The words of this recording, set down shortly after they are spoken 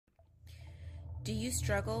Do you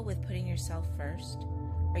struggle with putting yourself first?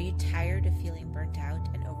 Are you tired of feeling burnt out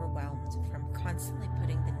and overwhelmed from constantly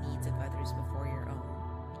putting the needs of others before your own?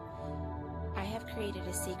 I have created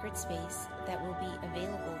a sacred space that will be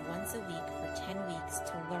available once a week for 10 weeks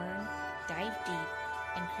to learn, dive deep,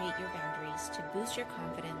 and create your boundaries to boost your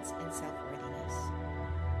confidence and self-worthiness.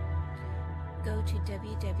 Go to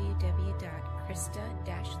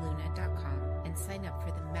www.krista-luna.com and sign up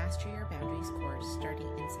for the Master Your Boundaries course starting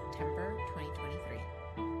in September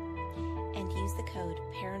 2023. And use the code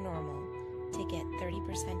PARANORMAL to get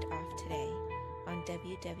 30% off today on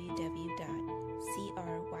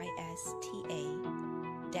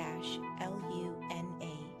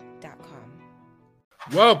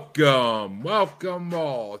Welcome www.crystalluna.com.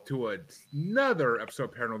 all to another episode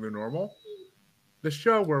of Paranormal Normal, the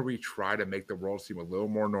show where we try to make the world seem a little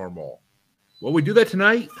more normal. Will we do that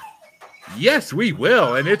tonight? Yes, we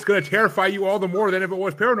will, and it's going to terrify you all the more than if it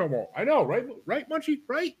was paranormal. I know, right, Munchie,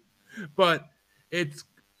 right? But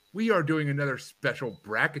we are doing another special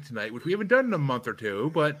bracket tonight, which we haven't done in a month or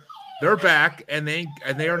two, but they're back, and they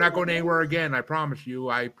are not going anywhere again. I promise you,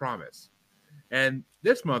 I promise. And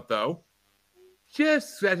this month, though,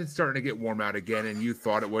 just as it's starting to get warm out again and you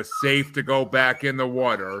thought it was safe to go back in the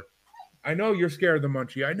water. I know you're scared of the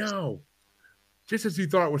Munchie. I know. Just as you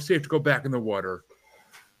thought it was safe to go back in the water,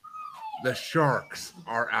 the sharks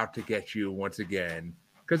are out to get you once again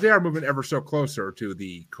because they are moving ever so closer to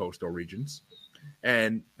the coastal regions.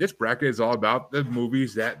 And this bracket is all about the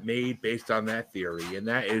movies that made based on that theory, and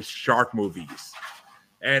that is shark movies.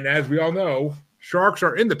 And as we all know, sharks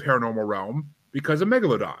are in the paranormal realm because of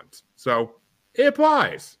megalodons. So it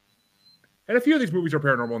applies. And a few of these movies are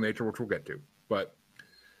paranormal in nature, which we'll get to. But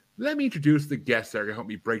let me introduce the guests that are going to help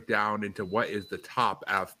me break down into what is the top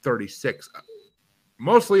out of 36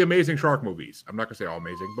 mostly amazing shark movies. I'm not going to say all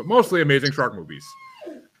amazing, but mostly amazing shark movies.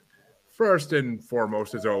 First and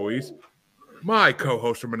foremost, as always, my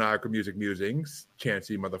co-host from Maniacal Music Musings,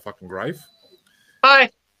 Chancey motherfucking Greif. Hi.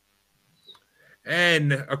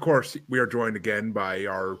 And, of course, we are joined again by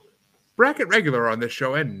our bracket regular on this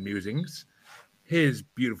show and Musings, his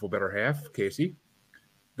beautiful better half, Casey.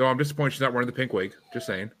 Though I'm disappointed she's not wearing the pink wig. Just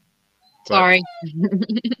saying. But, sorry.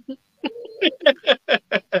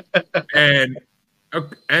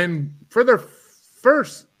 and for the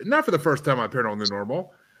first, not for the first time on Paranormal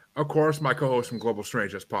Normal, of course, my co-host from Global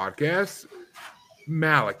Strangeness Podcast,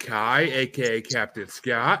 Malachi, aka Captain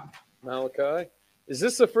Scott. Malachi, is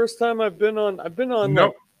this the first time I've been on? I've been on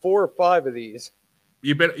Nope. like 4 or 5 of these.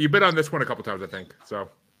 You've been on this one a couple times, I think. So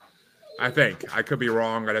I could be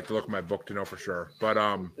wrong. I'd have to look at my book to know for sure. But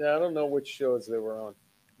Yeah, I don't know which shows they were on,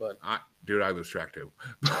 but I lose track too.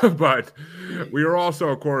 But we are also,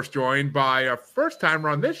 of course, joined by a first timer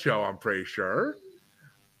on this show. I'm pretty sure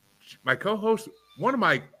my co-host, one of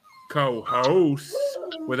my co-hosts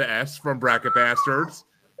with an S from Bracket Bastards,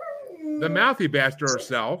 the mouthy bastard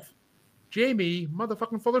herself, Jamie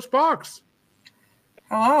motherfucking Fuller Sparks.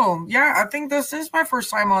 Hello. Yeah, I think this is my first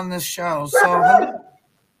time on this show. So,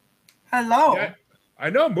 hello. Yeah, I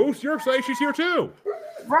know, Moose. You're excited she's here too.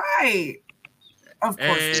 Right. Of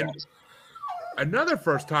course. And another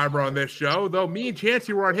first timer on this show, though me and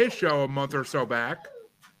Chancey were on his show a month or so back.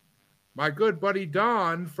 My good buddy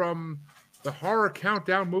Don from the Horror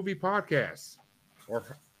Countdown Movie Podcast.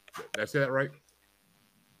 Or did I say that right?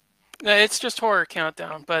 It's just Horror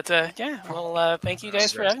Countdown. But yeah, well, thank you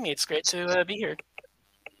guys for having me. It's great to be here.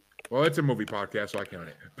 Well, it's a movie podcast, so I count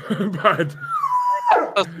it. But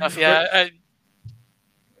Close enough, yeah.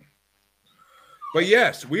 But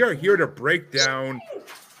yes, we are here to break down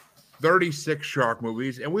 36 shark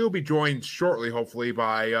movies, and we will be joined shortly, hopefully,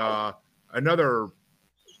 by another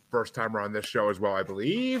first timer on this show as well, I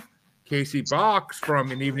believe. Casey Box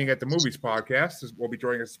from An Evening at the Movies podcast will be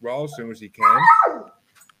joining us as well as soon as he can.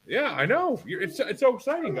 Yeah, I know. It's so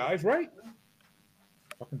exciting, guys, right?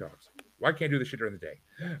 Fucking dogs. Why can't I do this shit during the day?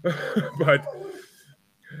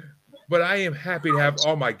 But I am happy to have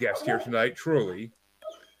all my guests here tonight, truly.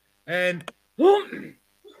 And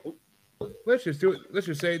let's just do it. Let's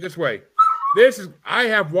just say it this way. I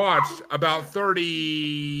have watched about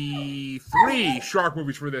 33 shark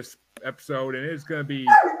movies for this episode, and it's going to be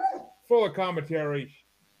full of commentary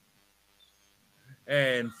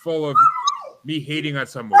and full of me hating on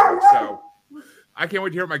some movies. So I can't wait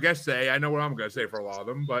to hear what my guests say. I know what I'm going to say for a lot of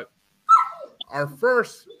them, but our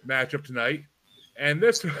first matchup tonight, and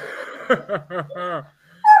this, the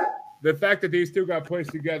fact that these two got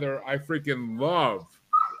placed together, I freaking love.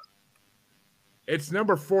 It's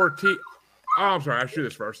number 14. Oh, I'm sorry. I should do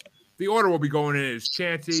this first. The order we'll be going in is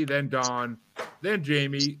Chancey, then Don, then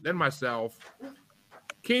Jamie, then myself.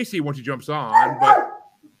 Casey once he jumps on, but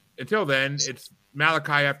until then, it's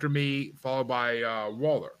Malachi after me, followed by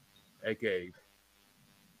Waller, aka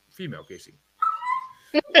female Casey.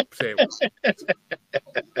 Say it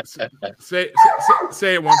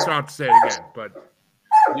once, I don't have to say it again. But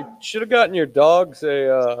you should have gotten your dogs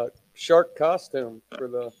a shark costume for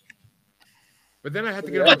the. But then I have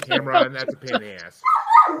to get on the camera, and that's a pain in the ass.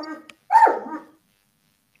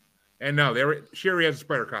 And no, she already has a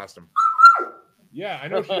spider costume. Yeah, I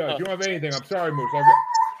know she does. You don't have anything. I'm sorry, Moose.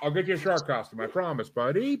 I'll get you a shark costume. I promise,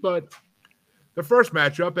 buddy. But the first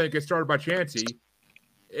matchup, and it gets started by Chansey.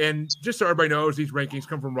 And just so everybody knows, these rankings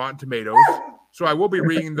come from Rotten Tomatoes. So I will be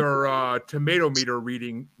reading their tomato meter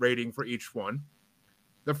rating for each one.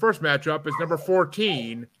 The first matchup is number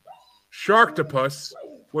 14, Sharktopus,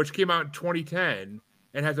 which came out in 2010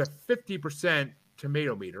 and has a 50%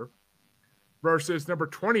 tomato meter, versus number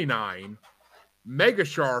 29, Mega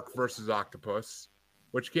Shark versus Octopus,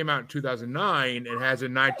 which came out in 2009 and has a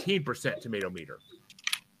 19% tomato meter.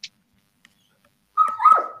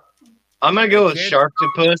 I'm going to go with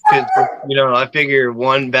Sharktopus because, I figure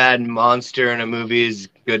one bad monster in a movie is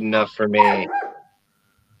good enough for me.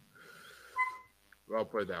 I'll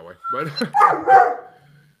put it that way. But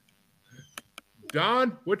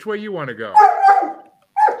Don, which way you want to go?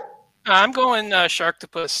 I'm going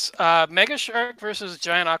Sharktopus. Mega Shark versus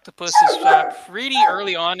Giant Octopus is pretty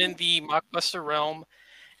early on in the mockbuster realm,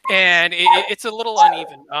 and it's a little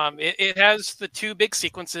uneven. It has the two big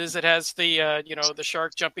sequences. It has the the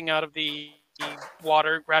shark jumping out of the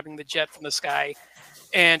water, grabbing the jet from the sky,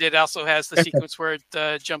 and it also has the sequence where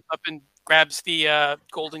it jumps up and grabs the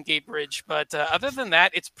Golden Gate Bridge. But other than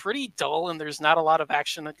that, it's pretty dull, and there's not a lot of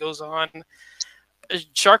action that goes on.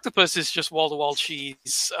 Sharktopus is just wall-to-wall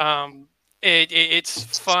cheese.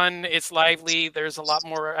 It's fun. It's lively. There's a lot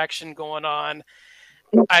more action going on.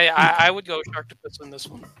 I would go Sharktopus in this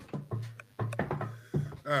one.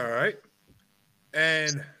 All right.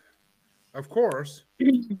 And, of course,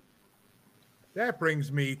 that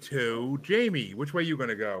brings me to Jamie. Which way are you going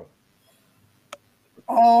to go?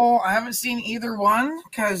 Oh, I haven't seen either one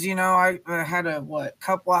because, I had a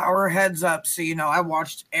couple hour heads up. So, I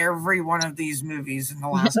watched every one of these movies in the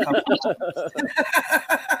last couple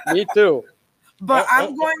of Me too. But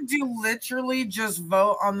I'm going to literally just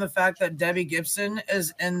vote on the fact that Debbie Gibson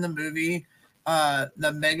is in the movie,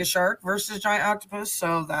 the Mega Shark versus Giant Octopus.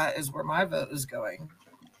 So that is where my vote is going.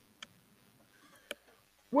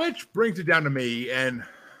 Which brings it down to me. And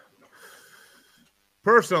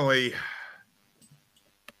personally,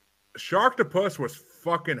 Sharktopus was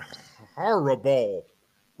fucking horrible.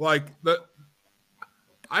 I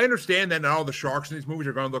understand that not all the sharks in these movies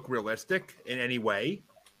are going to look realistic in any way,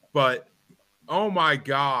 but oh my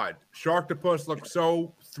god, Sharktopus looked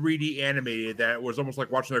so 3D animated that it was almost like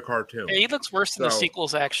watching a cartoon. Yeah, he looks worse than the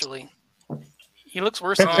sequels, actually. He looks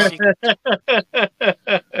worse than the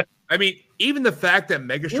sequels. I mean, even the fact that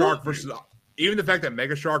Mega Shark versus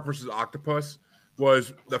Octopus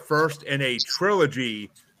was the first in a trilogy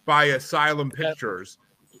by Asylum Pictures,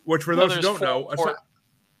 which for those who don't know, four.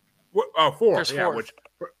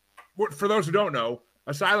 Which for those who don't know,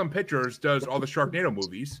 Asylum Pictures does all the Sharknado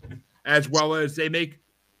movies, as well as they make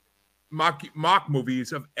mock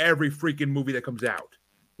movies of every freaking movie that comes out.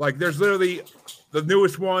 Like, there's literally the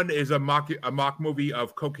newest one is a mock movie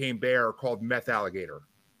of Cocaine Bear called Meth Alligator.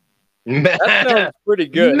 That sounds pretty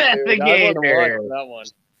good. Meth Alligator. That one.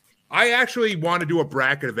 I actually want to do a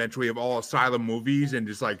bracket eventually of all Asylum movies and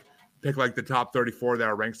just pick the top 34 that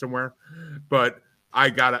are ranked somewhere. But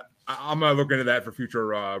I'm gonna look into that for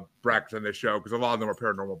future brackets on this show because a lot of them are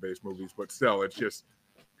paranormal based movies. But still, it's just,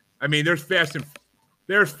 I mean, there's Fast and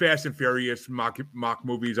Furious mock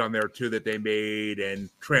movies on there too that they made, and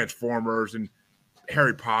Transformers and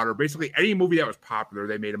Harry Potter. Basically, any movie that was popular,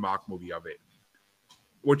 they made a mock movie of it,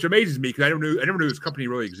 which amazes me because I never knew this company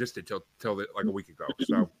really existed till a week ago.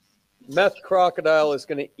 So. Meth Crocodile is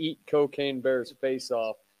going to eat Cocaine Bear's face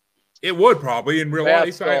off. It would probably in real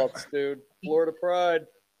life. Salts, dude. Florida Pride.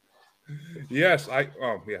 Yes,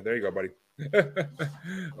 there you go, buddy.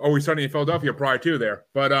 Always Sunny in Philadelphia Pride too there.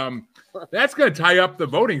 But that's going to tie up the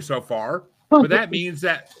voting so far. But that means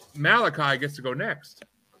that Malachi gets to go next.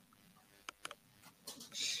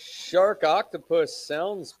 Shark Octopus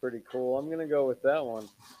sounds pretty cool. I'm going to go with that one.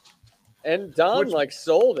 And Don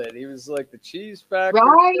sold it. He was like the cheese factory.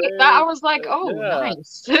 Right? I was like,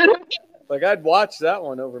 nice. I'd watch that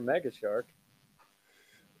one over Mega Shark.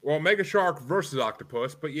 Well, Mega Shark versus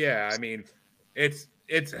Octopus, but yeah, I mean, it's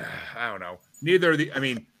I don't know.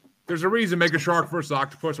 There's a reason Mega Shark versus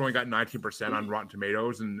Octopus only got 19% on Rotten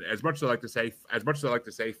Tomatoes, and as much as I like to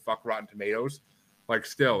say fuck Rotten Tomatoes,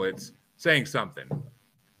 still it's saying something.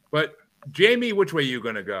 But Jamie, which way you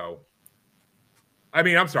gonna go? I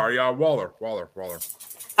mean, I'm sorry, Waller.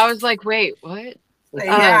 I was like, wait, what?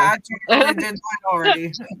 Yeah, I totally did mine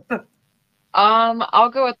already. I'll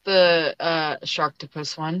go with the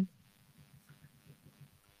Sharktopus one.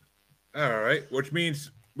 All right, which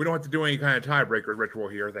means we don't have to do any kind of tiebreaker ritual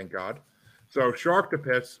here, thank God. So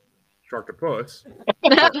Sharktopus.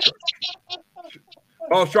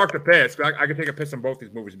 Well, Sharktopus. I can take a piss on both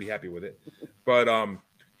these movies and be happy with it. But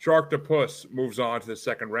Sharktopus moves on to the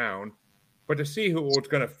second round. But to see who it's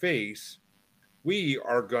going to face, we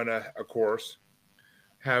are going to, of course,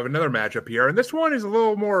 have another matchup here. And this one is a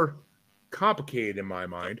little more complicated in my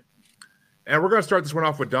mind. And we're going to start this one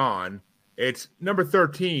off with Don. It's number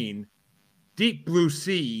 13, Deep Blue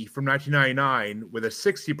Sea from 1999 with a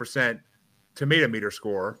 60% tomato meter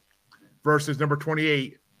score versus number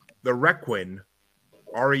 28, The Requin,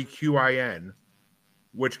 Requin,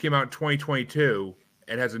 which came out in 2022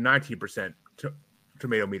 and has a 19%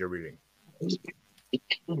 tomato meter reading.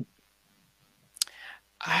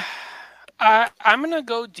 I'm going to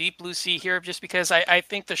go Deep Blue Sea here just because I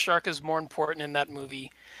think the shark is more important in that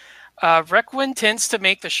movie. Requin tends to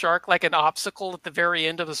make the shark like an obstacle at the very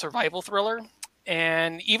end of a survival thriller.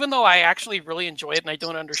 And even though I actually really enjoy it and I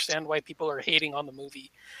don't understand why people are hating on the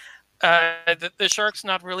movie, the shark's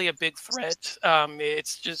not really a big threat.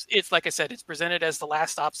 It's like I said, it's presented as the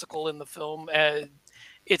last obstacle in the film.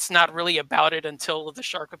 It's not really about it until the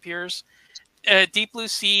shark appears. Deep Blue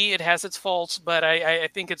Sea, it has its faults, but I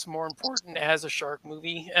think it's more important as a shark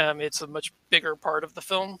movie. It's a much bigger part of the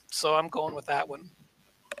film, so I'm going with that one.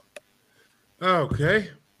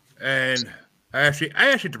 Okay, and I actually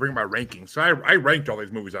had to bring my rankings. So I ranked all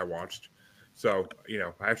these movies I watched. So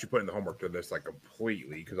I actually put in the homework to this like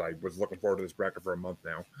completely because I was looking forward to this bracket for a month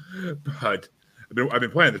now. But I've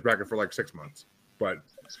been playing this bracket for like 6 months. But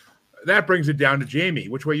that brings it down to Jamie.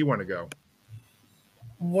 Which way you want to go?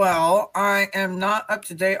 Well, I am not up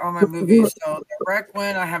to date on my movies, so the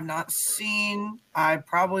Requin I have not seen. I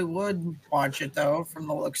probably would watch it though, from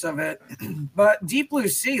the looks of it. But Deep Blue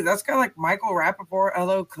Sea, that's got like Michael Rappaport,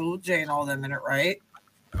 LL Cool J, and all them in it, right?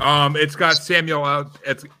 It's got Samuel out.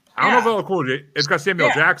 I don't know if LL Cool J. It's got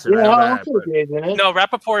Samuel Jackson. Yeah, No,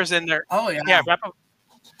 Rappaport is in there. Oh yeah,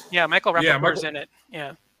 Michael Rappaport's in it.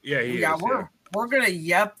 Yeah, he is. We're gonna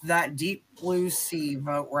yep that Deep Blue Sea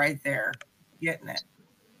vote right there, getting it.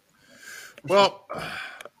 Well,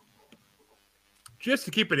 just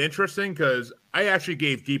to keep it interesting, because I actually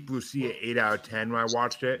gave Deep Blue Sea an 8 out of 10 when I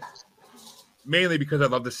watched it, mainly because I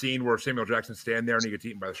love the scene where Samuel Jackson stands there and he gets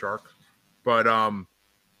eaten by the shark. But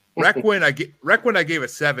Requin, I gave a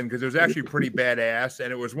 7 because it was actually pretty badass,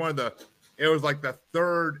 and it was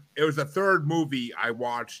the third movie I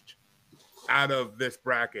watched out of this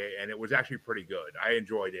bracket, and it was actually pretty good. I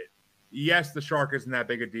enjoyed it. Yes, the shark isn't that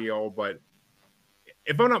big a deal, but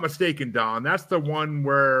if I'm not mistaken, Don, that's the one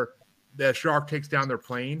where the shark takes down their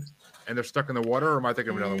plane and they're stuck in the water, or am I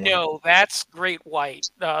thinking of another one? No, that's Great White.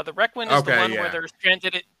 The Requin is the one where they're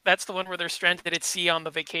stranded. That's the one where they're stranded at sea on the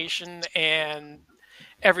vacation and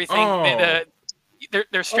everything. Oh.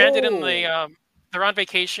 They're stranded in the. They're on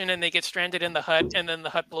vacation and they get stranded in the hut, and then the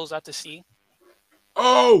hut blows out to sea.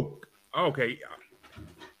 Oh, okay.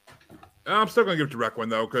 I'm still gonna give it to Requin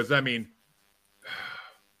though, because I mean.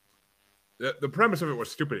 The premise of it was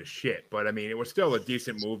stupid as shit, but I mean, it was still a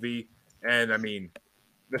decent movie. And I mean,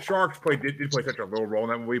 the Sharks did play such a little role in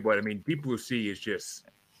that movie, but I mean, Deep Blue Sea is just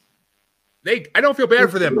I don't feel bad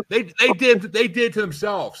for them. They did to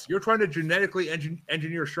themselves. You're trying to genetically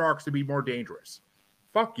engineer sharks to be more dangerous.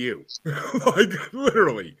 Fuck you. Like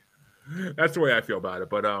literally. That's the way I feel about it.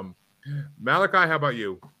 But Malachi, how about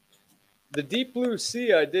you? The Deep Blue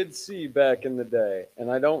Sea I did see back in the day, and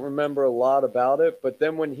I don't remember a lot about it. But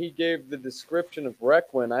then when he gave the description of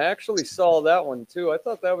Requin, I actually saw that one too. I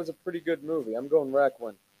thought that was a pretty good movie. I'm going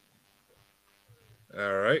Requin.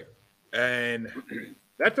 All right. And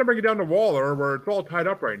that's going to bring it down to Waller, where it's all tied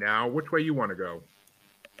up right now. Which way you want to go?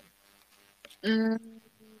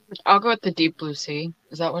 I'll go with the Deep Blue Sea.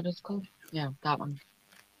 Is that what it's called? Yeah, that one.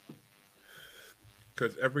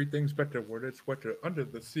 Because everything's better when it's wetter under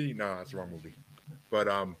the sea. No, that's the wrong movie. But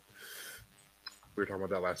we were talking about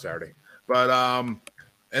that last Saturday. But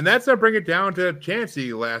and that's gonna bring it down to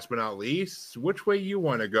Chancey. Last but not least, which way you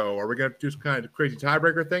want to go? Are we gonna do some kind of crazy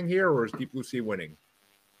tiebreaker thing here, or is Deep Blue Sea winning?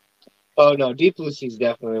 Oh no, Deep Blue Sea's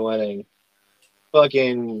definitely winning.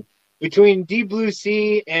 Fucking between Deep Blue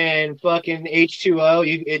Sea and fucking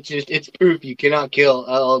H2O, it's proof you cannot kill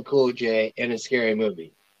LL Cool J in a scary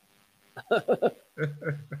movie.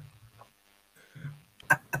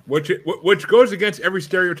 which goes against every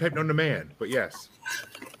stereotype known to man, but yes,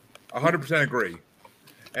 100% agree.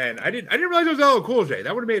 And I didn't realize it was LL Cool J.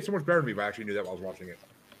 That would have made it so much better to me if I actually knew that while I was watching it.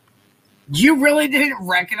 You really didn't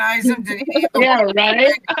recognize him? Did he? Yeah,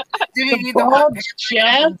 right. Did he need the Bald hot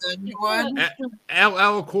chest?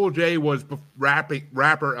 LL Cool J was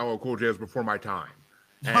rapper LL Cool J was before my time.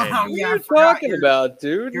 And Oh, What yeah, are I you forgot talking you're- about,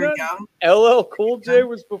 dude? You're Not- young. LL Cool J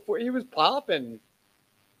was before he was popping.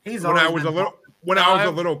 He's when I always was been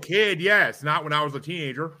a little kid, yes, not when I was a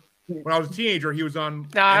teenager. When I was a teenager, he was on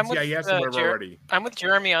No, I'm with, NCIS and whatever already. I'm with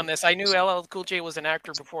Jeremy on this. I knew LL Cool J was an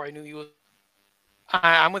actor before I knew he was.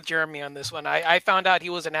 I'm with Jeremy on this one. I found out he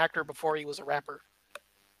was an actor before he was a rapper.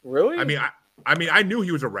 Really? I mean, I knew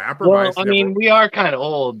he was a rapper. Well, but I mean, we are kind of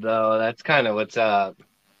old though. That's kind of what's up.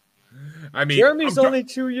 I mean, Jeremy's I'm only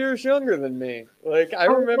 2 years younger than me. Like I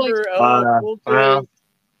Oh, remember like- LL Cool J. Wow.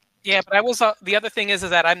 Yeah, but I was. The other thing is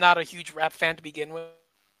that I'm not a huge rap fan to begin with.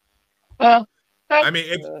 Well, I mean,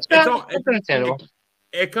 it's that's all understandable.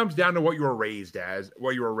 it comes down to what you were raised as,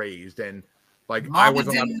 and like I Mama was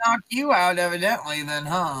didn't knock you out, evidently. Then,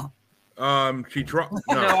 huh? she dropped.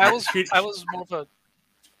 No, I was more of a.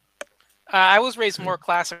 I was raised more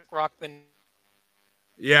classic rock than.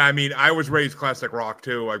 Yeah, I mean, I was raised classic rock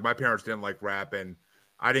too. Like my parents didn't like rap, and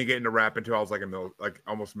I didn't get into rap until I was like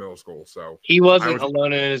almost middle school. So He wasn't was-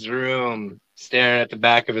 alone in his room, staring at the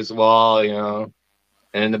back of his wall, you know,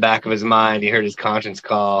 and in the back of his mind, he heard his conscience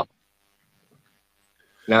call.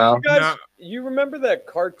 No, You guys, No. you remember that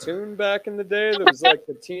cartoon back in the day that was like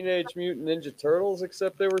the Teenage Mutant Ninja Turtles,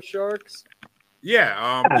 except they were sharks?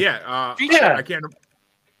 yeah, Yeah. I can't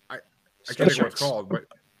think of what it's called, but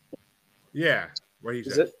yeah, what he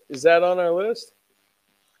said. Is that on our list?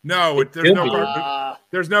 No, there's Could no be.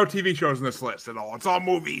 there's no TV shows in this list at all. It's all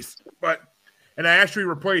movies. And I actually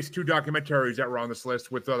replaced 2 documentaries that were on this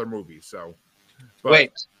list with other movies. So,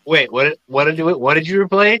 but wait, what did you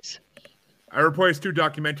replace? I replaced 2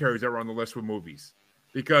 documentaries that were on the list with movies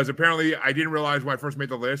because apparently I didn't realize when I first made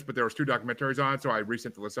the list, but there was 2 documentaries on it, so I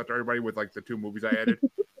resent the list out to everybody with like the 2 movies I added.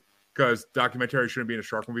 Because documentaries shouldn't be in a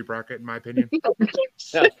shark movie bracket, in my opinion.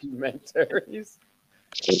 Documentaries.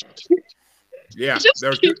 Yeah, Just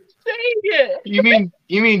there's keep saying it. You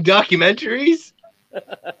mean documentaries?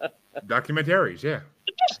 documentaries. Yeah.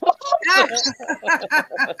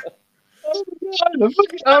 Oh my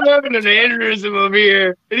God, I'm having an aneurysm over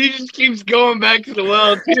here, and he just keeps going back to the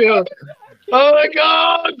well too. Oh my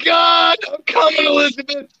God, I'm coming,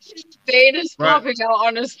 Elizabeth. Vein is Right. popping out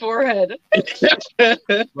on his forehead.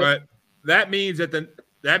 But that means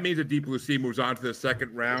that Deep Blue Sea moves on to the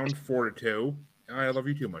second round, 4-2. I love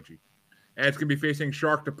you too, Munchie. And it's gonna be facing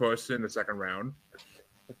Sharktopus in the second round.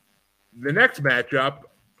 The next matchup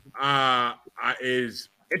is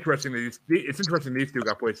interesting. It's interesting these 2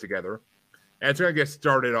 got placed together, and it's gonna get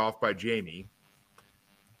started off by Jamie.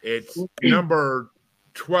 It's number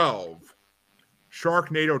 12,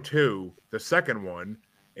 Sharknado 2, the second one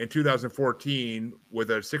in 2014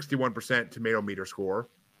 with a 61% tomato meter score,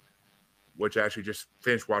 which I actually just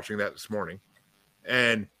finished watching that this morning.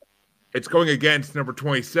 And it's going against number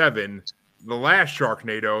 27, the last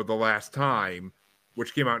Sharknado, the last time,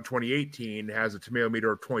 which came out in 2018, has a tomato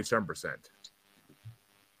meter of 27%.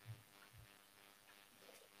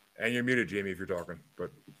 And you're muted, Jamie, if you're talking,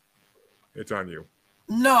 but it's on you.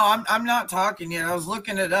 No, I'm not talking yet. I was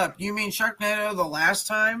looking it up. You mean Sharknado the last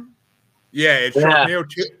time? Yeah, it's Yeah. Sharknado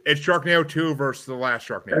 2. It's Sharknado 2 versus the last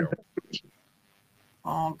Sharknado.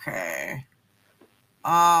 Okay.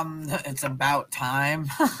 It's about time.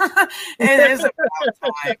 It is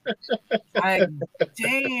about time.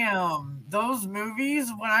 Damn, those movies,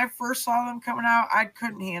 when I first saw them coming out, I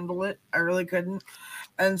couldn't handle it. I really couldn't.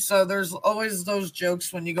 And so there's always those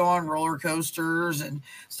jokes when you go on roller coasters and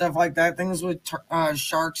stuff like that, things with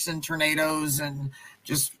sharks and tornadoes and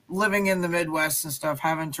just living in the Midwest and stuff,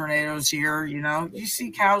 having tornadoes here, you know, you see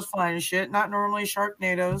cows flying and shit, not normally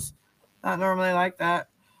Sharknados, not normally like that.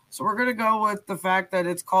 So we're going to go with the fact that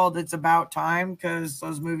it's called It's About Time because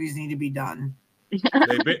those movies need to be done.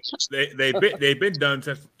 They've been done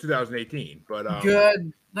since 2018, but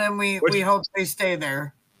Good. Then we hope they stay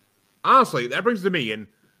there. honestly, that brings it to me, and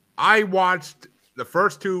I watched the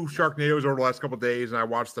first 2 Sharknadoes over the last couple of days, and I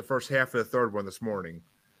watched the first half of the third one this morning.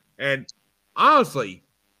 And honestly,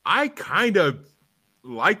 I kind of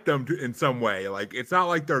like them in some way. Like, it's not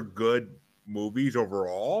like they're good movies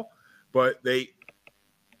overall, but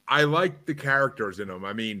I like the characters in them.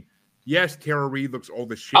 I mean, yes, Tara Reid looks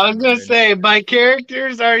old as shit. I was gonna say, by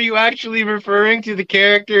characters, are you actually referring to the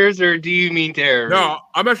characters, or do you mean terror? No,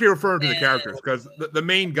 I'm actually referring to the characters because the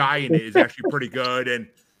main guy in it is actually pretty good. And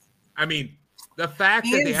I mean, the fact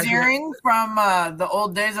that Ian they actually Ziering from the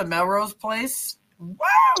old days of Melrose Place.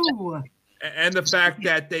 Wow. and the fact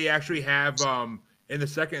that they actually have in the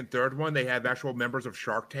second and third one they have actual members of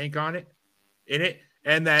Shark Tank in it,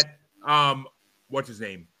 and that what's his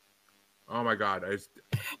name? Oh my God,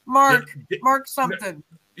 Mark something.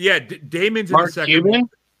 Yeah, Damon's in Mark the second Cuban? one.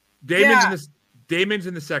 Damon's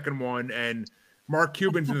in the second one, and Mark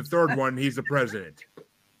Cuban's in the third one. He's the president.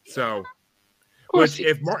 So, which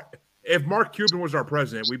if Mark Cuban was our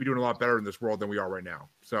president, we'd be doing a lot better in this world than we are right now.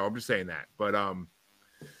 So I'm just saying that. But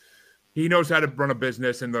he knows how to run a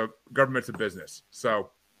business, and the government's a business.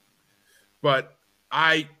 So, but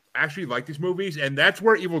I actually like these movies, and that's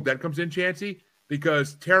where Evil Dead comes in, Chancey,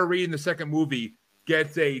 because Tara Reid in the second movie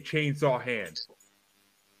gets a chainsaw hand.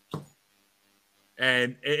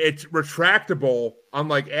 And it's retractable,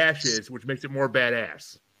 unlike Ash's, which makes it more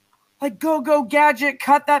badass. Like Go-Go Gadget,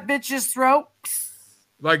 cut that bitch's throat.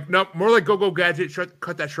 Like, no, more like Go-Go Gadget,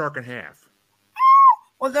 cut that shark in half.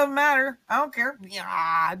 Well, it doesn't matter. I don't care.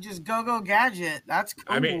 Yeah, just Go-Go Gadget. That's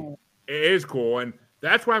cool. I mean, it is cool. And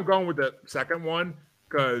that's why I'm going with the second one,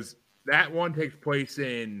 because that one takes place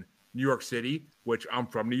in New York City, which I'm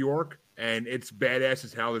from New York, and it's badass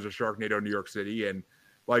as hell. There's a Sharknado in New York City, and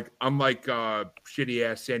like, unlike shitty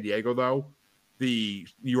ass San Diego, though, the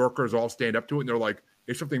New Yorkers all stand up to it, and they're like,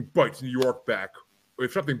 if something bites New York back,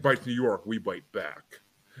 if something bites New York, we bite back.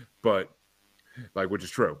 But like, which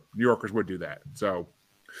is true, New Yorkers would do that. So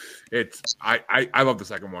it's I love the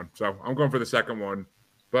second one, so I'm going for the second one.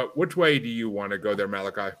 But which way do you want to go there,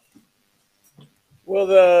 Malachi? Well,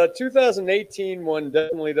 the 2018 one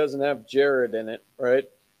definitely doesn't have Jared in it, right?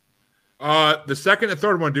 The second and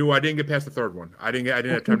third one do. I didn't get past the third one. I didn't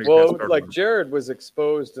have time to get past the third one. Jared was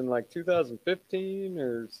exposed in like 2015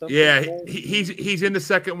 or something. Yeah, he's in the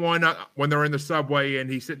second one when they're in the subway, and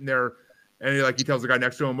he's sitting there, and he tells the guy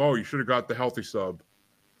next to him, "Oh, you should have got the healthy sub."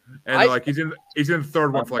 And he's in the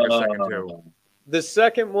third one for like a second too. The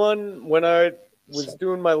second one, when I was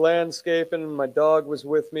doing my landscaping and my dog was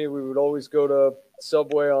with me, we would always go to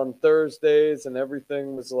Subway on Thursdays, and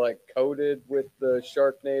everything was like coated with the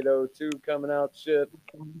Sharknado 2 coming out shit.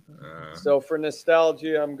 So for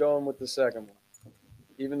nostalgia, I'm going with the second one,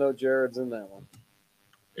 even though Jared's in that one.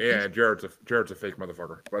 Yeah, Jared's a fake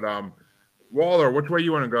motherfucker. But Waller, which way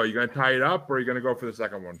you want to go? You gonna tie it up, or are you gonna go for the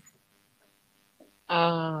second one?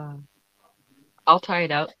 I'll tie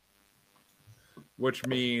it up. Which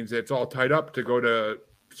means it's all tied up to go to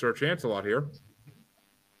Sir Chancelot here.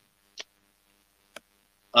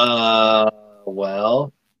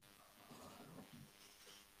 Well,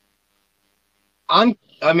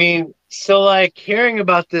 so like hearing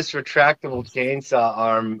about this retractable chainsaw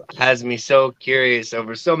arm has me so curious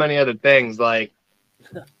over so many other things. Like,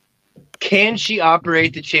 can she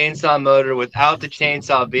operate the chainsaw motor without the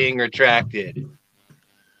chainsaw being retracted?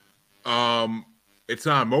 It's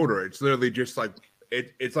not a motor. It's literally just like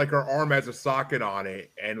it's like her arm has a socket on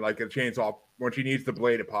it, and like a chainsaw, when she needs the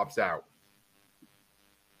blade, it pops out.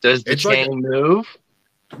 Does the chain move?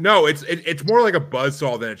 No, it's more like a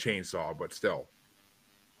buzzsaw than a chainsaw, but still.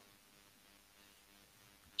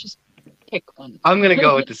 Just pick one. I'm gonna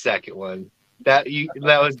go with the second one. You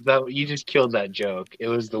just killed that joke. It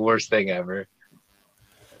was the worst thing ever.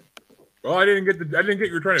 Well, I didn't get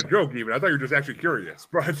you were trying to joke even. I thought you were just actually curious.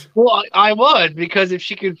 But well, I was, because if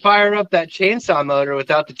she could fire up that chainsaw motor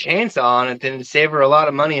without the chainsaw on it, then it'd save her a lot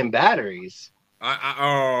of money in batteries.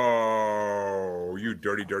 Oh, you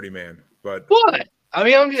dirty, dirty man. But what? I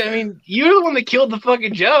mean, you're the one that killed the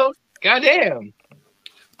fucking joke. Goddamn.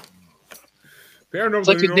 It's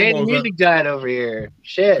like a day in music died over here.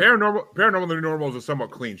 Shit. Paranormal Normal is a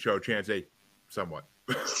somewhat clean show, Chancey. Somewhat.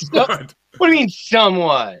 What do you mean,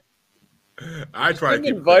 somewhat? I try to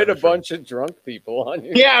invite a bunch of drunk people on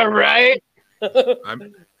here. Yeah, right.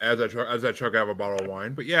 As I chug out of a bottle of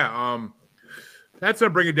wine. But yeah, that's gonna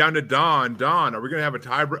bring it down to Don. Don, are we gonna have a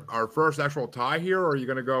tie? Our first actual tie here, or are you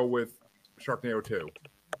gonna go with Sharknado 2?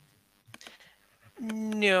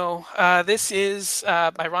 No, this is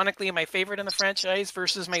ironically my favorite in the franchise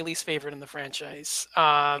versus my least favorite in the franchise.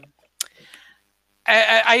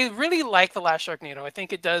 I really like the last Sharknado. I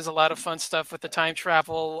think it does a lot of fun stuff with the time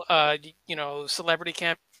travel, celebrity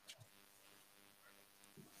camp.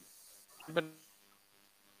 But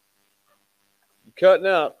you're cutting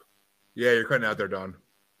out. Yeah, you're cutting out there, Don.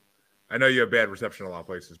 I know you have bad reception in a lot of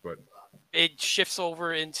places, but it shifts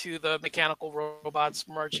over into the mechanical robots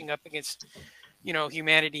marching up against,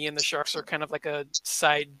 humanity, and the sharks are kind of like a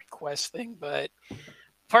side quest thing. But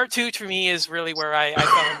part 2 for me is really where I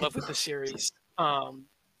fell in love with the series.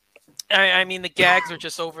 I mean, the gags are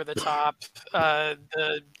just over the top.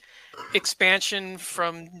 The expansion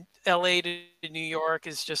from LA to New York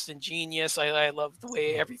is just ingenious. I love the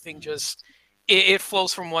way everything just it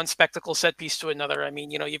flows from one spectacle set piece to another. I mean,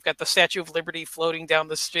 you've got the Statue of Liberty floating down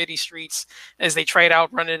the city streets as they try to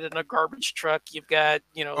outrun it in a garbage truck. You've got,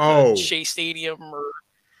 the Oh, Shea Stadium or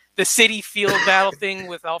the City Field battle thing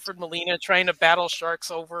with Alfred Molina trying to battle sharks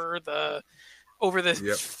over the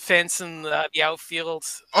yep. fence in the outfield.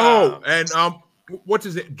 Oh, and what's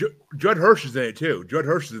his name? Judd Hirsch is in it too. Judd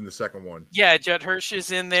Hirsch is in the second one. Yeah, Judd Hirsch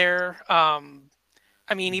is in there. I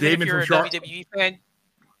mean, even Damon if you're a from WWE fan,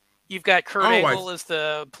 you've got Kurt Angle as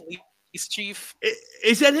the police chief.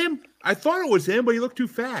 Is that him? I thought it was him, but he looked too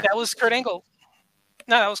fat. That was Kurt Angle.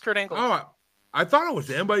 No, that was Kurt Angle. Oh, I thought it was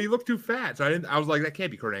him, but he looked too fat. So I was like, that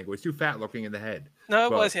can't be Kurt Angle. He's too fat looking in the head. No,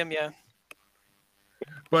 it was him. Yeah.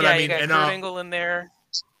 But yeah, I mean, you got and Kurt Angle in there.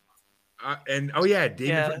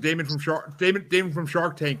 Damon from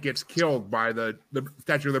Shark Tank gets killed by the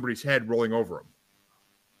Statue of Liberty's head rolling over him.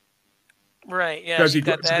 Right. Yeah. You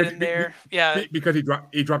got that in there. Yeah. Because he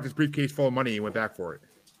dropped his briefcase full of money and went back for it.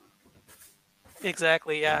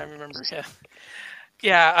 Exactly. Yeah, I remember. Yeah.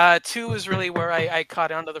 Yeah. 2 is really where I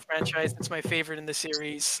caught on to the franchise. It's my favorite in the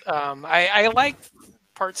series. I like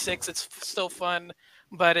part 6. It's still fun,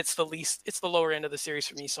 but it's the lower end of the series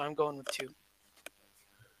for me. So I'm going with 2.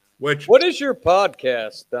 What is your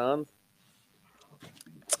podcast, Don?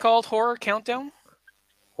 It's called Horror Countdown.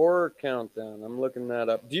 Horror Countdown. I'm looking that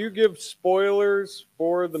up. Do you give spoilers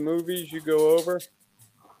for the movies you go over?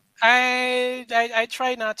 I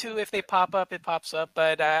try not to. If they pop up, it pops up,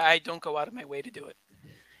 but I don't go out of my way to do it.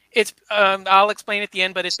 It's I'll explain at the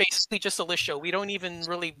end, but it's basically just a list show. We don't even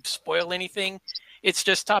really spoil anything. It's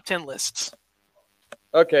just top 10 lists.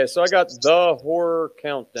 Okay, so I got the Horror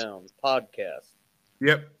Countdown podcast.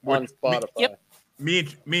 Yep. On Spotify. Yep. Me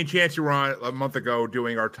and Chance were on a month ago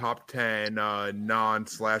doing our top 10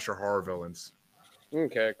 non-slasher horror villains.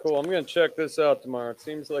 Okay, cool. I'm going to check this out tomorrow. It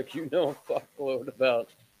seems like you know a fuckload about.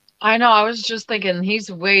 I know. I was just thinking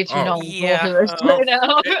he's way too knowledgeable for this right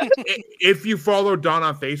now. If you follow Don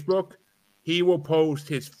on Facebook, he will post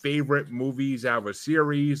his favorite movies out of a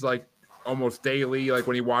series like almost daily, like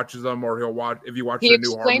when he watches them, or he'll watch if you watch a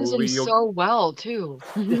new horror movie. He explains them so well too.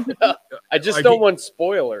 I just don't want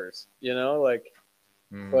spoilers,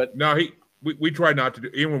 But no, we tried not to do.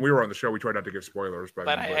 Even when we were on the show, we tried not to give spoilers. But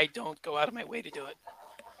I don't go out of my way to do it.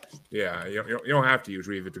 Yeah, you don't have to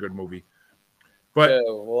usually if it's a good movie. But yeah,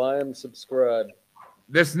 well, I am subscribed.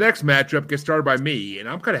 This next matchup gets started by me, and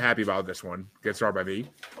I'm kind of happy about this one. Gets started by me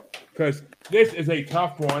because this is a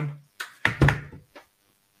tough one.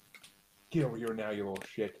 Get over here now, you little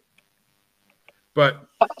shit. But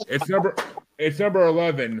it's number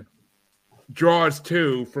 11, Jaws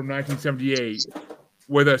 2 from 1978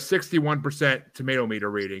 with a 61% tomato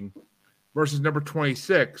meter rating versus number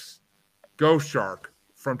 26, Ghost Shark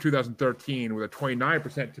from 2013 with a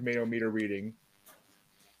 29% tomato meter reading.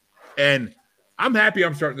 And I'm happy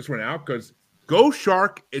I'm starting this one out because Ghost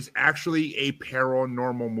Shark is actually a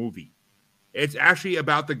paranormal movie. It's actually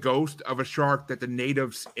about the ghost of a shark that the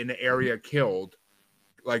natives in the area killed,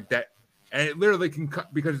 like that. And it literally can,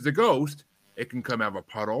 because it's a ghost, it can come out of a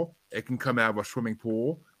puddle, it can come out of a swimming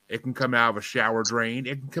pool, it can come out of a shower drain,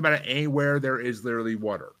 it can come out of anywhere there is literally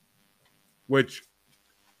water, which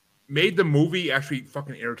made the movie actually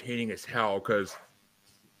fucking entertaining as hell. Because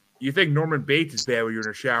you think Norman Bates is bad when you're in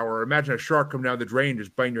a shower. Imagine a shark coming down the drain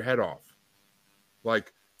just biting your head off.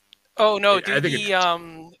 Like, oh no! Do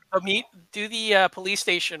the police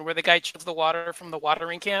station where the guy chugs the water from the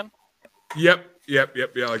watering can. Yep. Yeah.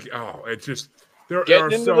 Like, oh, it's just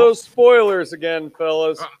getting into those spoilers again,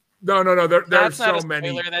 fellas. No. There are so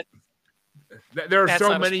many. There are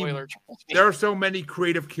so many. There are so many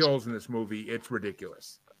creative kills in this movie. It's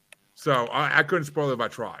ridiculous. So I couldn't spoil it if I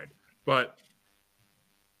tried.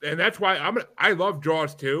 And that's why I love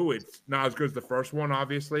Jaws 2. It's not as good as the first one,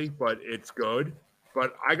 obviously, but it's good.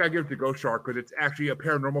 But I gotta give it to Ghost Shark because it's actually a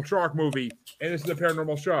paranormal shark movie, and this is a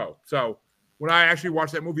paranormal show. So when I actually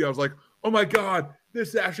watched that movie, I was like, "Oh my god,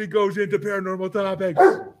 this actually goes into paranormal topics."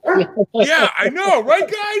 Yeah, I know, right,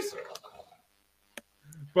 guys?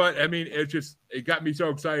 But I mean, it got me so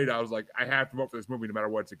excited. I was like, I have to vote for this movie no matter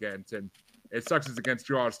what it's against. And it sucks it's against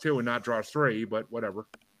Jaws 2 and not Jaws 3, but whatever.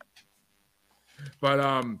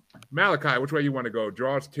 But Malachi, which way you want to go,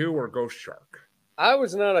 Jaws 2 or Ghost Shark? I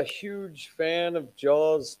was not a huge fan of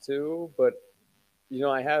Jaws 2, but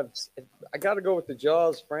I got to go with the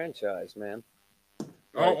Jaws franchise, man.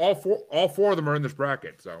 Right. All four of them are in this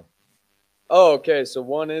bracket, so. Oh, okay. So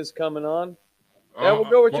one is coming on. Yeah, we'll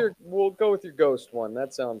go with your Ghost one.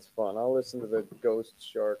 That sounds fun. I'll listen to the Ghost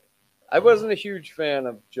Shark. I wasn't a huge fan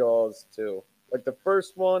of Jaws 2. Like the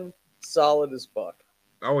first one, solid as fuck.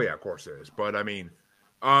 Oh yeah, of course it is. But I mean,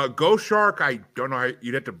 Ghost Shark, I don't know how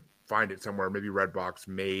you'd have to find it somewhere. Maybe Redbox,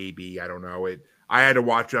 maybe, I don't know. I had to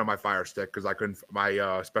watch it on my Fire Stick because I couldn't,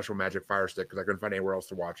 my Special Magic Fire Stick, because I couldn't find anywhere else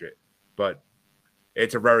to watch it. But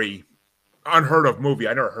it's a very unheard of movie.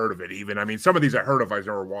 I never heard of it even. I mean, some of these I heard of, I've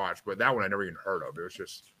never watched, but that one I never even heard of. It was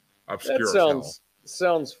just obscure. That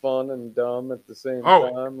sounds fun and dumb at the same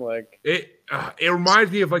time. Like it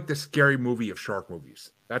reminds me of like the Scary Movie of shark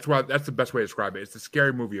movies. That's the best way to describe it. It's the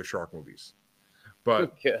Scary Movie of shark movies.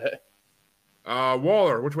 But okay.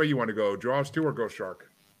 Waller, which way you want to go? Jaws 2 or Ghost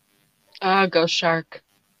Shark? Ghost Shark.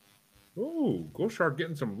 Ooh, Ghost Shark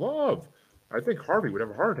getting some love. I think Harvey would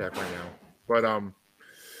have a heart attack right now. But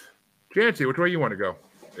Jancy, which way you want to go?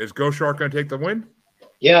 Is Ghost Shark going to take the win?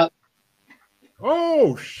 Yeah.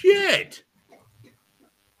 Oh, shit.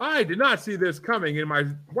 I did not see this coming in my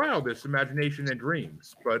wildest imagination and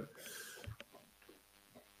dreams. But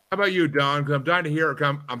how about you, Don? Because I'm dying to hear.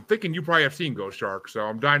 I'm thinking you probably have seen Ghost Shark, so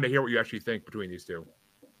I'm dying to hear what you actually think between these two.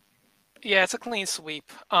 Yeah, it's a clean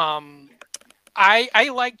sweep. I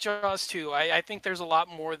like Jaws too. I think there's a lot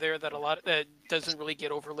more there that doesn't really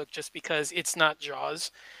get overlooked just because it's not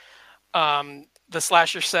Jaws. The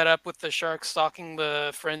slasher setup with the shark stalking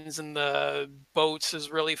the friends in the boats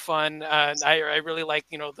is really fun. I really like,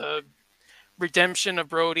 the redemption of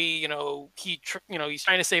Brody. He's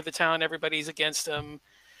trying to save the town. Everybody's against him.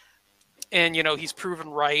 And, he's proven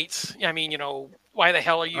right. I mean, why the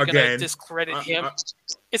hell are you going to discredit him?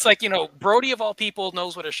 It's like, Brody of all people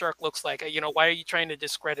knows what a shark looks like. Why are you trying to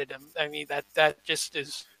discredit him? I mean, that just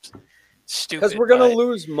is stupid. Because we're going to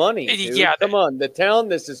lose money, dude. Yeah, come on. The town,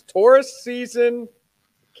 this is tourist season.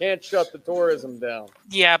 Can't shut the tourism down.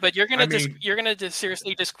 Yeah, but you're going to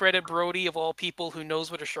seriously discredit Brody of all people who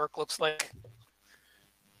knows what a shark looks like.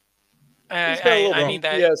 I mean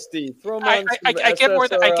that PSD. Throw him on I get more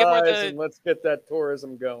and let's get that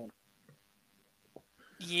tourism going.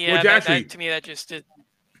 Yeah, that to me that just did.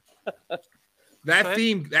 That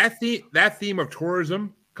theme of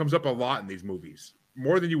tourism comes up a lot in these movies,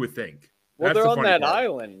 more than you would think. Well, they're on that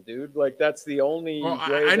island, dude. Like that's the only way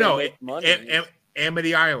I know they make money.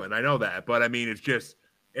 Amity Island, I know that, but I mean it's just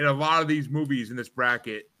in a lot of these movies in this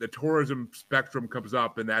bracket, the tourism spectrum comes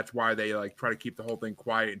up, and that's why they like try to keep the whole thing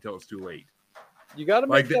quiet until it's too late. You got to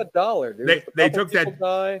make that dollar, dude. They took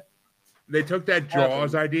that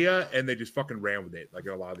Jaws idea and they just fucking ran with it, like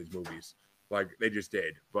in a lot of these movies, like they just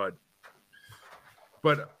did. But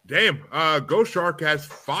damn, Ghost Shark has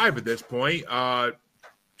 5 at this point.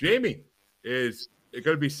 Jamie, is it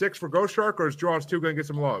going to be 6 for Ghost Shark, or is Jaws 2 going to get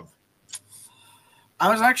some love? I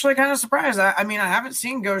was actually kind of surprised. I mean, I haven't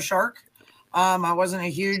seen Ghost Shark. I wasn't a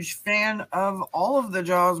huge fan of all of the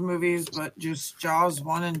Jaws movies, but just Jaws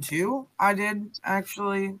 1 and 2, I did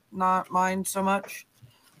actually not mind so much.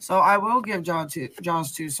 So I will give Jaws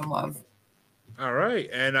 2 some love. All right.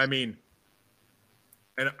 And I mean,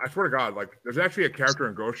 and I swear to God, like, there's actually a character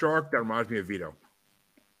in Ghost Shark that reminds me of Vito.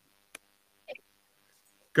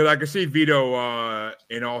 Because I can see Vito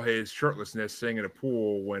in all his shirtlessness sitting in a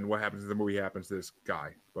pool when what happens in the movie happens to this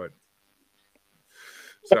guy. But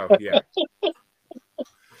so, yeah.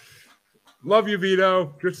 Love you,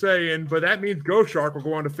 Vito. Just saying. But that means Ghost Shark will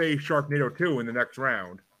go on to face Sharknado 2 in the next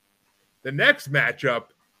round. The next matchup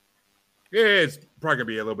is probably going to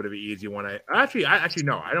be a little bit of an easy one. No.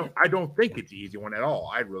 I don't think it's an easy one at all.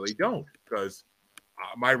 I really don't. Because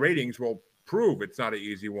my ratings will prove it's not an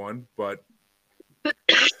easy one. But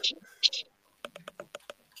oops.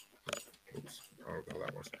 I don't know what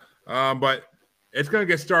that was. But it's going to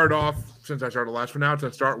get started off, since I started last one now, it's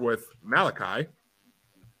going to start with Malachi.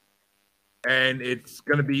 And it's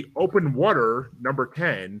going to be Open Water, number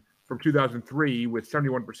 10, from 2003 with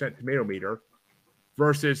 71% tomato meter,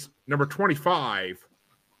 versus number 25,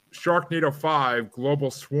 Sharknado 5, Global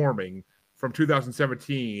Swarming, from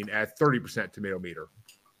 2017 at 30% tomato meter.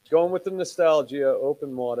 Going with the nostalgia,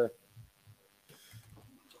 Open Water.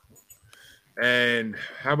 And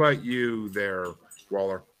how about you there,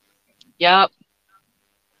 Waller? Yep.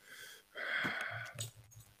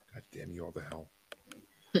 God damn you all to hell.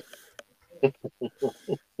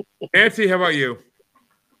 Nancy, how about you?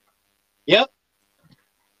 Yep.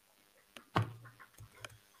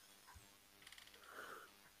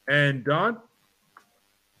 And Don?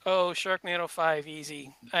 Oh, Sharknado 5,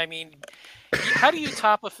 easy. I mean, how do you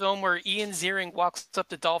top a film where Ian Ziering walks up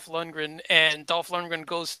to Dolph Lundgren and Dolph Lundgren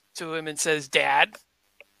goes to him and says, "Dad"?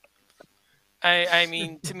 I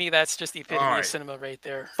mean, to me, that's just the epitome of cinema right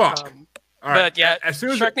there. Fuck. But yeah, as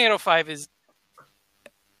soon as Sharknado 5 is...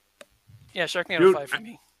 Yeah, Sharknado 5 for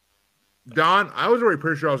me. Don, I was already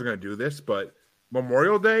pretty sure I was going to do this, but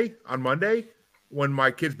Memorial Day on Monday, when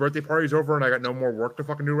my kid's birthday party's over and I got no more work to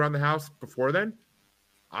fucking do around the house before then,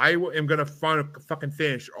 I am gonna fucking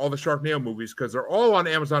finish all the Sharknado movies because they're all on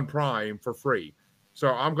Amazon Prime for free. So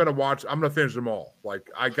I'm gonna finish them all. Like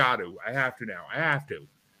I have to now. I have to.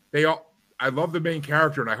 I love the main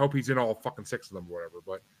character, and I hope he's in all fucking 6 of them or whatever.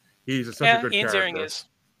 But he's such a good Ian's character. airing is.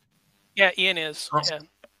 Yeah, Ian is. Yeah.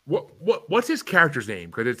 What's his character's name?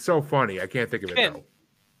 Because it's so funny. I can't think of it Finn. though.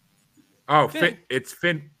 Oh, Finn. It's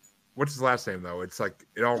Finn. What's his last name though? It's like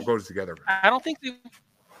it all goes together. I don't think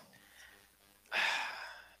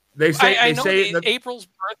they say April's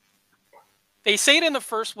birth. They say it in the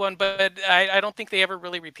first one, but I don't think they ever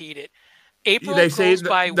really repeat it. April goes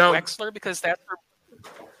by Wexler because that's her.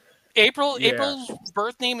 April's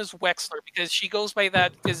birth name is Wexler because she goes by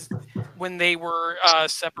that because when they were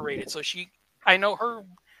separated. So I know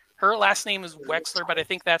her last name is Wexler, but I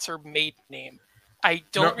think that's her maiden name. I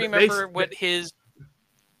don't remember what his.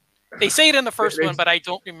 They say it in the first one, but I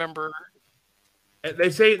don't remember. They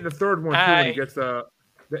say it in the third one too when he gets the.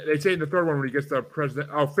 They say it in the third one when he gets the president.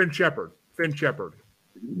 Oh, Finn Shepard.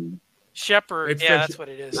 Shepard. That's what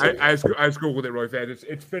it is. I just googled it really fast.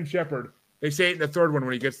 It's Finn Shepard. They say it in the third one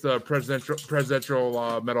when he gets the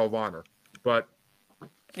presidential Medal of Honor. But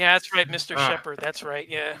yeah, that's right, Mr. Shepard. That's right.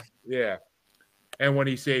 Yeah. Yeah, and when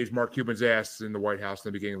he saves Mark Cuban's ass in the White House in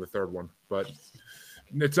the beginning of the third one, but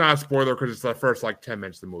it's not a spoiler because it's the first 10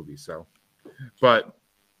 minutes of the movie. So all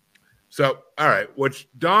right. Which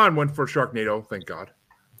Don went for Sharknado, thank God.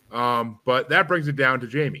 But that brings it down to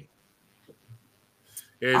Jamie.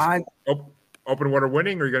 Is Open Water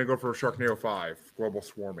winning, or are you going to go for Sharknado 5, Global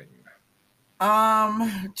Swarming?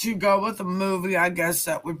 To go with a movie, I guess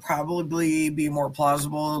that would probably be more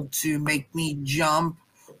plausible to make me jump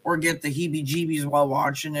or get the heebie-jeebies while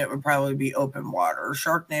watching it would probably be Open Water.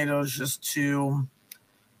 Sharknado is just too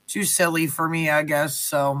silly for me, I guess.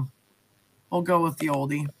 So we'll go with the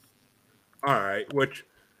oldie. All right, which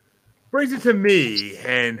brings it to me,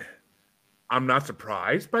 and I'm not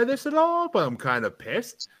surprised by this at all, but I'm kind of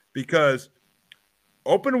pissed because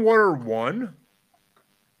Open Water 1.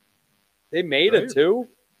 They made it 2?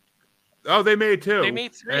 Oh, they made 2. They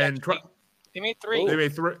made 3. They made 3. They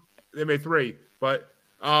made 3. They made 3. But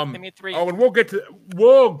they made 3. Oh, and we'll get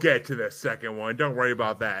to the second one. Don't worry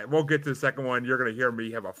about that. We'll get to the second one. You're gonna hear me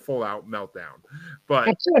have a full out meltdown.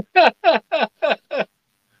 But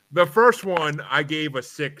the first one I gave a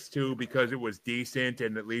 6 to because it was decent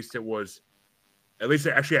and at least it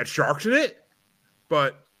actually had sharks in it.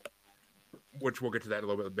 But which we'll get to that in a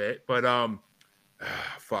little bit. But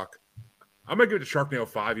fuck. I'm gonna give it to Sharknado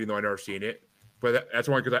 5, even though I've never seen it. But that's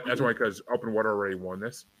only because Open Water already won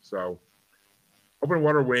this. So Open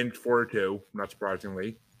Water wins 4-2, not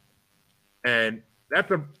surprisingly. And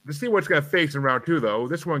to see what's gonna face in round 2, though.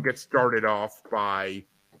 This one gets started off by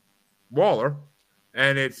Waller,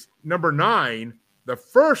 and it's number 9, the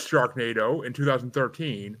first Sharknado in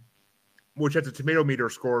 2013, which has a tomato meter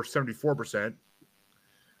score of 74%,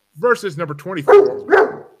 versus number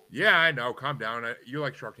 24. Yeah, I know. Calm down. You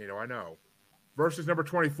like Sharknado, I know. Versus number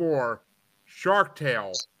 24, Shark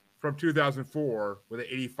Tale from 2004 with an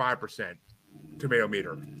 85% tomato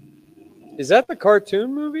meter. Is that the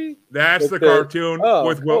cartoon movie? That's the cartoon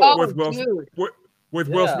with Will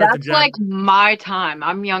Smith. That's like my time.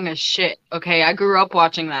 I'm young as shit. Okay, I grew up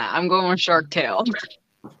watching that. I'm going with Shark Tale.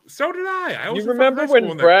 So did I. You remember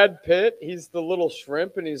when Brad Pitt, he's the little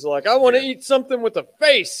shrimp, and he's like, I want to eat something with a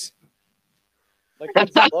face. Like, I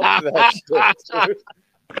love that shit, dude.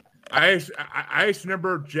 I used to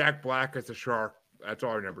remember Jack Black as a shark. That's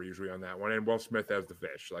all I remember usually on that one, and Will Smith as the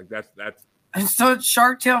fish. Like that's. And so it's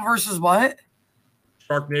Shark Tale versus what?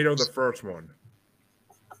 Sharknado, the first one.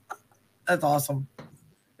 That's awesome.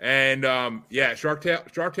 And Shark Tale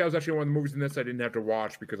is actually one of the movies in this I didn't have to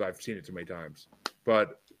watch because I've seen it so many times.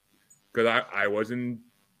 But because I was in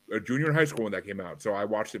a junior in high school when that came out, so I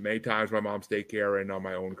watched it many times. My mom's daycare and on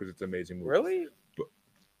my own because it's an amazing movie. Really? But,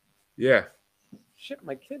 yeah. Shit,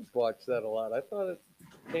 my kids watch that a lot. I thought it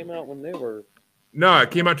came out when they were. No,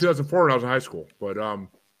 it came out in 2004 when I was in high school. But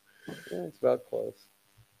it's about close.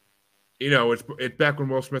 You know, it's back when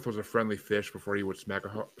Will Smith was a friendly fish before he would smack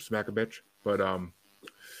a bitch.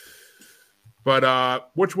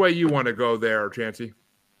 But which way you want to go there, Chancey?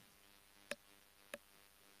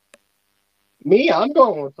 Me, I'm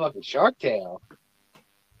going with fucking Shark Tale.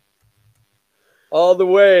 All the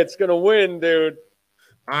way, it's gonna win, dude.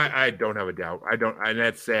 I don't have a doubt. I don't, and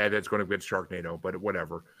that's sad. It's going to get Sharknado, but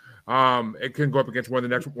whatever. It can go up against one of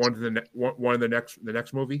the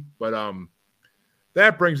next movie. But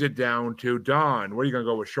that brings it down to Don. What are you going to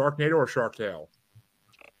go with, Sharknado or Shark Tale?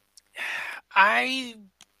 I'm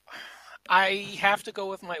I have to go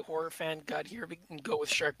with my horror fan gut here and go with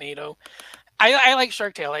Sharknado. I like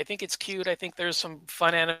Shark Tale. I think it's cute. I think there's some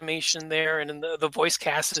fun animation there, and the voice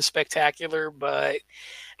cast is spectacular. But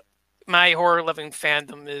my horror loving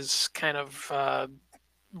fandom is kind of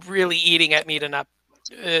really eating at me to not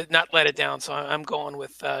let it down. So I'm going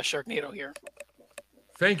with Sharknado here.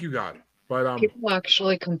 Thank you, God. But People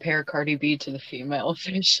actually compare Cardi B to the female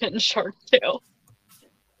fish in Shark Tale.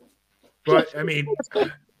 But I mean,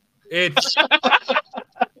 it's.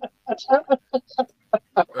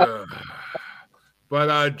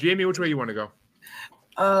 But Jamie, which way you want to go?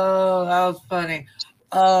 Oh, that was funny.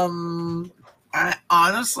 I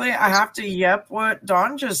honestly have to what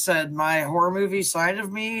Don just said. My horror movie side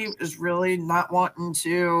of me is really not wanting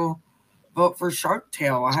to vote for Shark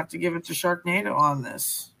Tale. I have to give it to Sharknado on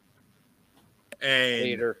this. And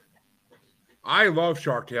Hater. I love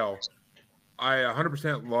Shark Tale. I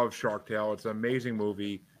 100% love Shark Tale. It's an amazing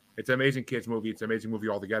movie. It's an amazing kids movie. It's an amazing movie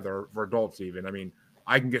altogether for adults even. I mean,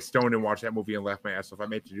 I can get stoned and watch that movie and laugh my ass off. I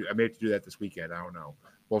may have to do that this weekend. I don't know.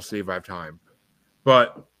 We'll see if I have time.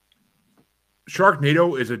 But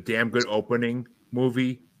Sharknado is a damn good opening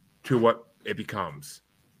movie to what it becomes.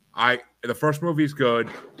 The first movie is good.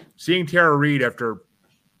 Seeing Tara Reid after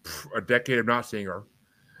a decade of not seeing her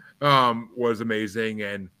was amazing.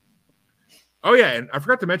 And and I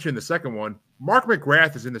forgot to mention the second one. Mark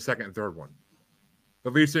McGrath is in the second and third one.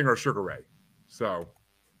 The lead singer of Sugar Ray. So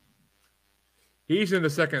he's in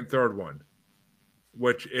the second and third one,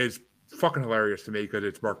 which is fucking hilarious to me because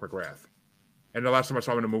it's Mark McGrath. And the last time I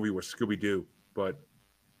saw him in a movie was Scooby-Doo. But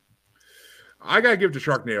I got to give it to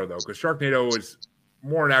Sharknado, though, because Sharknado is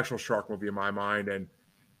more an actual shark movie in my mind. And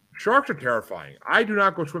sharks are terrifying. I do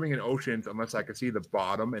not go swimming in oceans unless I can see the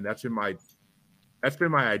bottom. And that's been my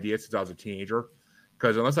idea since I was a teenager.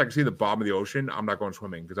 Because unless I can see the bottom of the ocean, I'm not going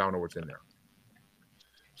swimming because I don't know what's in there.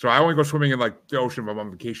 So I only go swimming in like the ocean when I'm on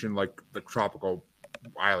vacation, like the tropical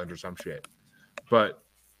island or some shit. But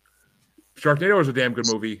Sharknado is a damn good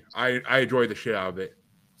movie. I enjoy the shit out of it.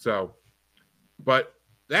 So, but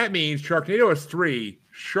that means Sharknado has 3,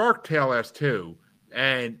 Shark Tale has 2,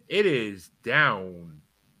 and it is down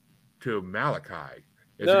to Malachi.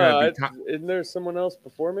 Isn't there someone else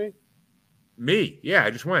before me? Me? Yeah, I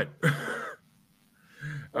just went.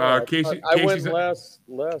 Casey went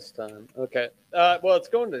last time. Okay. Well, it's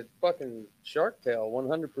going to fucking Shark Tale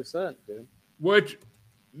 100%, dude. Which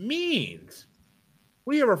means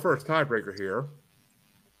we have our first tiebreaker here.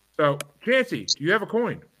 So, Chancey, do you have a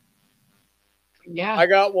coin? Yeah. I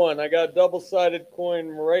got one. I got a double-sided coin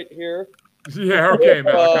right here. Yeah, okay,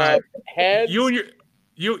 Malachi. Heads. You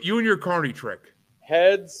and your carny trick.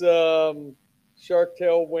 Heads, Shark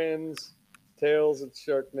Tale wins. Tails, it's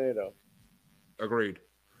Sharknado. Agreed.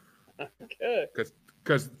 Okay.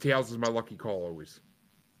 Because Tails is my lucky call always.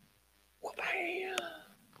 Bam.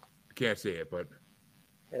 I can't see it, but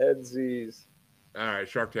headsies. All right,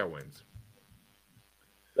 Shark Tale wins.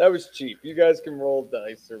 That was cheap. You guys can roll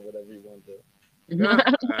dice or whatever you want to.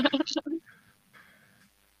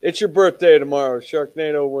 It's your birthday tomorrow.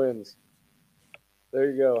 Sharknado wins.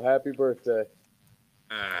 There you go. Happy birthday.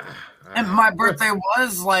 And my birthday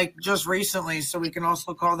was like just recently, so we can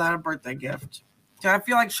also call that a birthday gift. I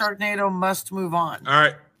feel like Sharknado must move on. All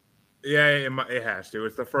right. Yeah, it has to.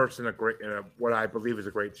 It's the first in what I believe is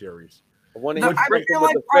a great series. I feel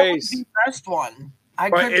like probably the best one. I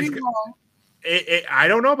could be wrong. I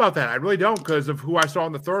don't know about that. I really don't because of who I saw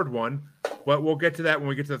in the third one. But we'll get to that when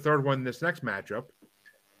we get to the third one in this next matchup.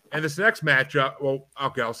 And this next matchup, well,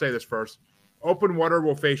 okay, I'll say this first. Open Water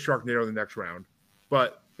will face Sharknado in the next round.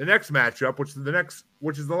 But the next matchup,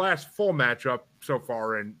 which is the last full matchup so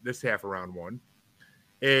far in this half of round one,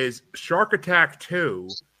 is Shark Attack 2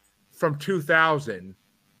 from 2000,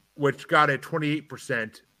 which got a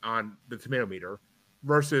 28% on the tomato meter,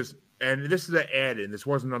 versus, and this is an add-in, this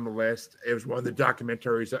wasn't on the list, it was one of the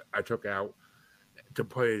documentaries that I took out to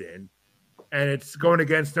put it in, and it's going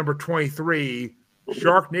against number 23,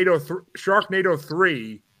 Sharknado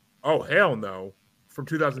 3, oh hell no, from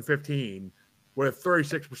 2015, with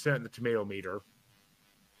 36% in the tomato meter.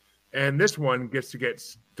 And this one gets to get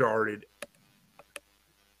started.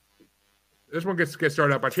 This one gets to get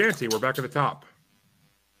started out by Chancey. We're back at the top.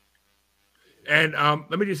 And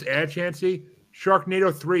let me just add, Chancey,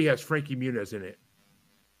 Sharknado 3 has Frankie Muniz in it.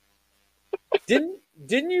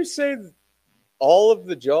 Didn't you say all of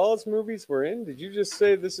the Jaws movies were in? Did you just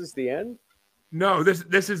say this is the end? No,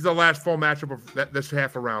 this is the last full matchup of this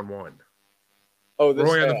half of round one. Oh,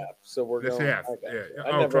 this half. So we're this going. half. Okay. Yeah.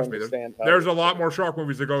 I never trust me. understand There's a lot more shark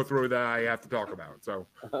movies to go through that I have to talk about. So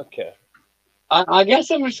okay. I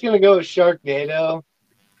guess I'm just gonna go with Sharknado.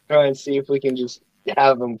 Try and see if we can just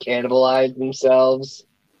Have them cannibalize themselves.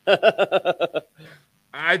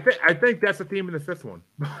 I think that's the theme in the fifth one,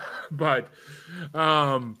 but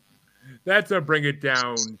that's a bring it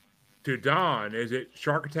down to Don. Is it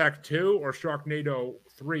Shark Attack 2 or Sharknado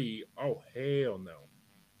 3? Oh hell no!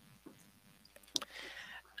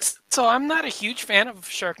 So I'm not a huge fan of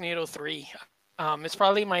Sharknado 3. It's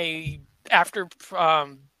probably my after.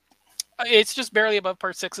 It's just barely above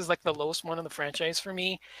Part 6 is like the lowest one in the franchise for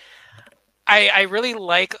me. I really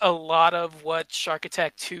like a lot of what Shark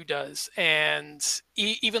Attack 2 does, and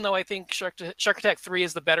even though I think Shark Attack 3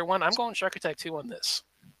 is the better one, I'm going Shark Attack 2 on this.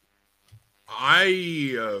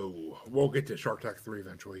 We'll get to Shark Attack 3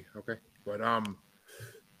 eventually, okay? But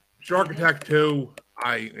Shark Attack 2,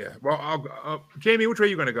 I'll Jamie, which way are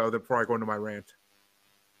you going to go before I go into my rant?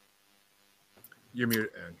 You're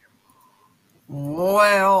muted.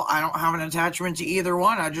 Well, I don't have an attachment to either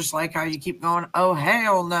one. I just like how you keep going, oh,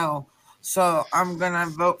 hell no. So I'm going to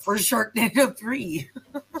vote for Sharknado 3.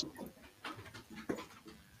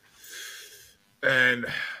 And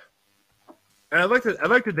I like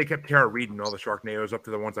that they kept Tara Reid and all the Sharknados up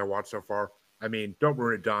to the ones I watched so far. I mean, don't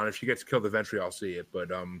ruin it, Don. If she gets killed eventually, I'll see it. But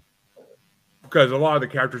because a lot of the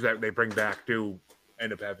characters that they bring back do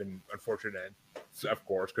end up having unfortunate ends, of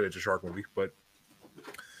course, because it's a shark movie. But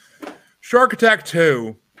Shark Attack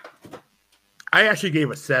 2, I actually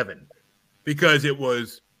gave a 7 because it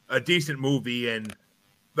was a decent movie and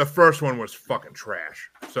the first one was fucking trash.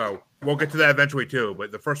 So we'll get to that eventually too,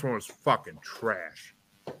 but the first one was fucking trash.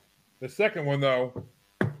 The second one, though,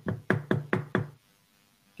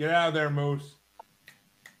 get out of there, Moose.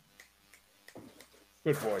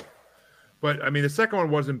 Good boy. But, I mean, the second one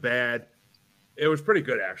wasn't bad. It was pretty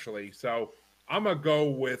good, actually. So I'm going to go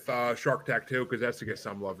with Shark Attack 2 because that's to get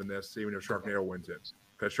some love in this, even if Sharknado wins it.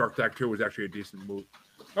 Because Shark Attack 2 was actually a decent movie.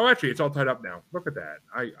 Oh, actually, it's all tied up now. Look at that.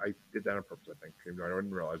 I did that on purpose, I think. I didn't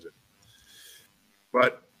realize it.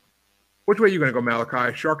 But which way are you going to go,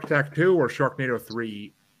 Malachi? Shark Attack 2 or Sharknado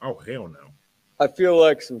 3? Oh, hell no. I feel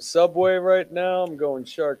like some Subway right now. I'm going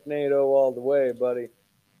Sharknado all the way, buddy.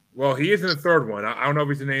 Well, he is in the third one. I don't know if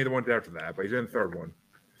he's in any of the ones after that, but he's in the third one.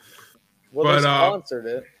 Well, they sponsored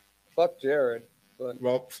it. Fuck Jared. But...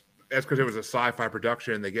 Well, that's because it was a sci-fi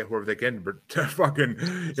production and they get whoever they can. But fucking,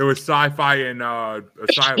 it was sci-fi and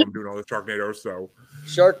Asylum doing all the Sharknadoes. So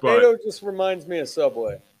Sharknado just reminds me of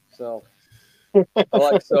Subway. So I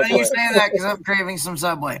like Subway. You say that because I'm craving some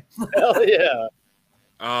Subway. Hell yeah.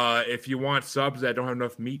 If you want subs that don't have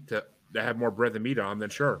enough meat to have more bread than meat on, then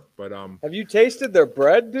sure. But have you tasted their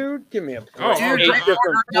bread, dude? Give me a dude, 8 different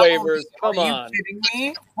flavors. Come on. Are you kidding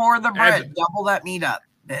me? For the bread, double that meat up,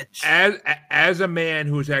 bitch. As a man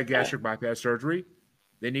who's had gastric bypass surgery,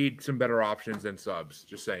 they need some better options than subs.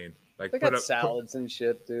 Just saying. Like they got salads and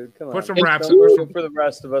shit, dude. Come on. Put some wraps for the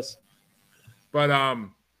rest of us. But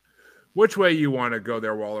which way you want to go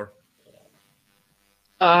there, Waller?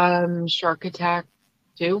 Shark Attack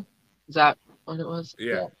 2. Is that what it was?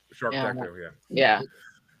 Yeah. Shark Attack 2, yeah. Yeah.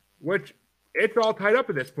 Which it's all tied up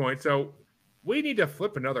at this point, so we need to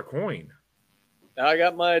flip another coin. I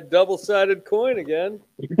got my double-sided coin again.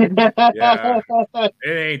 Yeah. It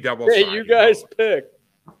ain't double-sided. Hey, you guys pick.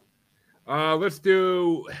 Let's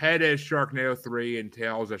do head as Sharknado 3 and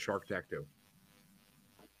tails as Shark Attack 2.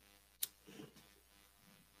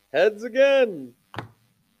 Heads again.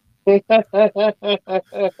 Which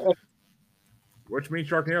means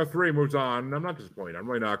Sharknado 3 moves on. I'm not disappointed. I'm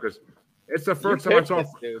really not, because it's the first time I saw.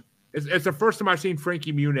 It's the first time I've seen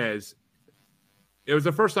Frankie Muniz. It was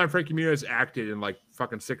the first time Frankie Muniz acted in like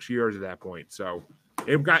fucking 6 years at that point. So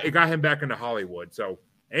it got him back into Hollywood. So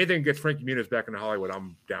anything that gets Frankie Muniz back into Hollywood,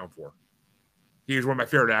 I'm down for. He was one of my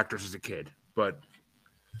favorite actors as a kid. But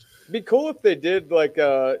it'd be cool if they did like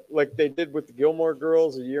they did with the Gilmore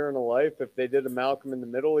Girls, A Year in a Life. If they did a Malcolm in the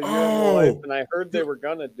Middle, A Year in a Life, and I heard they were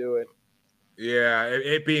gonna do it. Yeah,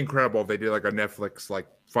 it'd be incredible if they did like a Netflix like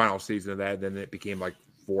final season of that. Then it became like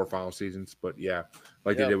 4 final seasons. But yeah,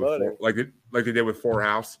 they did with like they did with Four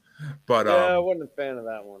House. But yeah, I wasn't a fan of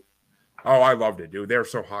that one. Oh, I loved it, dude. They were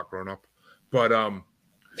so hot growing up. But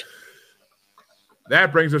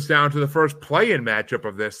that brings us down to the first play-in matchup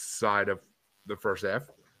of this side of the first half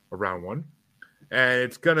of round 1, and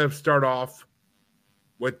it's gonna start off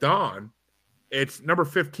with Don. It's number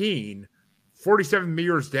 15. 47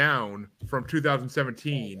 meters down from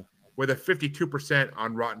 2017 with a 52%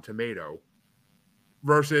 on Rotten Tomato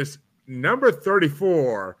versus number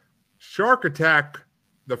 34, Shark Attack,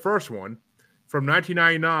 the first one, from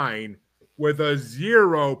 1999 with a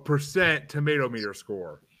 0% tomato meter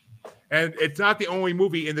score. And it's not the only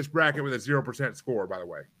movie in this bracket with a 0% score, by the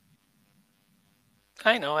way.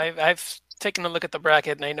 I know. I've taking a look at the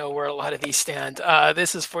bracket, and I know where a lot of these stand.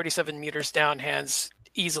 This is 47 meters down, hands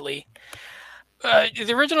easily.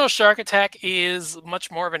 The original Shark Attack is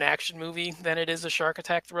much more of an action movie than it is a Shark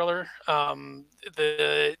Attack thriller.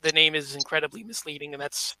 The name is incredibly misleading, and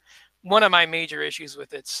that's one of my major issues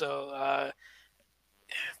with it. So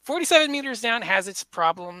 47 meters down has its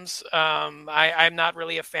problems. I'm not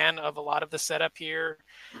really a fan of a lot of the setup here.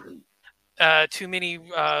 Too many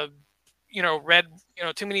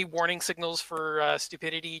too many warning signals for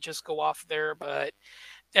stupidity just go off there. But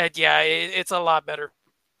it's a lot better.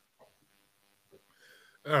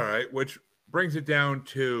 All right, which brings it down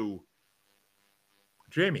to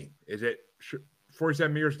Jamie. Is it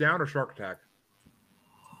 47 meters down or Shark Attack?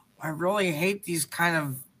 I really hate these kind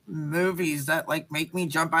of movies that like make me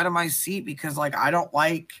jump out of my seat because like I don't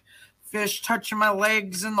like fish touching my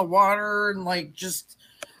legs in the water and like just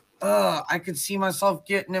I could see myself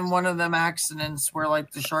getting in one of them accidents where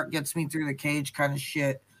like the shark gets me through the cage kind of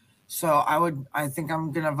shit. So I think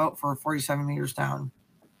I'm gonna vote for 47 meters down.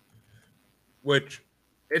 Which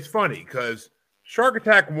it's funny because Shark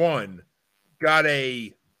Attack 1 got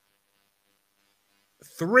a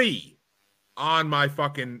 3 on my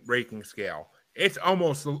fucking ranking scale. It's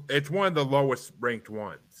one of the lowest ranked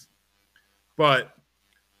ones. And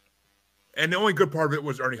the only good part of it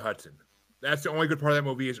was Ernie Hudson. That's the only good part of that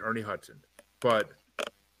movie is Ernie Hudson.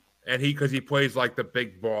 Because he plays like the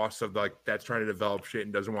big boss of like that's trying to develop shit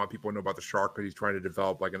and doesn't want people to know about the shark because he's trying to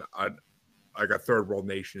develop like a third world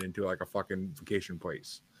nation into like a fucking vacation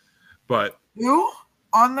place. But who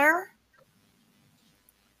on there?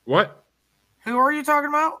 What? Who are you talking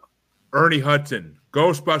about? Ernie Hudson.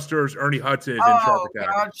 Ghostbusters, Ernie Hudson is in Shark Attack.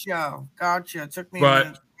 Gotcha. It took me but a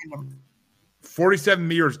minute to find him. 47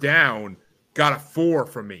 meters down got a 4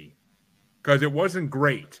 from me because it wasn't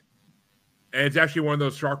great. And it's actually one of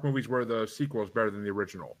those shark movies where the sequel is better than the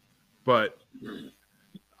original. But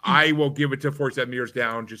I will give it to 47 meters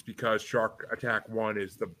down just because Shark Attack 1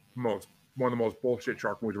 is one of the most bullshit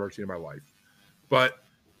shark movies I've ever seen in my life. But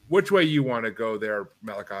which way you want to go there,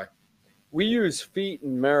 Malachi? We use feet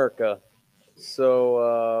in America.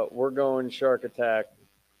 So we're going Shark Attack,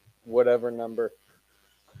 whatever number.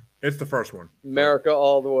 It's the first one. America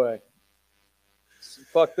all the way.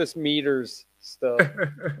 Fuck this meters stuff.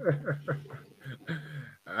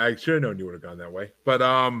 I should have known you would have gone that way. But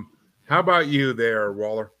how about you there,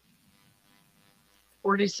 Waller?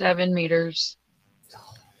 47 meters.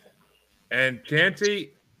 And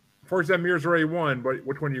Chancey, 47 meters already won, but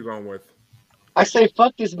which one are you going with? I say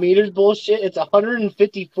fuck this meters bullshit. It's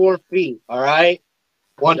 154 feet, all right?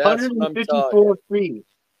 154 feet.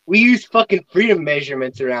 We use fucking freedom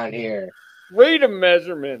measurements around here. Freedom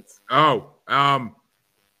measurements. Oh,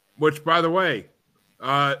 which by the way,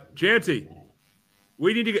 Chancey,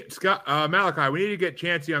 we need to get Malachi. We need to get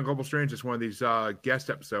Chancey on Global Strange one of these guest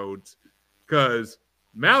episodes because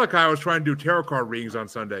Malachi was trying to do tarot card readings on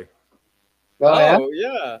Sunday. Oh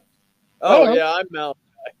yeah. Oh yeah, I'm Malachi.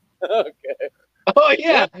 Okay. Oh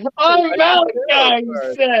yeah, I'm Malachi.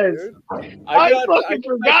 He says, I fucking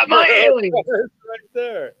forgot my aliens right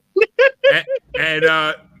there.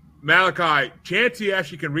 and Malachi, Chancey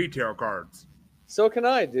actually can read tarot cards. So can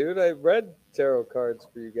I, dude. I read tarot cards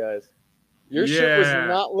for you guys. Your shit was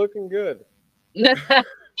not looking good.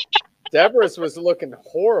 Deborah's was looking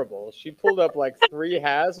horrible. She pulled up like 3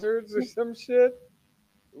 hazards or some shit.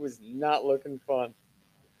 It was not looking fun.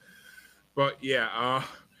 But yeah, I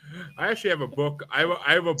actually have a book. I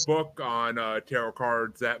have a book on tarot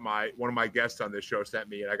cards that one of my guests on this show sent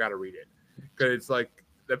me, and I got to read it because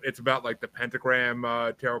it's about like the pentagram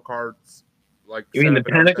tarot cards. Like you mean the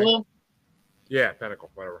pentacle? Yeah, pentacle,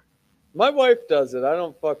 whatever. My wife does it. I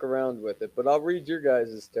don't fuck around with it, but I'll read your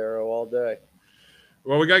guys' tarot all day.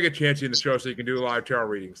 Well, we gotta get Chancey in the show so you can do live tarot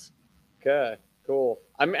readings. Okay, cool.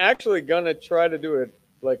 I'm actually gonna try to do it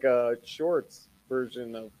like a shorts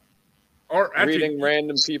version of reading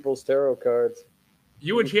random people's tarot cards.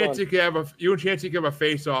 You and Chancey can have a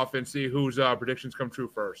face off and see whose predictions come true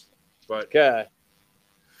first. But okay.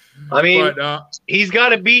 I mean, he's got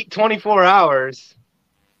to beat 24 hours.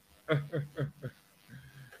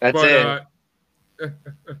 That's it.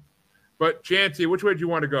 But Chancey, which way do you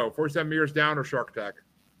want to go? 47 meters down or Shark Attack?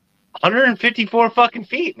 154 fucking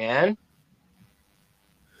feet, man.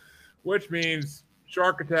 Which means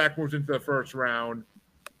Shark Attack moves into the first round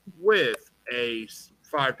with a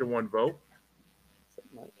 5-1 vote.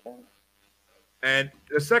 And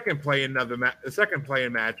the second play-in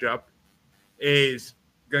matchup is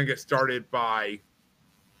going to get started by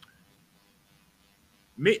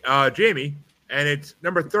me, Jamie, and it's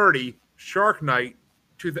number 30, Shark Night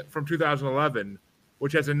from 2011,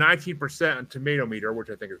 which has a 19% on Tomato Meter, which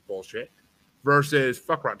I think is bullshit, versus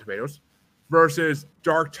fuck Rotten Tomatoes versus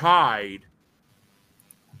Dark Tide,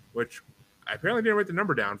 which I apparently didn't write the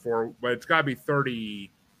number down for, but it's got to be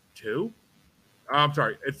 32. I'm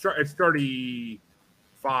sorry, it's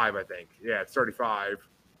 35, I think. Yeah, it's 35.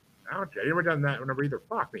 I didn't write down that number either.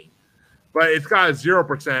 Fuck me. But it's got a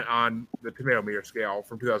 0% on the tomato meter scale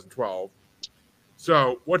from 2012.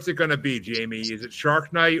 So what's it going to be, Jamie? Is it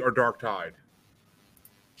Shark Night or Dark Tide?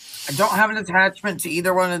 I don't have an attachment to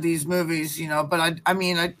either one of these movies, but I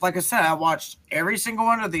mean, like I said, I watched every single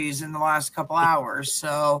one of these in the last couple hours.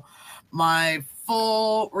 So my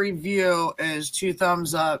full review is 2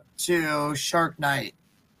 thumbs up to Shark Night.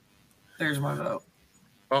 There's my vote.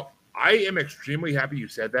 Well, I am extremely happy you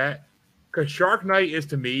said that, because Shark Night is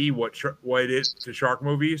to me what it is to shark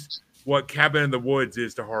movies, what Cabin in the Woods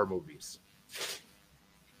is to horror movies.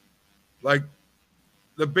 Like,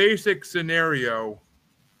 the basic scenario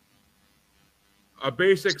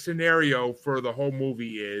for the whole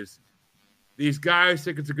movie is these guys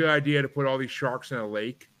think it's a good idea to put all these sharks in a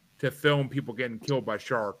lake to film people getting killed by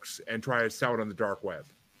sharks and try to sell it on the dark web.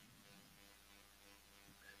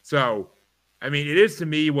 So, I mean, it is to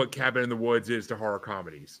me what Cabin in the Woods is to horror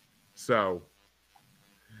comedies. So,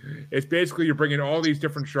 it's basically you're bringing all these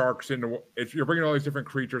different sharks you're bringing all these different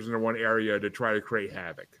creatures into one area to try to create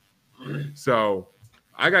havoc. So,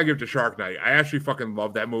 I gotta give it to Shark Night. I actually fucking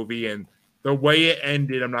love that movie, and the way it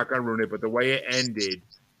ended, I'm not gonna ruin it, but the way it ended,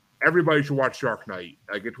 everybody should watch Shark Night.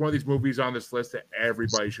 Like, it's one of these movies on this list that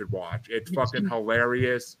everybody should watch. It's fucking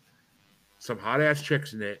hilarious. Some hot ass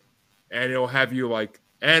chicks in it, and it'll have you like,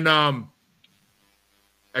 and I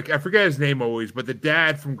forget his name always, but the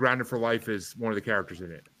dad from Grounded for Life is one of the characters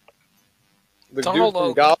in it. The Donald dude from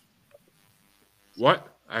Logue. Gotham.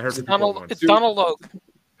 What? I heard It's Donald Logue. It's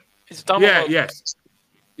Donald Yeah, Logue. yes.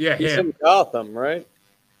 Yeah, He's him. in Gotham, right?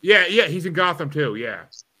 Yeah, he's in Gotham too, yeah.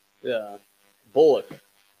 Yeah. Bullock.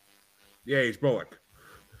 Yeah, he's Bullock.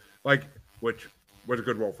 Like, which was a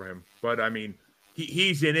good role for him. But, I mean,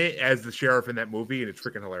 he's in it as the sheriff in that movie, and it's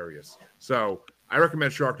freaking hilarious. So, I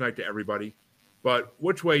recommend Shark Night to everybody. But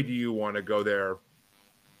which way do you want to go there,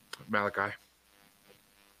 Malachi?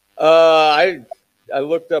 I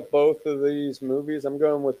looked up both of these movies. I'm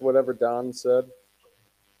going with whatever Don said.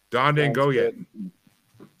 Don didn't go yet.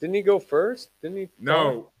 Didn't he go first? Didn't he?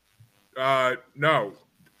 No. No.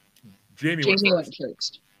 Jamie went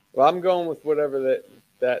first. Well, I'm going with whatever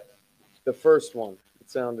that the first one. It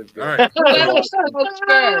sounded good. All right.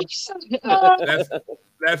 First.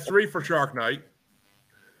 That's 3 for Shark Night.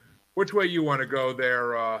 Which way you want to go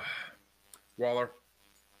there, Waller?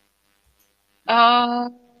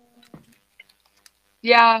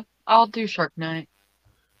 Yeah, I'll do Shark Night.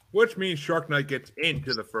 Which means Shark Night gets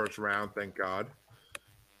into the first round, thank God.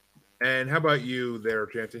 And how about you there,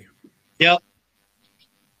 Chancey? Yep.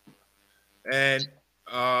 And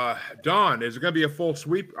Don, is it going to be a full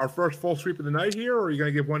sweep, our first full sweep of the night here, or are you going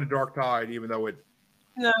to give one to Dark Tide, even though it...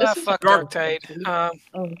 No, fuck Dark Tide.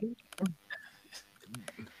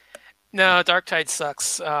 No, Dark Tide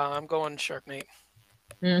sucks. I'm going Shark Night.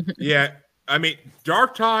 Yeah, I mean,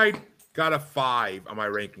 Dark Tide got a 5 on my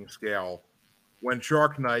ranking scale when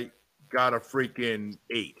Shark Night got a freaking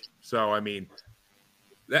 8. So, I mean,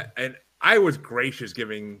 that, and I was gracious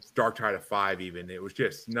giving Dark Tide a 5 even. It was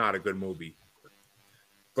just not a good movie.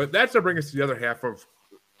 But that's to bring us to the other half of...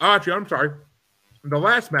 Oh, actually, I'm sorry. The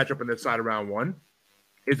last matchup on this side of round 1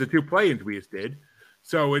 is the 2 play-ins we just did.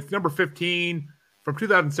 So it's number 15 from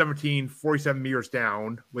 2017, 47 meters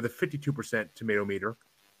down with a 52% tomato meter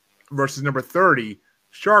versus number 30,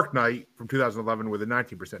 Shark Night from 2011 with a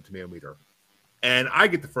 19% tomato meter. And I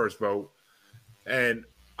get the first vote, and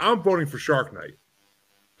I'm voting for Shark Night.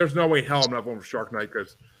 There's no way in hell I'm not voting for Shark Night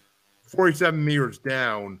because 47 meters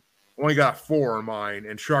down, only got a 4 on mine,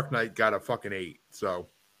 and Shark Night got a fucking 8. So,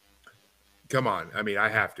 come on. I mean, I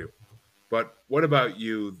have to. But what about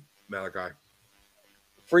you, Malachi?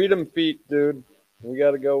 Freedom Feet, dude. We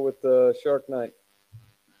got to go with Shark Night.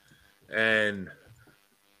 And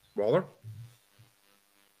Waller?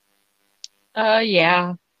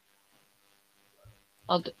 Yeah.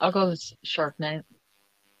 I'll go with Shark Night.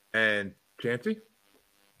 And Chancey?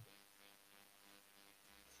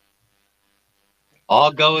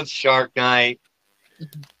 I'll go with Shark Night.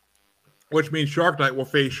 Which means Shark Night will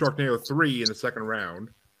face Sharknado 3 in the second round.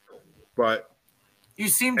 But you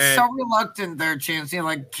seem so reluctant there, Chancey.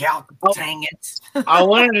 Like, God dang it. I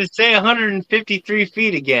wanted to say 153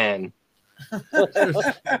 feet again.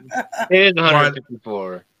 It is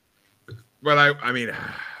 154. But I mean,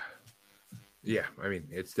 yeah, I mean,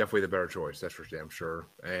 it's definitely the better choice. That's for damn sure.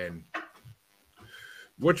 And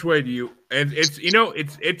Which way do you? And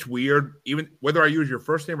it's weird. Even whether I use your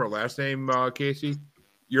first name or last name, Casey,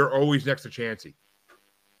 you're always next to Chansey.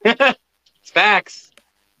 It's facts.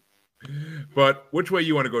 But which way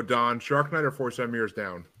you want to go, Don? Shark Night or 47 Years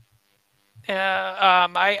Down?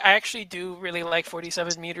 I actually do really like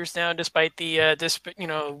 47 meters down, despite the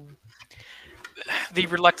the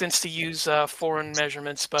reluctance to use foreign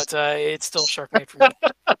measurements, but it's still Shark Night for me.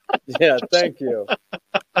 Yeah, thank you.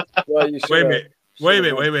 Well, you Wait a should. minute. Wait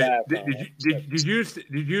a minute.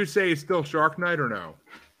 Did you say it's still Shark Night or no?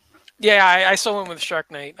 Yeah, I still went with Shark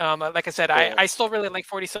Night. Like I said, I still really like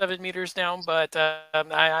 47 meters down, but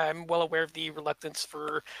I'm well aware of the reluctance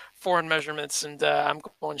for foreign measurements, and I'm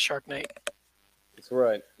going Shark Night. That's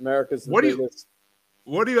right. America's the What do you- biggest.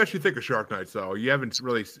 What do you actually think of Shark Night, though? You haven't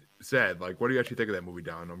really said. Like, what do you actually think of that movie,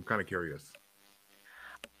 Don? I'm kind of curious.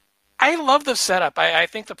 I love the setup. I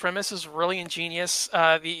think the premise is really ingenious.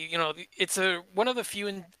 It's one of the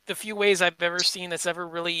few ways I've ever seen that's ever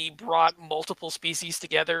really brought multiple species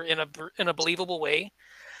together in a believable way.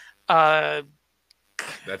 That's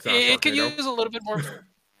not It could Sharknado. use a little bit more.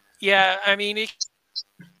 Yeah, I mean,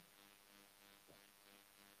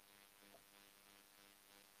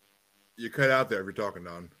 You cut out there if you're talking,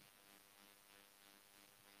 Don.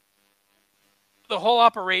 the whole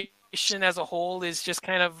operation as a whole is just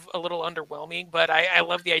kind of a little underwhelming, but I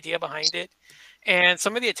love the idea behind it. And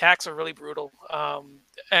some of the attacks are really brutal.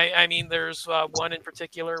 I mean, there's one in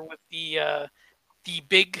particular with the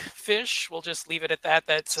big fish. We'll just leave it at that.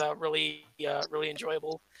 That's really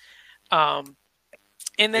enjoyable. And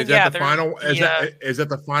then Is that the there's final? Is that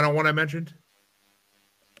the final one I mentioned?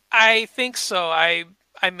 I think so. I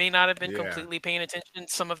may not have been Yeah. completely paying attention.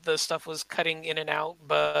 Some of the stuff was cutting in and out,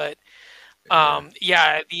 but to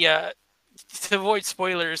avoid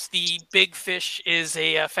spoilers, the big fish is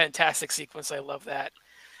a fantastic sequence. I love that.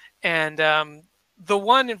 And the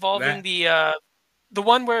one involving the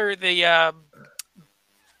one where the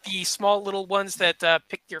small little ones that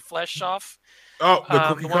pick your flesh off. Oh, the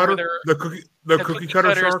cookie the one cutter. where The cookie cutter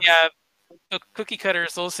cutters, sharks. yeah, the cookie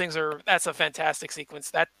cutters. Those things that's a fantastic sequence.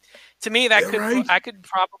 That to me, that could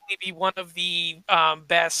probably be one of the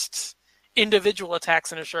best individual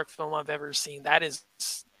attacks in a shark film I've ever seen. That is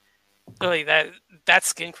really that's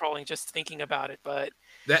skin crawling just thinking about it. But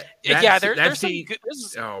there's some good.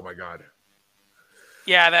 Oh my god.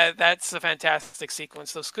 Yeah, that's a fantastic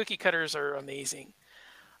sequence. Those cookie cutters are amazing.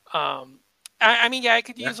 I mean, I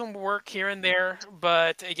could use them work here and there,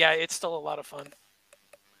 but yeah, it's still a lot of fun.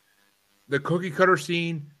 The cookie cutter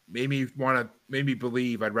scene made me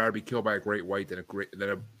believe I'd rather be killed by a great white than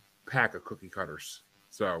a pack of cookie cutters.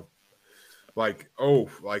 So,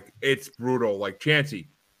 it's brutal. Like, Chansey,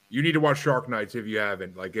 you need to watch Shark Nights if you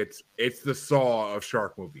haven't. Like, it's the Saw of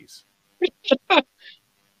shark movies.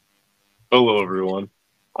 Hello, everyone.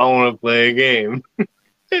 I want to play a game.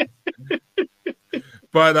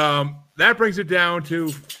 But that brings it down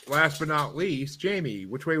to, last but not least, Jamie,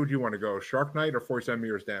 which way would you want to go? Shark Night or 47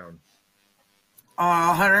 Meters Down?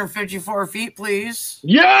 154 feet, please.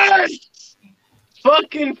 Yes!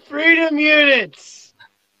 Fucking freedom units!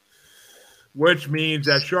 Which means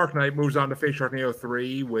that Shark Night moves on to face Sharknado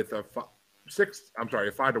 3 with a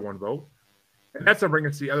 5-1 vote. And that's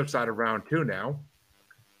bringing us to the other side of round 2 now.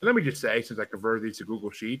 And let me just say, since I converted these to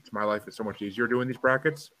Google Sheets, my life is so much easier doing these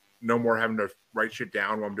brackets. No more having to write shit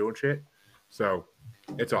down while I'm doing shit. So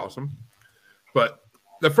it's awesome. But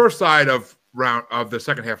the first side of the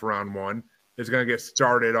second half of round 1 is going to get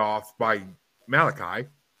started off by Malachi.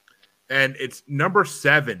 And it's number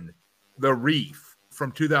 7, The Reef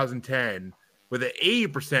from 2010 with an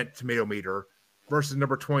 80% tomato meter versus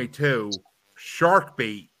number 22, Shark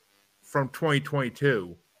Bait from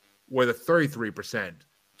 2022 with a 33%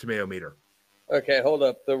 tomato meter. Okay, hold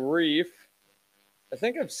up. The Reef. I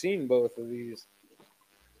think I've seen both of these.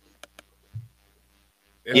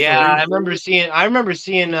 I remember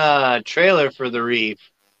seeing a trailer for The Reef.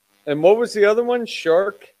 And what was the other one?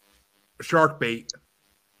 Shark Bait. Shark Bait.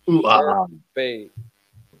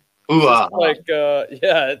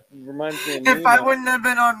 It reminds me of If I wouldn't have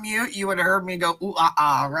been on mute, you would have heard me go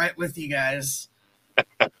right with you guys.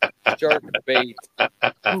 Shark Bait.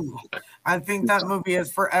 Ooh, I think that movie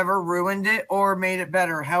has forever ruined it or made it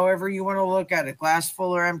better. However you want to look at it, glass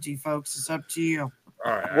full or empty, folks. It's up to you.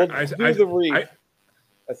 All right, we'll do The Reef.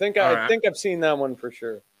 I think I've seen that one for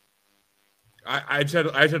sure. I just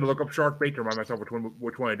had to look up Shark Bait to remind myself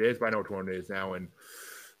which one it is, but I know which one it is now. And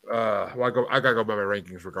I gotta go by my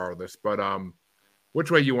rankings regardless. But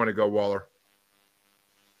which way you want to go, Waller?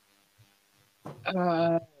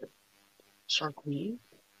 Shark Reef.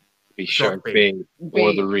 Be Shark Bait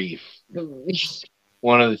or The Reef.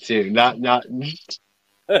 One of the two. Not.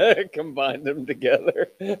 Combine them together.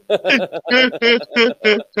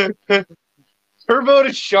 Her vote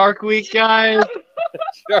is Shark Week, guys.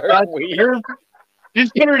 Shark Week.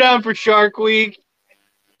 Just put her down for Shark Week.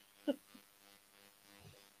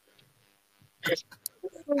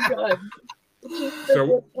 Oh God.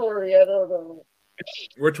 So, Sorry, I don't know.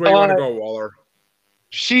 which way you want to go, Waller?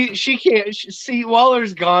 She can't see.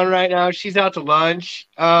 Waller's gone right now. She's out to lunch.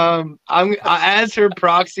 As her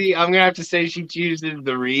proxy, I'm gonna have to say she chooses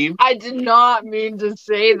the Reeve. I did not mean to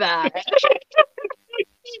say that.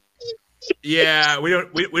 Yeah, we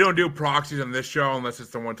don't do proxies on this show unless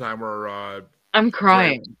it's the one time where I'm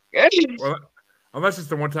crying. well, unless it's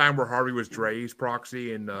the one time where Harvey was Dre's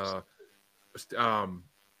proxy and No,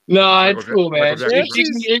 it's cool, man.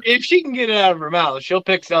 If she can get it out of her mouth, she'll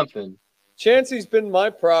pick something. Chancey's been my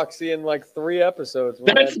proxy in like 3 episodes.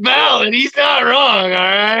 That's valid. He's not wrong, all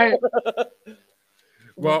right?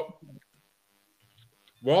 Well,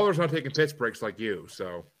 Waller's not taking piss breaks like you,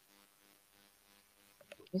 so.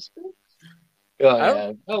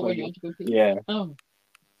 Oh, yeah. Oh,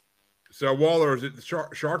 So, Waller, is it the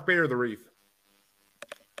shark bait or the reef?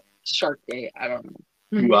 Shark Day. I don't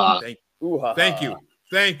know. Wow. Thank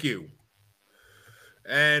you.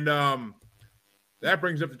 And that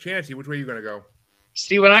brings up the Chancey. Which way are you going to go?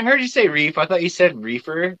 See, when I heard you say reef, I thought you said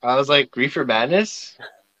reefer. I was like, reefer madness?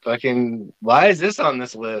 Fucking, why is this on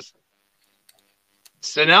this list?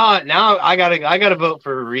 So now I gotta vote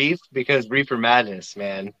for reef because reefer madness,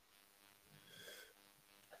 man.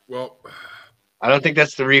 Well, I don't think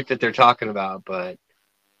that's the reef that they're talking about, but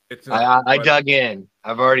it's I dug in.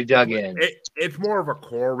 I've already dug in. It's more of a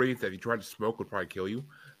coral reef that if you tried to smoke would probably kill you.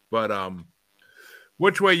 But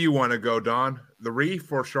which way you want to go, Don? The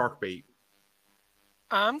reef or shark bait?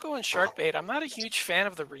 I'm going shark bait. I'm not a huge fan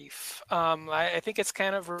of the reef. I think it's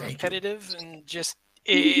kind of repetitive and just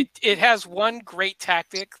it has one great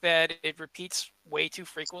tactic that it repeats way too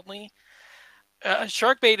frequently.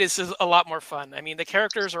 Shark bait is a lot more fun. I mean, the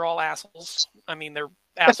characters are all assholes. I mean, they're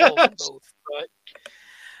assholes in both, but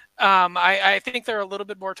I think they're a little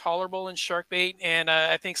bit more tolerable in shark bait, and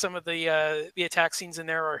I think some of the attack scenes in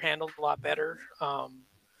there are handled a lot better.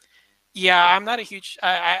 Yeah, I'm not a huge.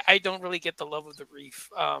 I don't really get the love of the reef.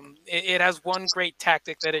 It has one great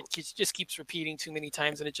tactic that it just keeps repeating too many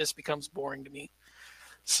times, and it just becomes boring to me.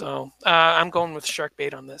 So I'm going with shark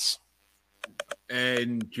bait on this.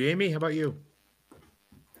 And Jamie, how about you?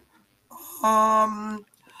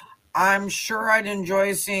 I'm sure I'd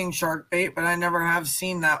enjoy seeing shark bait, but I never have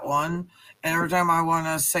seen that one. And every time I want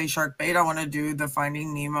to say shark bait, I want to do the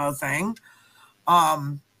Finding Nemo thing.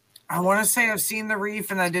 I want to say I've seen The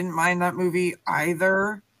Reef, and I didn't mind that movie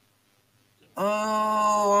either.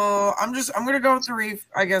 I'm gonna go with The Reef,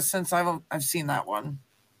 I guess, since I've seen that one.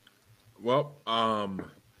 Well,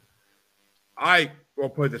 will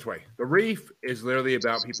put it this way: The Reef is literally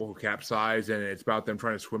about people who capsize, and it's about them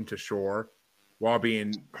trying to swim to shore while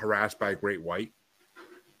being harassed by a great white.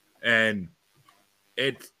 And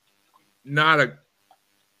it's not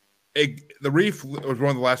The Reef was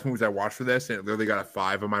one of the last movies I watched for this, and it literally got a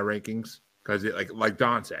 5 on my rankings because it, like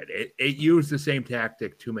Don said, it used the same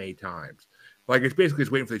tactic too many times. Like, it's basically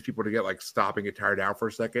just waiting for these people to get like stop and get tired out for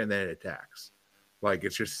a second, and then it attacks. Like,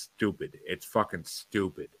 it's just stupid. It's fucking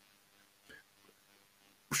stupid.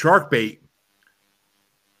 Shark bait.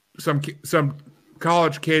 Some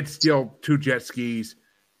college kids steal 2 jet skis.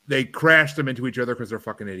 They crash them into each other because they're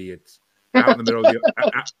fucking idiots out in the middle of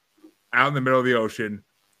out in the middle of the ocean.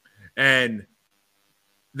 And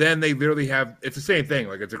then they literally have it's the same thing.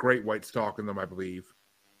 Like, it's a great white stalking them, I believe.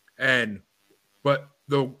 But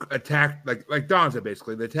the attack, like Don said,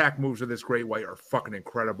 basically the attack moves of this great white are fucking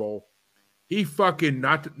incredible. He fucking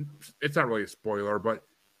it's not really a spoiler, but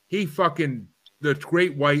he fucking the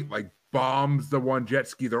great white like bombs the one jet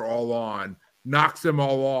ski they're all on, knocks them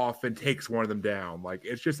all off, and takes one of them down. Like,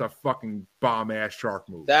 it's just a fucking bomb ass shark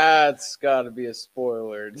movie. That's got to be a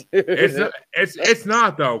spoiler, dude. It's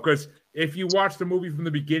not though, because if you watch the movie from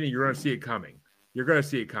the beginning, you're gonna see it coming. You're gonna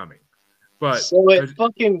see it coming. But so it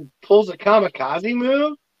fucking pulls a kamikaze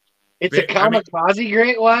move. It's a kamikaze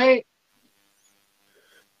great white.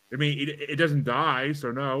 I mean, it doesn't die,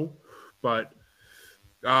 so no. But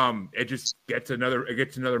it just gets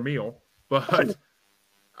another meal. But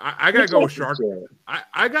I gotta go with shark.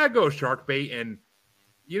 I gotta go with shark bait, and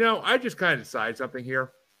I just kind of decide something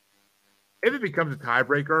here. If it becomes a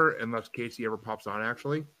tiebreaker, unless Casey ever pops on,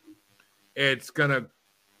 actually, it's gonna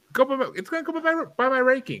go by my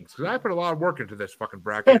rankings because I put a lot of work into this fucking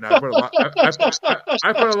bracket, and I put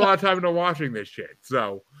a lot of time into watching this shit.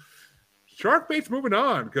 So shark bait's moving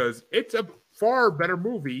on because it's a far better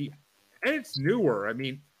movie and it's newer. I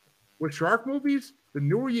mean, with shark movies, the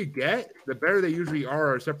newer you get, the better they usually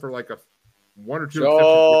are, except for like one or two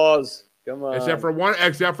Jaws. Come on. except for one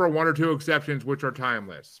or two exceptions, which are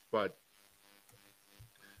timeless. But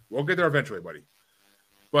we'll get there eventually, buddy.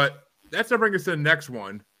 But that's gonna bring us to the next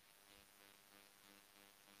one.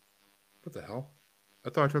 What the hell? I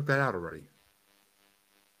thought I took that out already.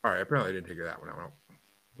 All right, apparently I didn't take that one out.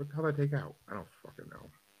 What the hell did I take out? I don't fucking know.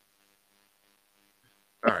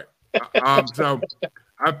 All right. So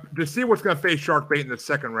to see what's going to face shark bait in the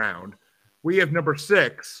second round, we have number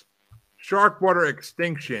 6, Sharkwater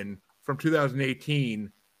Extinction from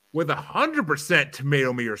 2018 with 100%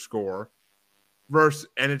 tomato meter score versus,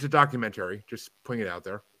 and it's a documentary, just putting it out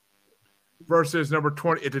there, versus number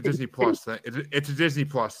 20, it's a Disney Plus thing. It's a Disney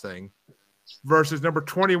Plus thing, versus number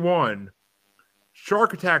 21,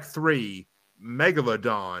 Shark Attack 3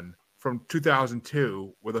 Megalodon from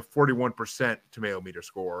 2002 with a 41% tomato meter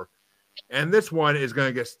score. And this one is going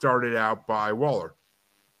to get started out by Waller.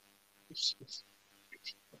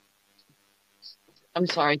 I'm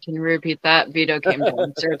sorry, can you repeat that? Vito came down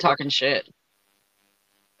and started talking shit.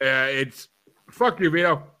 It's fuck you,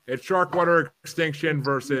 Vito. It's Sharkwater Extinction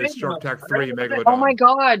versus Shark Attack 3 Megalodon. Oh my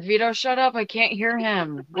god, Vito, shut up. I can't hear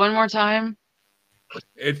him. One more time.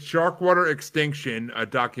 It's Sharkwater Extinction, a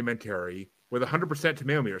documentary with 100%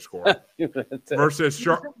 tomato meter score versus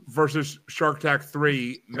Shark Attack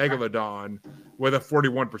 3 Megalodon with a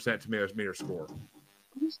 41% tomato meter score.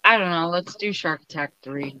 I don't know. Let's do Shark Attack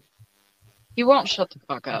 3. He won't shut the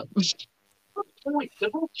fuck up. They're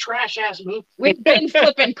both trash ass movies. We've been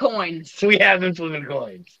flipping coins. We have been flipping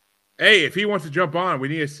coins. Hey, if he wants to jump on, we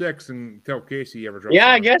need a 6 and tell Casey he ever jumps Yeah,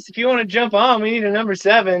 on. I guess if you want to jump on, we need a number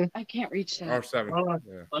 7. I can't reach that. Or 7. Yeah.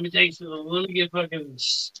 Let me get fucking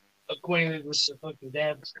acquainted with the fucking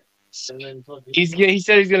dabs. And then fucking... He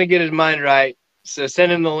said he's gonna get his mind right. So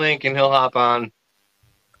send him the link and he'll hop on.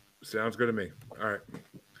 Sounds good to me. All right.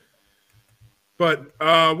 But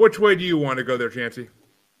which way do you want to go there, Chancey?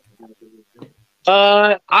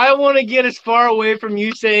 I want to get as far away from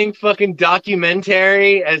you saying fucking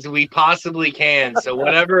documentary as we possibly can. So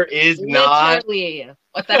whatever is not. Literally.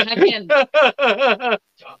 What the heck?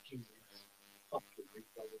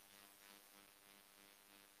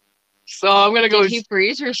 So I'm gonna go. Did he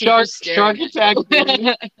freeze or Shark Attack.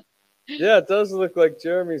 Yeah, it does look like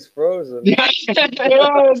Jeremy's frozen. Yeah,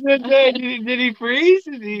 did he freeze?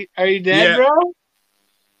 Are you dead, bro?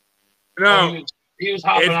 No. He was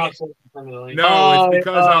hopping out. No, it's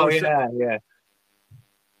because I was yeah.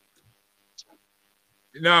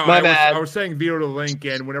 No, I was saying Vito to link,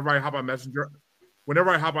 and whenever I hop on Messenger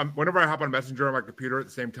on my computer at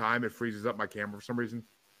the same time, it freezes up my camera for some reason.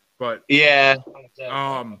 But yeah.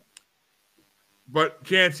 But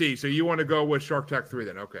Chancey, so you want to go with Shark Attack 3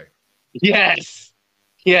 then? Okay. Yes.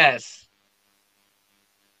 And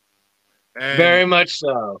very much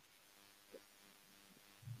so.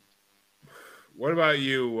 What about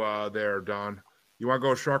you there, Don? You want to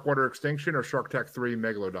go Sharkwater Extinction or Shark Attack 3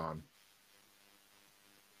 Megalodon?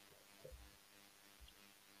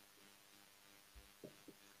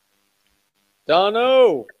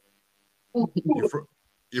 Dono!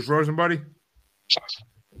 You frozen, buddy?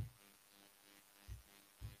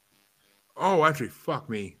 Oh, actually, fuck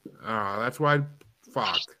me. That's why.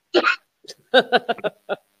 Fuck.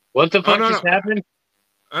 What the fuck just happened?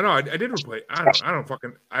 I know. I did replace. I don't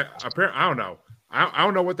fucking. I don't know. I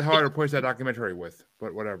don't know what the hell I replaced that documentary with,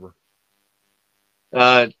 but whatever.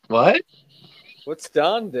 What? What's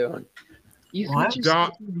Don doing? You can just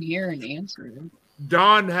sit here and answer it.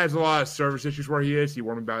 Don has a lot of service issues where he is. He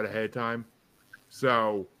warned me about it ahead of time.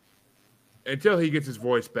 So until he gets his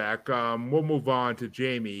voice back, we'll move on to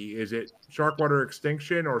Jamie. Is it Sharkwater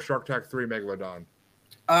Extinction or Shark Attack 3 Megalodon?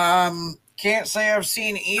 Can't say I've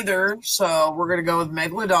seen either, so we're gonna go with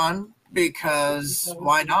Megalodon because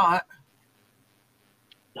why not?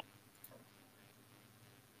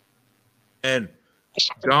 And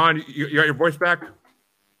Don, you got your voice back?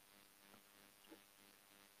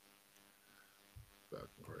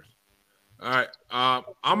 All right.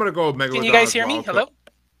 I'm gonna go with Megalodon. Can you guys hear me? Hello?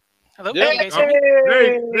 Hello? Yeah. Can you guys hear me?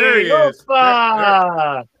 There he is.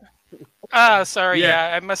 Sorry.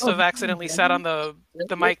 Yeah, I must have accidentally sat on the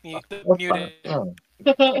mic muted. Oh,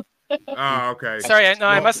 okay. Sorry,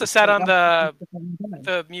 I must have sat on the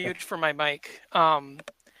mute for my mic.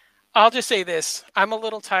 I'll just say this: I'm a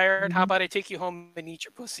little tired. How about I take you home and eat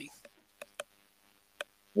your pussy?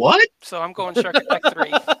 What? So I'm going Shark Attack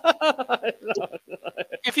 3.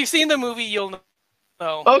 If you've seen the movie, you'll know.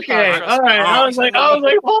 Okay, all right. I was like, hold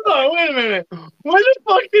on, wait a minute. Where the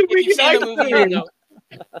fuck did we get the movie? You'll know.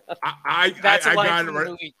 I That's a line got from it the right.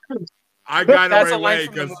 movie. I got it That's right a line away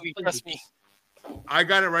from the because movie. Trust me. I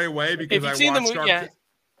got it right away because If you've I seen the watched movie, Shark.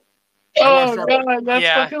 yeah. Oh Shark- god, that's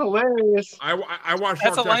Yeah. fucking hilarious. I watched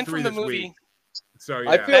That's Shark a line Tank 3 from the this movie. week. So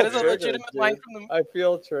yeah, I feel That is a triggered, legitimate line dude. from the. I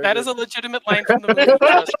feel triggered. That is a legitimate line from the movie.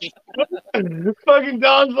 Trust me. Fucking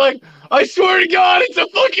Don's like, I swear to God, it's a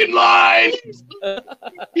fucking lie.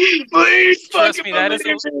 Please, Trust fucking me, that is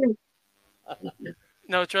believe me.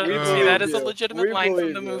 No, trust We me. believe That is a you. legitimate We line from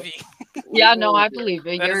believe the you. movie. Yeah, no, I you. believe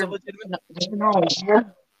it. That is a You're legitimate.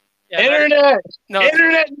 Yeah, that- Internet, no,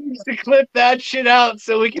 internet needs to clip that shit out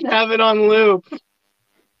so we can have it on loop.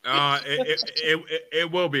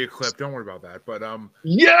 it will be a clip. Don't worry about that. But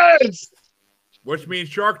Yes. which means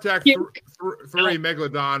Shark Tank 3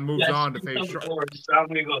 Megalodon moves on to face Shark. I'm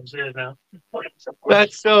gonna go upstairs now.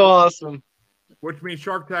 That's so awesome. Which means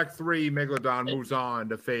Shark Tank 3 Megalodon moves on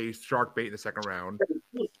to face Shark Bait in the second round.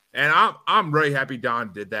 And I'm really happy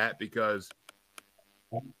Don did that because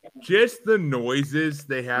just the noises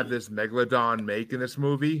they have this Megalodon make in this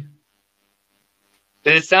movie.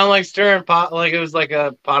 Did it sound like stirring pot? Like it was like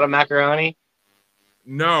a pot of macaroni?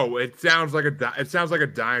 No, it sounds like a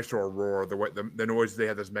dinosaur roar. The noises they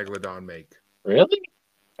have this Megalodon make. Really?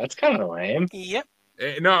 That's kind of lame. yep.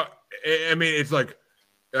 No, I mean it's like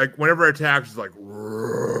whenever it attacks, it's like.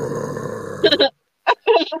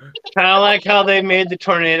 Kind of like how they made the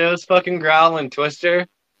tornadoes fucking growl and Twister.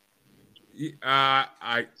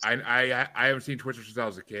 I haven't seen Twister since I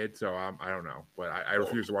was a kid, so I don't know. But I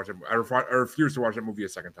refuse to watch it. I refuse to watch that movie a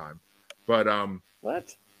second time. But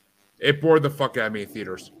What? it bored the fuck out of me in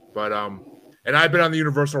theaters. But and I've been on the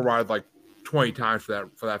Universal ride like 20 times for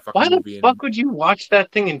that fucking Why the movie. fuck would you watch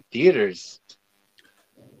that thing in theaters?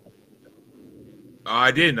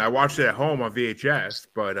 I didn't. I watched it at home on VHS,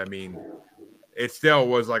 but I mean, it still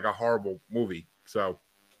was like a horrible movie. So,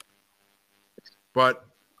 but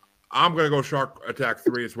I'm gonna go Shark Attack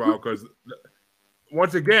 3 as well because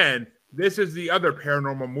once again, this is the other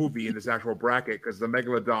paranormal movie in this actual bracket because the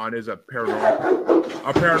Megalodon is a paranormal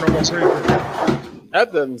creature.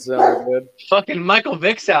 That doesn't sound good. Fucking Michael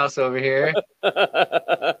Vick's house over here.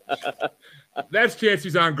 That's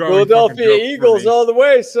Chancey's ongoing Philadelphia fucking joke for Eagles me. all the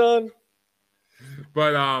way, son.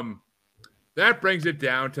 But that brings it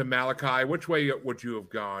down to Malachi. Which way would you have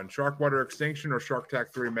gone? Sharkwater Extinction or Shark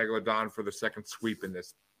Attack 3 Megalodon for the second sweep in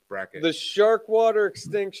this bracket? The Sharkwater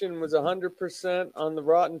Extinction was 100% on the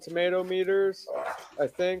Rotten Tomato meters, I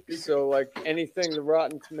think. So, like anything the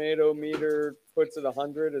Rotten Tomato meter puts at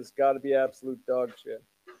 100 has got to be absolute dog shit.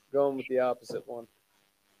 Going with the opposite one.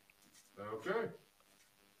 Okay.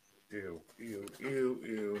 Ew.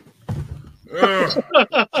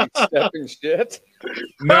 Stepping shit.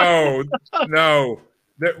 No.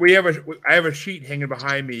 I have a sheet hanging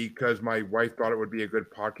behind me because my wife thought it would be a good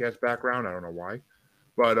podcast background. I don't know why,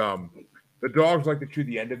 but the dogs like to chew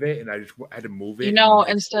the end of it, and I just had to move it. You know,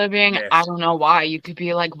 instead of being, Yes. I don't know why, you could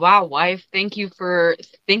be like, wow, wife, thank you for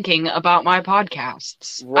thinking about my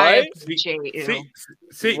podcasts. Right? I appreciate you.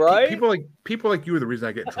 See, Right? people like you are the reason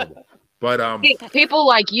I get in trouble. But People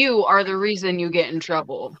like you are the reason you get in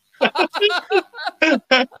trouble.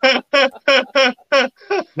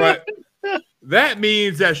 but that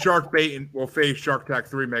means that Shark Bait will face Shark Attack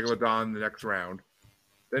 3 Megalodon in the next round.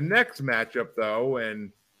 The next matchup, though,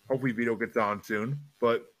 and hopefully Vito gets on soon,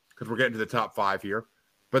 but because we're getting to the top 5 here.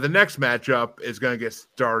 But the next matchup is going to get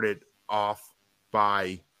started off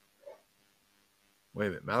by. Wait a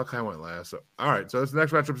minute, Malachi went last. So, all right, so this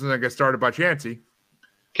next matchup is going to get started by Chancey.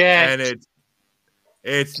 Okay. And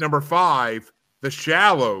it's number 5, The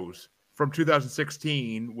Shallows from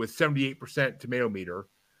 2016 with 78% tomato meter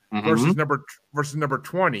versus number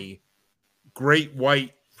 20, Great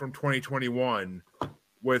White from 2021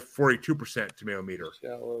 with 42% tomato meter.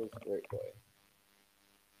 Shallow, great way.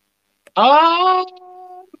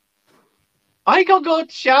 I go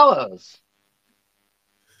with Shallows.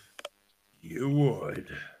 You would.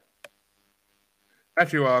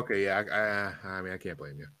 Actually, well, okay, yeah. I mean, I can't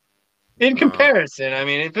blame you. In comparison, I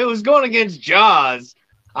mean, if it was going against Jaws,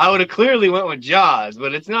 I would have clearly went with Jaws,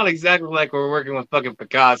 but it's not exactly like we're working with fucking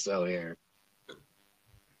Picasso here.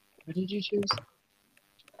 What did you choose?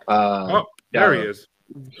 Oh, there he is.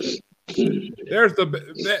 There's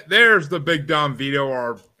the big Dom Vito,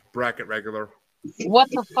 our bracket regular. What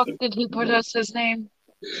the fuck did he put as his name?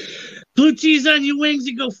 Blue cheese on your wings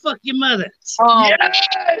and go fuck your mother. Oh, Yes!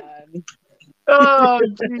 Oh,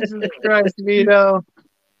 Jesus Christ, Vito.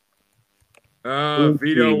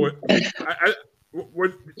 Vito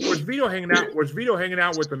was Vito hanging out? Was Vito hanging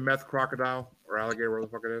out with the meth crocodile or alligator, whatever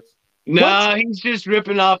the fuck it is? No, he's just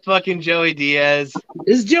ripping off fucking Joey Diaz.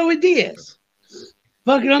 It's Joey Diaz.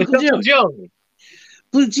 Fucking Uncle It's Uncle Joe. Joey.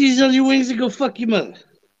 Blue cheese on your wings and go fuck your mother.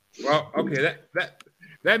 Well, okay,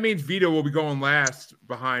 That means Vito will be going last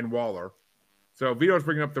behind Waller. So Vito's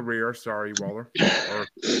bringing up the rear. Sorry, Waller. Or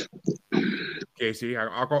Casey.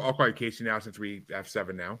 I'll call you Casey now since we have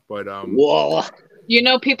 7 now. But Waller. You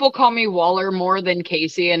know, people call me Waller more than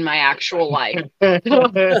Casey in my actual life.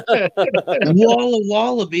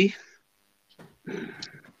 Wallaby.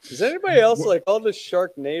 Does anybody else like all this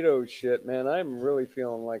Sharknados shit, man? I'm really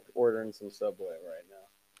feeling like ordering some Subway right now.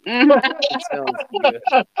 It sounds good.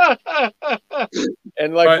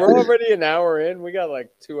 And like we're already an hour in. We got like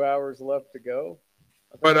 2 hours left to go.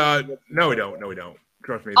 But no, we don't. No, we don't.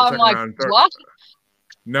 Trust me. I'm like, what?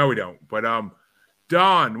 No, we don't. But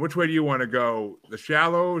Don, which way do you want to go? The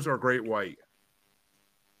Shallows or Great White?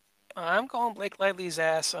 I'm going Blake Lively's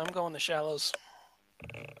ass. I'm going the Shallows.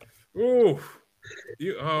 Ooh.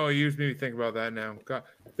 You just made me think about that now. God,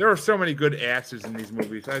 there are so many good asses in these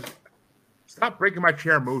movies. Stop breaking my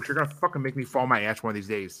chair, Moose. You're gonna fucking make me fall my ass one of these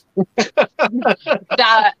days.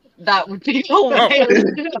 That would be hilarious.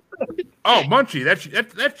 Oh, Munchie, that's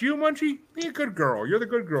you, Munchie. Be a good girl. You're the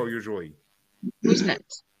good girl usually. Who's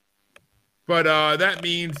next? But that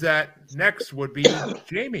means that next would be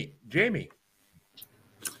Jamie. Jamie.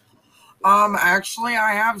 Actually,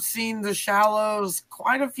 I have seen The Shallows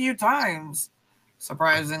quite a few times,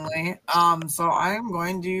 surprisingly. So I'm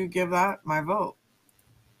going to give that my vote.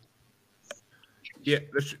 Yeah.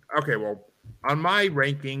 Okay. Well, on my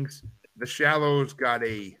rankings, The Shallows got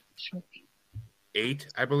a 8,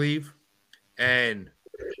 I believe, and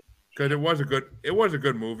because it was a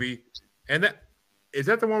good movie, and that is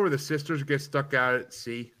that the one where the sisters get stuck out at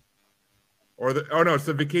sea, or no, it's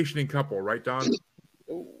the vacationing couple, right, Don?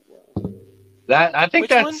 That I think Which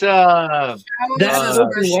that's That's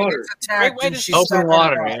Open Water. Open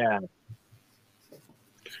Water. Yeah.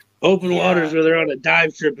 Open Waters where they're on a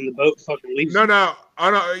dive trip and the boat fucking leaves. No.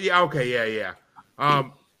 Oh no. Yeah. Okay. Yeah.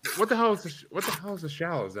 What the hell is the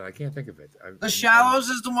Shallows? Then I can't think of it. The Shallows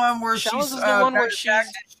is the one where she's Shallows is the one where she's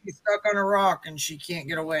stuck on a rock and she can't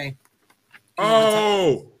get away.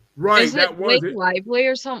 Oh, right. Is That it was Blake it. Lively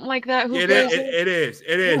or something like that? Who It plays is,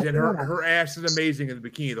 and her ass is amazing in the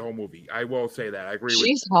bikini the whole movie. I will say that. I agree.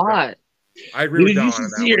 She's hot. I agree with Dude, Don you on should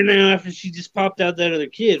that see her one. now after she just popped out that other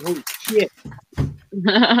kid. Holy shit.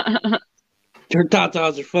 Her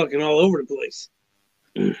tatas are fucking all over the place.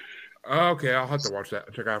 Okay, I'll have to watch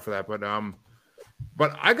that. Check out for that.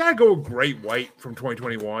 But I gotta go with Great White from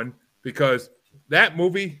 2021 because that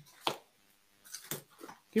movie.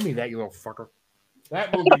 Give me that, you little fucker.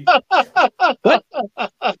 That movie.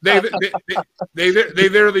 they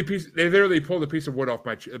literally pulled a piece of wood off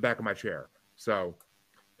the back of my chair. So,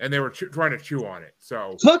 and they were trying to chew on it.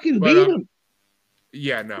 So Fucking beat him.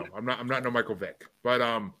 Yeah, no, I'm not no Michael Vick. But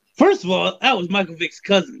First of all, that was Michael Vick's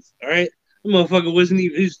cousins. All right, the motherfucker wasn't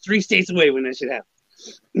even. He was 3 states away when that shit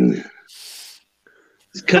happened.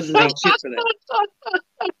 His cousins don't shit for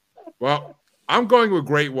that. Well, I'm going with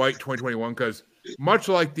Great White 2021 because much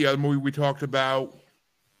like the other movie we talked about,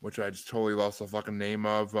 which I just totally lost the fucking name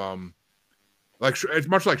of, it's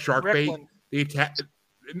much like Sharkbait. Requin. The attack,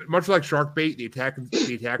 much like Sharkbait, the attack of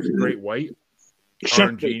Great White are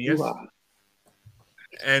ingenious.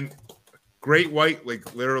 And Great White,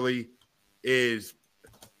 like literally, is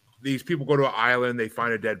these people go to an island, they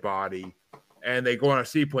find a dead body, and they go on a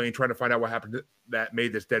seaplane trying to find out what happened that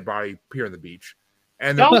made this dead body appear on the beach.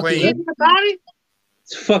 And the plane.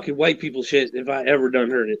 It's fucking white people shit. If I ever done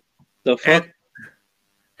heard it, the fuck.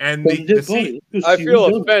 And the sea. I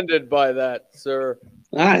feel offended by that, sir.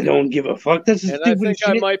 I don't give a fuck. That's a And I stupid think shit.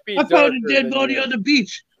 I might be. I found a dead darker body than on the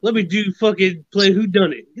beach. Let me fucking play Who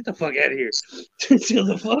Done It. Get the fuck out of here. Chill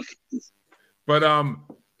the fuck. But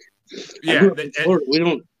yeah, we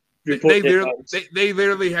don't. They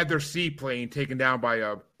literally had their seaplane taken down by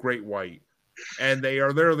a great white, and they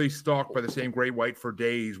are literally stalked by the same great white for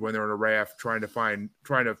days when they're in a raft trying to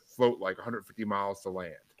float like 150 miles to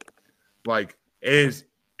land. Like it is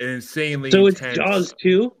an insanely So it's intense. Jaws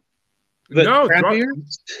 2? But no, crappier?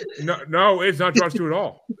 no, it's not Jaws 2 at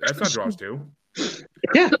all. That's not Jaws 2.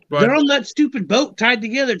 Yeah, But- they're on that stupid boat tied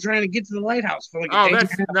together trying to get to the lighthouse for like a day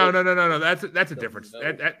that's and a half. no. That's a difference.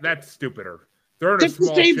 That's stupider. They're in a That's the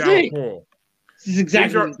small same shallow thing. pool. This is exactly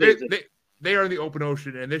These are, what they did. they are in the open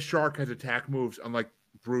ocean, and this shark has attack moves unlike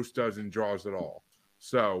Bruce does in Jaws at all.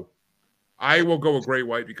 So I will go with Great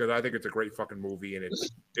White because I think it's a great fucking movie, and it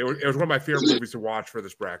was one of my favorite movies to watch for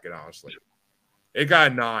this bracket, honestly. It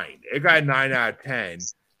got a 9. It got a 9 out of 10.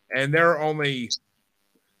 And there are only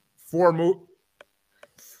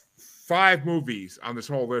 5 movies on this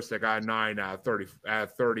whole list that got a 9 out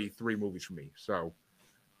of 33 movies for me. So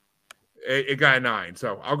it got a 9.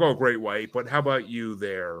 So I'll go Great White. But how about you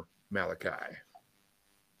there, Malachi?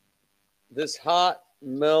 This hot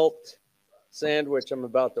melt sandwich I'm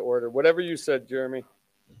about to order. Whatever you said, Jeremy.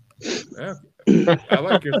 Yeah. I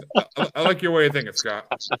like your way of thinking, Scott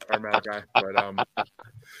or Malachi. But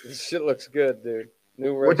This shit looks good, dude.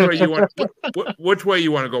 New which way you want? Which way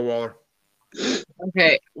you want to go, Waller?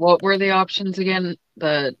 Okay, what were the options again?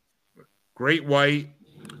 The Great White,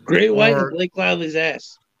 and Blake Lively's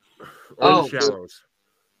ass. or the Shallows.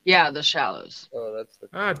 Yeah, the Shallows. Oh, that's the.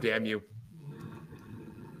 Ah, damn you.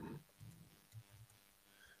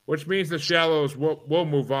 Which means the Shallows will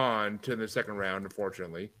move on to the second round,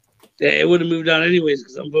 unfortunately. Yeah, it would have moved on anyways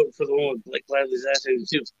because I'm voting for the one with Blake Lively's ass in it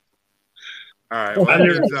too. All right. Well, I've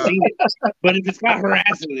never seen it, but if it's got her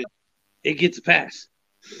ass in it, it gets a pass.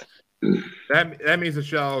 that means the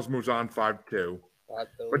Shallows moves on 5-2. But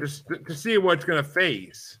to see what it's going to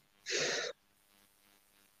face.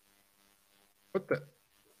 What the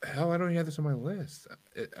hell? I don't even have this on my list.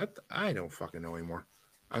 I don't fucking know anymore.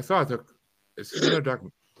 I thought it's another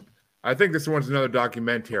document. I think this one's another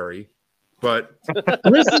documentary, but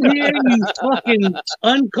listen here, you fucking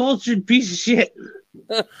uncultured piece of shit.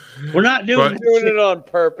 We're not doing it on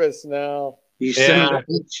purpose now. You son of a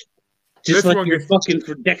bitch. Just like your fucking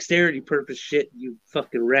for dexterity purpose shit, you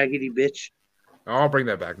fucking raggedy bitch. I'll bring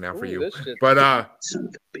that back now for you. But son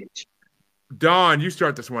of a bitch. Don, you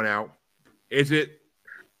start this one out. Is it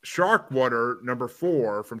Sharkwater number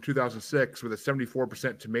 4 from 2006 with a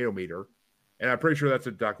 74% tomato meter? And I'm pretty sure that's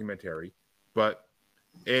a documentary. But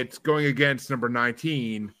it's going against number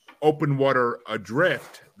 19, Open Water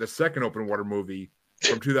Adrift, the second open water movie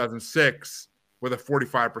from 2006 with a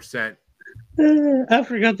 45%. I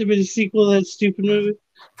forgot there was a sequel to that stupid movie.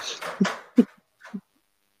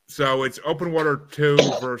 So it's Open Water 2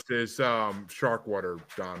 versus Sharkwater,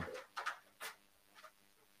 Don.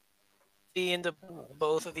 Into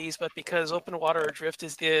both of these, but because Open Water Adrift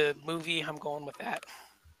is the movie, I'm going with that.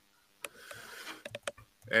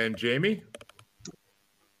 And Jamie?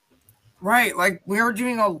 Right, like we were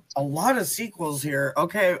doing a lot of sequels here.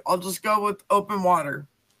 Okay, I'll just go with Open Water.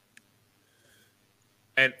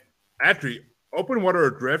 And actually, Open Water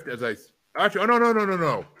Adrift,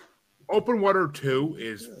 no. Open Water 2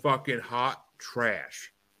 is fucking hot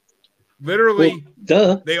trash. Literally,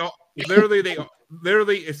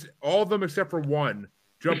 Literally, it's all of them except for one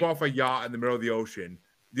jump off a yacht in the middle of the ocean.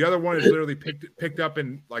 The other one is literally picked up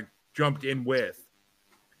and like jumped in with,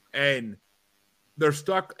 and they're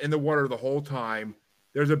stuck in the water the whole time.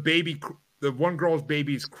 There's a baby. The one girl's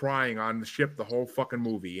baby's crying on the ship the whole fucking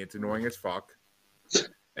movie. It's annoying as fuck.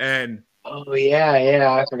 And oh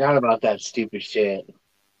yeah, I forgot about that stupid shit.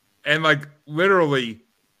 And like literally,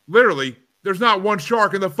 there's not one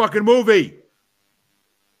shark in the fucking movie.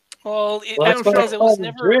 Well, that's because it was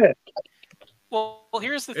never. Well,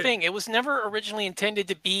 here's the thing: it was never originally intended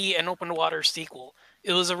to be an open water sequel.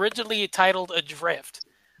 It was originally titled Adrift,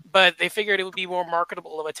 but they figured it would be more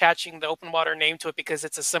marketable of attaching the open water name to it because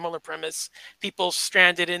it's a similar premise. People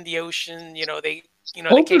stranded in the ocean, they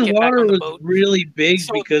can't get back on the boat. Open water was really big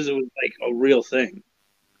because it was like a real thing.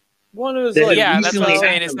 One was that's what I'm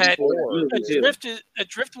saying. Is that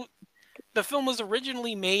Adrift? The film was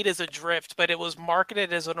originally made as Adrift, but it was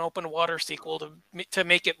marketed as an open water sequel to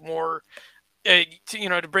make it more,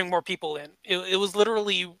 to bring more people in. It was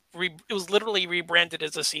literally rebranded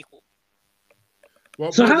as a sequel.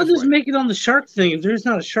 Well, so how does it make it on the shark thing if there's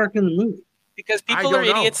not a shark in the movie? Because people are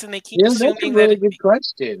idiots and they keep assuming that's a really good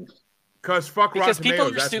question. Because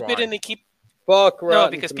people are stupid and they keep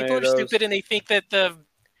because people are stupid and they think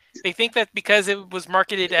that because it was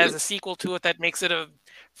marketed as a sequel to it, that makes it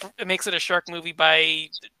a shark movie by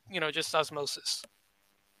just osmosis.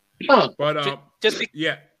 Huh. But just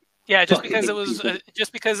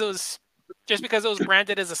because it was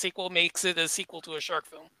branded as a sequel makes it a sequel to a shark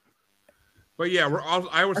film. But yeah,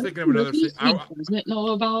 I was thinking of another. Doesn't know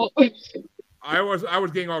about. I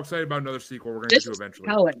was getting all excited about another sequel we're going to do eventually.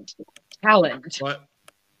 Talent. But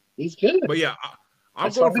he's good. But yeah,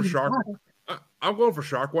 I'm going for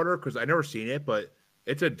Sharkwater because I never seen it, but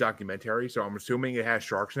it's a documentary, so I'm assuming it has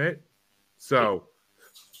sharks in it. So,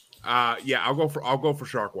 yeah, I'll go for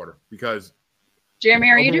Sharkwater because.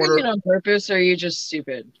 Jeremy, are you doing it on purpose or are you just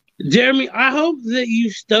stupid? Jeremy, I hope that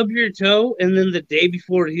you stub your toe and then the day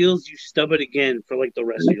before it heals, you stub it again for like the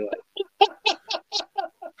rest of your life.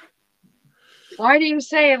 Why do you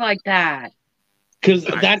say it like that? Because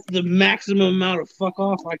that's the maximum amount of fuck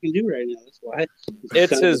off I can do right now. That's why.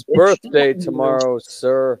 It's his birthday tomorrow,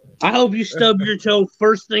 sir. I hope you stub your toe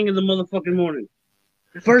first thing in the motherfucking morning.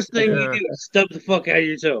 First thing you do is stub the fuck out of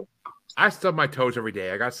your toe. I stub my toes every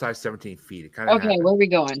day. I got size 17 feet. It kind of okay. Where are we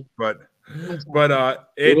going? But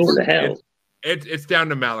it's down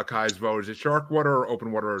to Malachi's vote. Is it Sharkwater or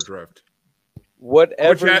Open Water Adrift?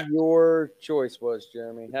 Whatever Which your choice was,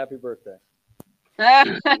 Jeremy. Happy birthday.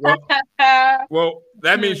 Well,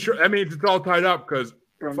 that means it's all tied up because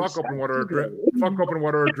fuck open water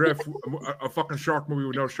adrift, a fucking shark movie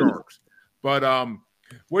with no sharks. But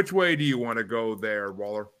which way do you want to go there,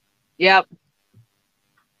 Waller? Yep.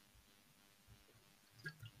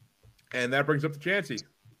 And that brings up the Chansey.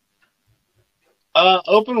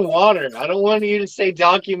 Open water. I don't want you to say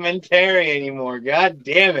documentary anymore. God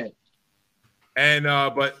damn it. And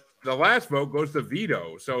but the last vote goes to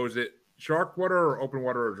Vito. So is it shark water or open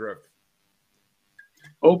water adrift?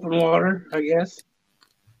 Open water, I guess.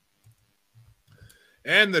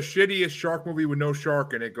 And the shittiest shark movie with no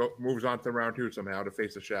shark, and it moves on to round 2 somehow to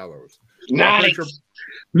Face the Shallows. Nice.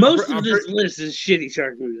 Most of this list is shitty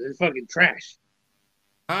shark movies. It's fucking trash.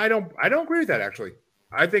 I don't agree with that actually.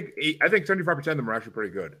 I think 75% of them are actually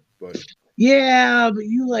pretty good. But yeah, but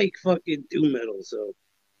you like fucking doom metal, so.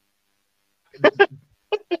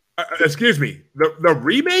 Excuse me. The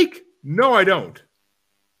remake? No, I don't.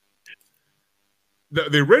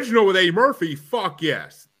 The original with Eddie Murphy, fuck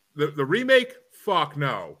yes. The remake, fuck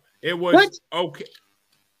no. It was okay.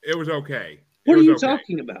 It was okay. What are you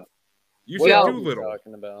talking about? You said Doolittle.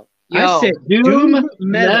 Talking about? I said doom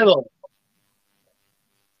metal.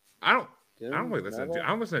 I don't listen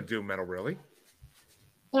to doom metal really.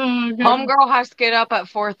 Homegirl has to get up at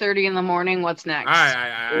 4:30 in the morning. What's next?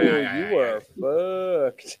 You are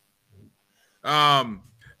fucked.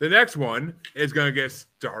 The next one is gonna get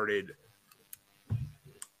started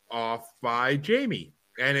off by Jamie,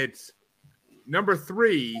 and it's number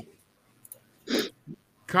 3,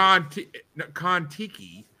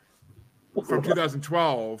 Kon-Tiki from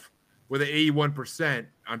 2012 with an 81%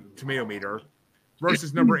 on tomato meter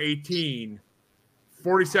versus number 18,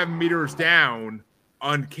 47 meters down,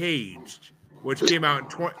 Uncaged, which came out in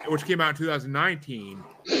 2019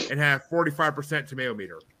 and had 45% tomato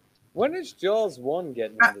meter. When is Jaws 1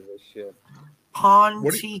 getting into this shit?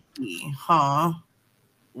 Kon-Tiki, huh?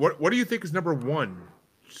 What do you think is number 1,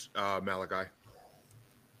 Malachi?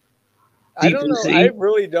 I don't know. I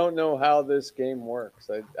really don't know how this game works.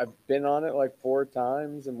 I've been on it like 4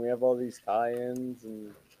 times, and we have all these tie-ins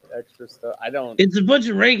and extra stuff. I don't. It's a bunch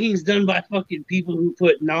of rankings done by fucking people who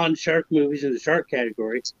put non-shark movies in the shark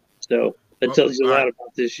category. So that tells you a lot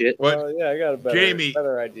about this shit. Yeah, I got a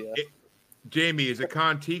better idea. Jamie, is it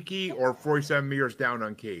Kon-Tiki or 47 meters down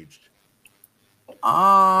Uncaged?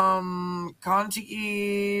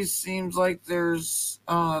 Kon-Tiki seems like there's,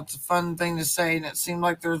 it's a fun thing to say, and it seemed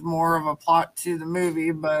like there's more of a plot to the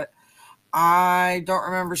movie, but I don't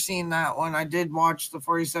remember seeing that one. I did watch the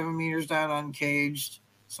 47 meters down Uncaged,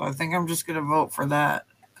 so I think I'm just going to vote for that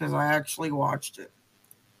because I actually watched it.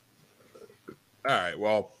 All right,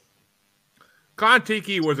 well,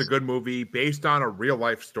 Kon-Tiki was a good movie based on a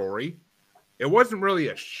real-life story. It wasn't really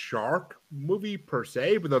a shark movie per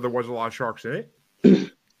se, but there was a lot of sharks in it.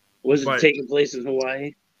 Was it taking place in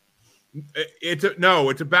Hawaii?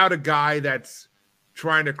 It's about a guy that's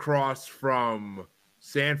trying to cross from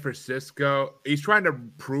San Francisco. He's trying to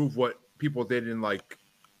prove what people did in like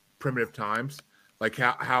primitive times, like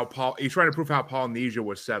he's trying to prove how Polynesia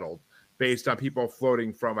was settled based on people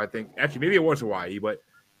floating from, I think, actually maybe it was Hawaii, but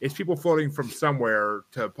it's people floating from somewhere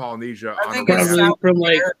to Polynesia. Probably from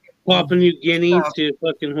like Papua New Guinea to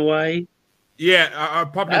fucking Hawaii. Yeah,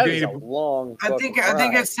 Papua New Guinea. Long. I think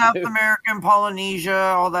it's South American, Polynesia,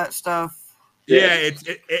 all that stuff. Yeah,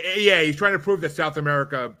 he's trying to prove that South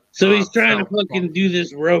America. So he's trying to fucking do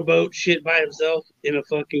this rowboat shit by himself in a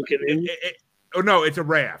fucking canoe. Oh no, it's a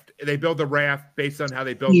raft. They built a raft based on how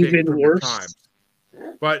they built it in worse. Times.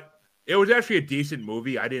 But it was actually a decent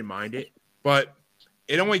movie. I didn't mind it, but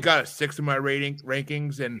it only got a 6 in my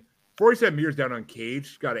rankings, and 47 Meters Down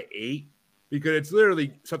Uncaged got an 8 because it's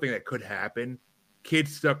literally something that could happen.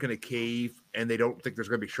 Kids stuck in a cave, and they don't think there's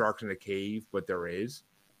going to be sharks in the cave, but there is,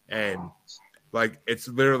 and like it's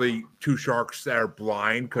literally 2 sharks that are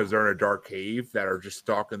blind because they're in a dark cave that are just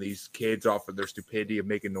stalking these kids off of their stupidity of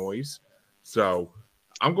making noise. So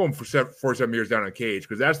I'm going for 47 Years Down Uncaged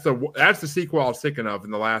because that's the sequel I was thinking of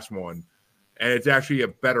in the last one, and it's actually a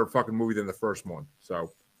better fucking movie than the first one.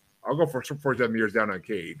 So I'll go for 47 Years Down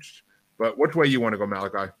Uncaged. But which way you want to go,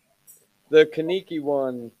 Malachi? The Kaniki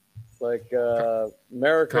one, like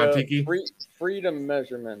America freedom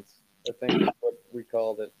measurements, I think is what we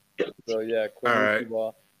called it. So yeah, Kaniki all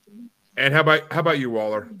right. And how about you,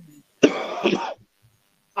 Waller?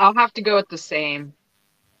 I'll have to go with the same.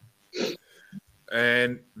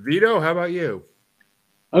 And Vito, how about you?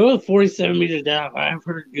 I go with 47 Meters Down. I've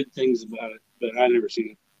heard good things about it, but I've never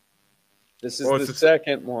seen it. This is the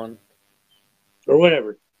second one. Or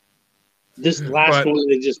whatever. This last one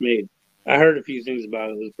they just made. I heard a few things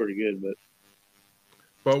about it. It was pretty good,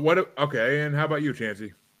 but what? Okay, and how about you,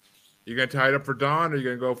 Chancey? You gonna tie it up for Dawn, or you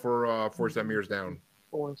gonna go for 47 years down?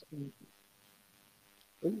 Ooh,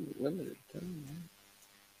 limited time.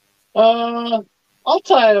 I'll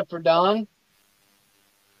tie it up for Don.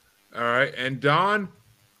 All right, and Dawn,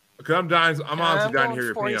 because I'm honestly dying to hear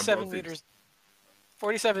your opinion on 47 both meters. these.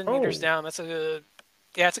 47 meters down. That's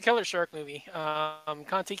it's a killer shark movie.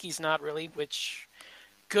 Kon-Tiki's not really, which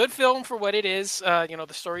good film for what it is. The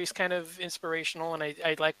story's kind of inspirational, and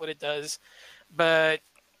I like what it does. But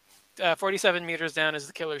 47 meters down is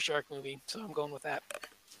the killer shark movie, so I'm going with that.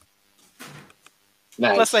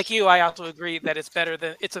 Nice. Plus, like you, I also agree that it's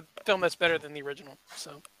a film that's better than the original.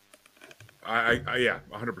 So, Yeah,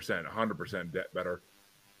 100% better.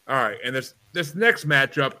 All right, and this next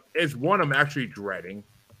matchup is one I'm actually dreading,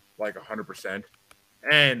 like 100%.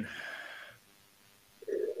 And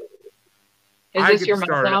Is this your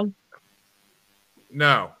meltdown?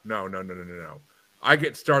 No. I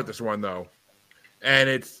get to start this one though, and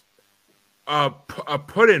it's a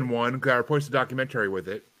put-in one because I posted a documentary with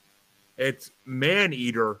it. It's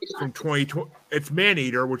Man-Eater from 2020. It's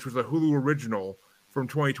Man-Eater, which was a Hulu original from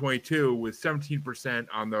 2022 with 17%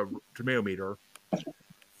 on the tomato meter,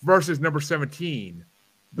 versus number 17,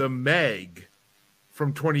 The Meg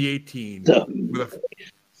from 2018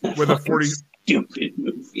 with a 40 stupid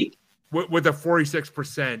movie with a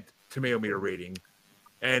 46% tomato meter rating.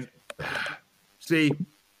 And see,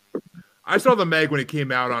 I saw The Meg when it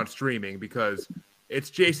came out on streaming because it's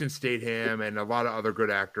Jason Statham and a lot of other good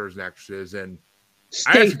actors and actresses. And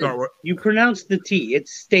Statham. I actually thought you pronounce the T.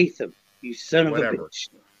 It's Statham. You son of whatever. a bitch.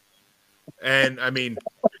 And I mean,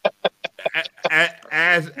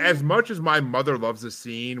 as much as my mother loves the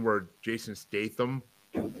scene where Jason Statham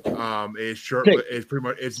is pretty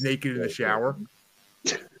much naked in the shower,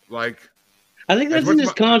 like I think that's in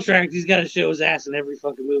his contract. He's got to show his ass in every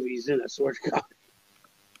fucking movie he's in. I swear to God.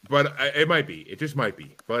 But it might be. It just might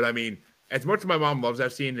be. But I mean, as much as my mom loves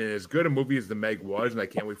that scene, and as good a movie as The Meg was, and I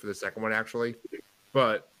can't wait for the second one actually.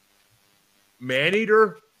 But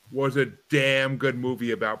Man-Eater was a damn good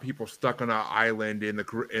movie about people stuck on an island in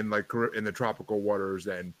the tropical waters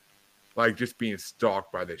and like just being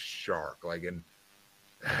stalked by this shark. Like, and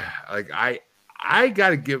like I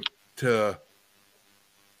gotta give to.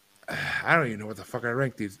 I don't even know what the fuck I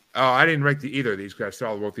ranked these. Oh, I didn't rank either of these because I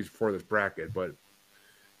saw both these before this bracket. But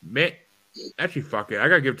man, actually, fuck it, I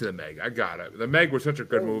gotta give it to The Meg. I got it. The Meg was such a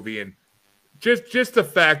good movie, and just the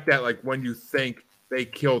fact that like when you think they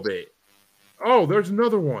killed it, oh, there's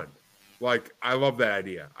another one. Like, I love that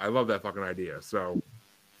idea. I love that fucking idea. So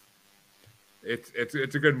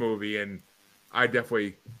it's a good movie, and I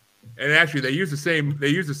definitely. And actually, they use the same.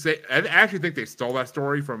 I actually think they stole that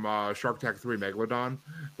story from Shark Attack 3 Megalodon,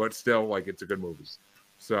 but still, like, it's a good movie.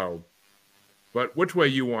 So, but which way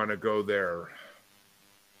you want to go there,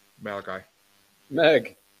 Malachi?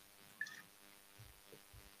 Meg.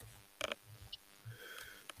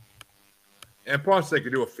 And plus, they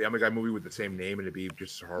could do a Family Guy movie with the same name, and it'd be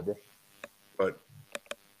just horrible, or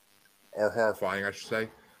horrifying, I should say.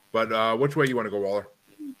 But which way you want to go, Waller?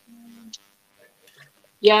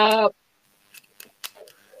 Yeah.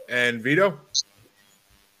 And Vito?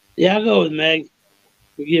 Yeah, I'll go with Meg.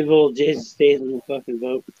 We give old Jason Statham the fucking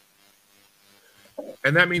vote.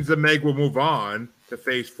 And that means the Meg will move on to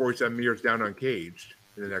face 47 years down uncaged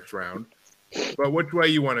in the next round. But which way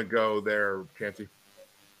you want to go there, Chancey?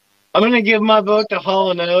 I'm going to give my vote to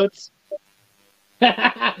Hall & Oates.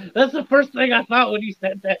 That's the first thing I thought when you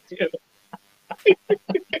said that, too.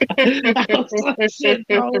 I was like, shit,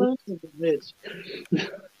 Hall & Oates is a bitch.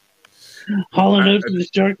 Hall & Oates is the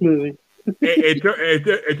shark movie.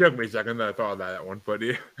 It took me a second that I thought of that one, but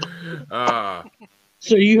yeah.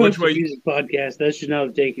 So you host a music podcast. That should not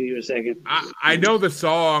have taken you a second. I know the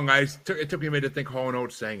song. It took me a minute to think Hall &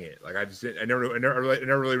 Oates sang it. Like I never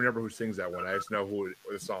really remember who sings that one. I just know who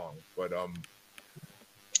the song. But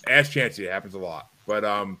ask Chancey. It happens a lot. But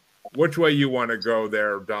which way you want to go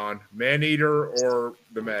there, Don? Man-Eater or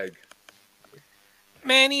The Meg?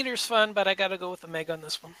 Man-Eater's fun, but I got to go with The Meg on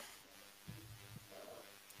this one.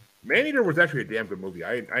 Man-Eater was actually a damn good movie.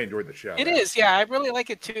 I enjoyed the show. It is, yeah. I really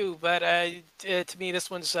like it too. But to me,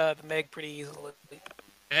 this one's The Meg pretty easily.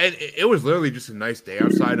 And it was literally just a nice day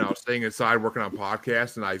outside, and I was staying inside working on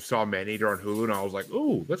podcasts, and I saw Man-Eater on Hulu, and I was like,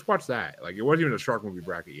 "Ooh, let's watch that!" Like, it wasn't even a shark movie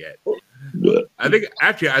bracket yet. I think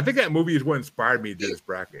that movie is what inspired me to do this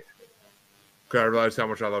bracket because I realized how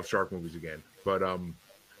much I love shark movies again. But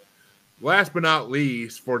last but not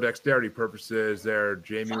least, for dexterity purposes, there,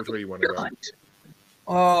 Jamie, which way you want to go?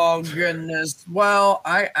 Oh goodness. Well,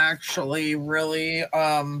 I actually really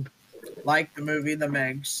like the movie The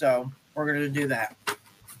Meg, so we're going to do that.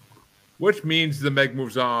 Which means the Meg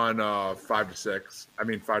moves on 5-6. I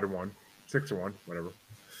mean 5-1, 6-1, whatever.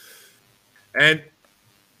 And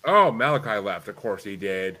Malachi left. Of course he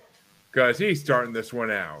did, because he's starting this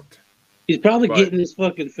one out. He's probably getting his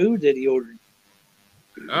fucking food that he ordered.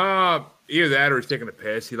 Either that or he's taking a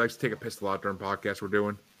piss. He likes to take a piss a lot during podcasts we're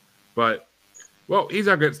doing. But well, he's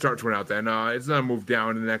not going to start one out then. It's going to move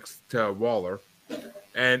down next to Waller,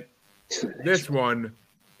 and this one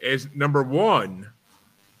is number 1.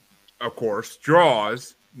 Of course,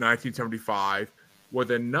 Jaws, 1975, with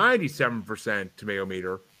a 97% tomato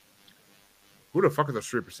meter. Who the fuck are those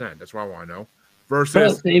 3%? That's what I want to know. Versus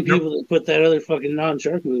the same people that put that other fucking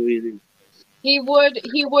non-shark movie in. He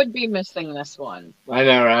would be missing this one. I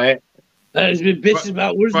know, right? He's been bitching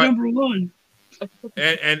about where's number 1.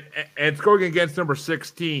 And it's going against number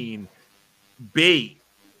 16, Bait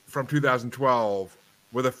from 2012,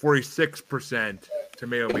 with a 46%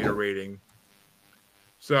 tomato meter rating.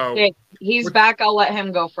 So okay, he's back. I'll let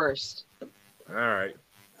him go first. All right.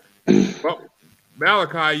 Well,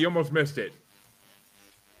 Malachi, you almost missed it.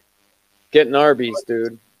 Getting Arby's,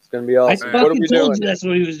 dude. It's gonna be awesome. I What are we told doing? you that's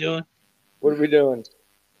what he was doing. What are we doing?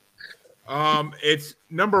 It's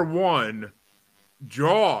number 1,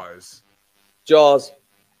 Jaws. Jaws.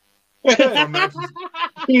 He's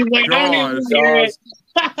like, Jaws.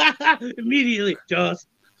 Immediately, Jaws.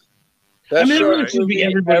 That I mean, show it should be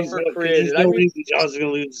everybody's ever vote, 'cause created. there's no reason Jaws is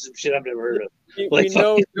going to lose to some shit I've never heard of. We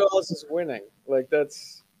know Jaws is winning. Like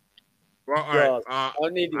that's. Well, all Jaws. right. I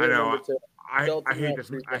need to I get know. number 2. I hate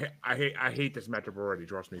this. I hate this matchup already.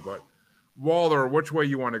 Trust me. But Waller, which way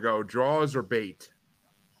you want to go, Jaws or Bait?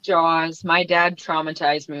 Jaws. My dad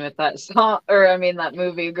traumatized me with that song, that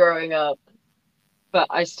movie growing up. But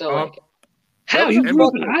I still like it. How you grew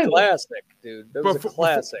up in Iowa? Classic, dude. That was a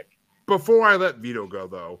classic. Before I let Vito go,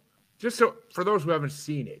 though, just so for those who haven't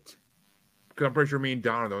seen it, because I'm pretty sure me and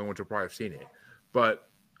Don are the only ones who probably have seen it. But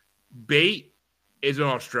Bait is an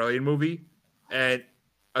Australian movie, and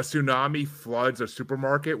a tsunami floods a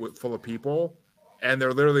supermarket full of people, and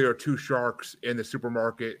there literally are 2 sharks in the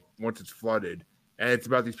supermarket once it's flooded, and it's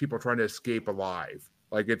about these people trying to escape alive.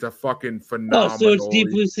 Like, it's a fucking phenomenal. Oh, so it's Deep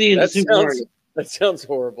Blue Sea in the supermarket. That sounds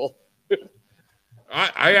horrible.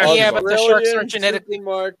 I actually but the sharks aren't genetically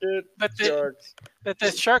market. But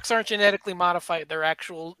the sharks aren't genetically modified. They're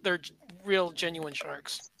real, genuine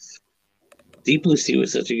sharks. Deep Blue Sea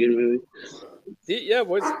was such a good movie.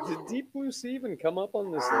 Did Deep Blue Sea even come up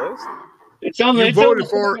on this list? It's on the voted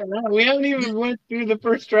for. We haven't even went through the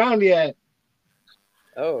first round yet.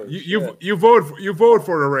 Oh, you voted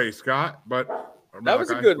for the race, Scott. But that was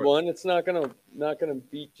a good one. It's not gonna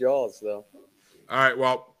beat Jaws though. All right,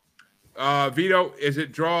 well, Vito, is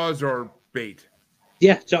it Jaws or Bait?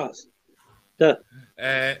 Yeah, Jaws. Duh.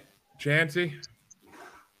 Chancey?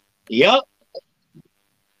 Yep.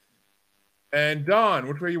 And Don,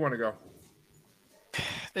 which way you want to go?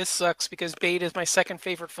 This sucks because Bait is my second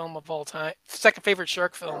favorite film of all time. Second favorite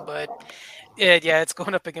shark film, but it's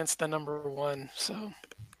going up against the number 1. So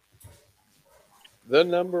the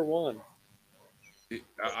number 1.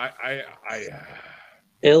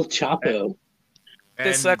 El Chapo.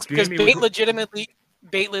 This sucks because Bait legitimately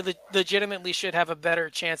should have a better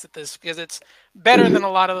chance at this because it's better than a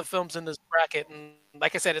lot of the films in this bracket. And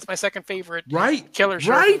like I said, it's my second favorite killer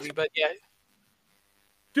shark movie. But yeah.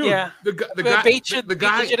 Dude, yeah, the guy,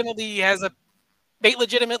 Bait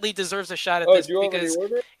legitimately deserves a shot at this because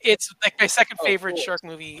it's like my second favorite shark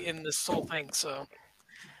movie in this whole thing. So,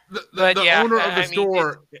 the owner of the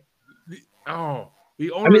store. The owner.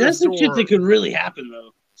 I mean, that's some shit that could really happen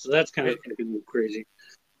though. So that's kind of crazy.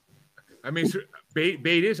 I mean, bait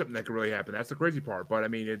is something that could really happen. That's the crazy part. But I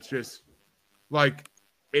mean, it's just like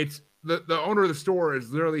it's the owner of the store is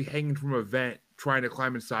literally hanging from a vent, trying to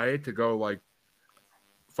climb inside it to go like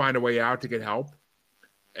find a way out to get help,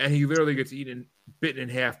 and he literally gets bitten in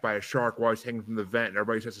half by a shark while he's hanging from the vent, and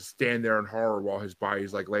everybody has to stand there in horror while his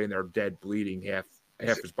body's like laying there dead, bleeding, half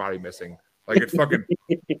his body missing. Like it's fucking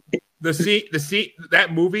the scene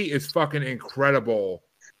that movie is fucking incredible.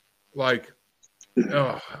 Like,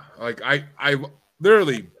 I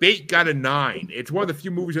literally Bait got a 9. It's one of the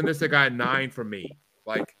few movies on this that got a 9 from me.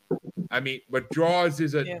 Like, I mean, but Jaws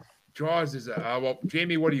is a well,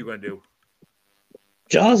 Jamie, what are you gonna do?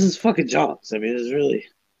 Jaws is fucking Jaws. I mean, it's really.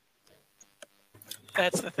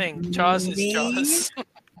 That's the thing. Jaws is Jaws.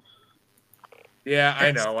 Yeah,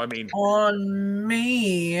 I know. I mean, on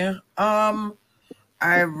me,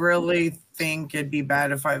 I really think it'd be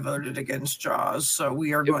bad if I voted against Jaws. So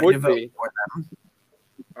we are going to vote for them.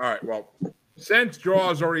 All right. Well, since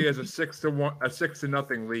Jaws already has a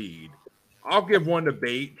 6-0 lead, I'll give one to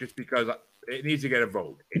Bait just because It needs to get a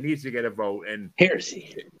vote. It needs to get a vote. And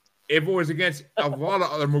Heresy. if it was against a lot of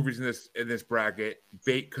other movies in this bracket,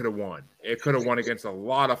 Bait could have won. It could have won against a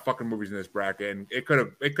lot of fucking movies in this bracket, and it could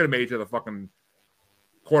have made it to the fucking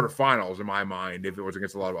quarterfinals in my mind if it was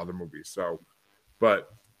against a lot of other movies. So,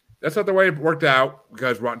 but that's not the way it worked out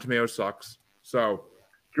because Rotten Tomatoes sucks. So,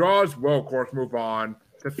 Jaws will of course move on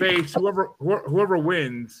to face whoever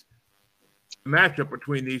wins the matchup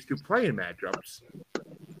between these two playing matchups.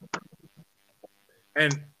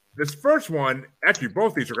 And this first one, actually,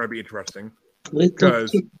 both these are going to be interesting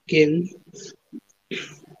because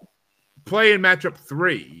play-in matchup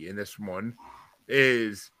 3 in this one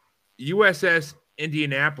is USS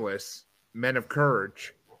Indianapolis, Men of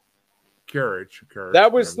Courage. Courage.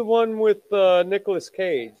 That was the one with Nicolas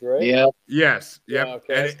Cage, right? Yeah. Yes. Yep. Yeah,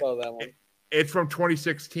 okay, I saw that one. It's from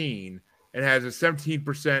 2016 and has a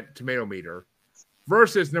 17% tomato meter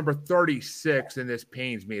versus number 36, and this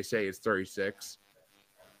pains me to say it's 36.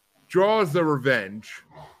 Jaws the Revenge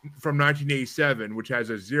from 1987, which has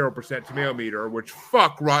a 0% tomato meter, which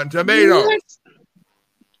fuck Rotten Tomatoes. What?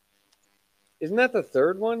 Isn't that the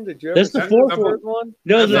third one? Did you ever see the third one?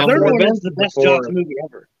 No, the third one is the best Jaws movie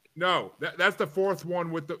ever. No, that's the fourth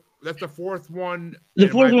one that's the fourth one. The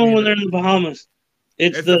fourth one when they're in the Bahamas.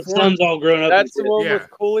 It's the sun's all grown up. That's the one with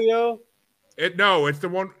Coolio? No, it's the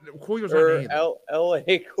one Coolio's not named.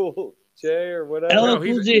 L.A. Cool J or whatever. L.A.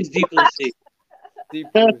 Cool J is Deep Blue Sea.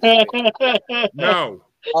 No.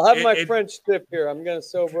 I'll have my French dip here. I'm going to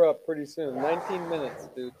sober up pretty soon. 19 minutes,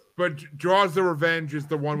 dude. But Jaws the Revenge is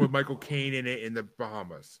the one with Michael Caine in it in the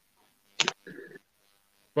Bahamas.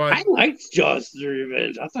 But I liked Jaws the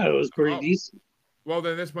Revenge. I thought it was pretty decent. Well,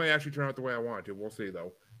 then this might actually turn out the way I want it to. We'll see,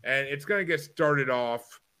 though. And it's going to get started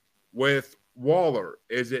off with Waller.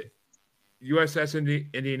 Is it USS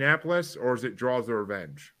Indianapolis or is it Jaws the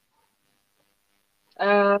Revenge?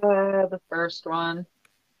 The first one.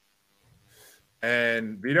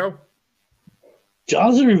 And Vito?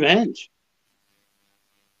 Jaws of Revenge.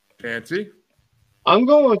 Fancy? I'm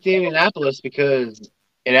going with the Indianapolis because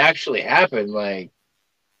it actually happened. Like,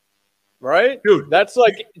 right? Dude. That's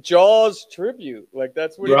like Jaws tribute. Like,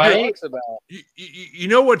 that's what he talks about. You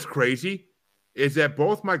know what's crazy? Is that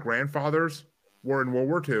both my grandfathers were in World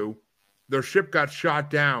War II. Their ship got shot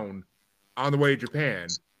down on the way to Japan.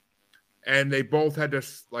 And they both had to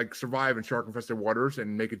like survive in shark-infested waters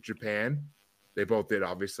and make it to Japan. They both did,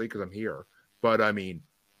 obviously, because I'm here. But I mean,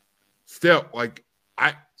 still, like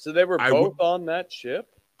So they were both on that ship?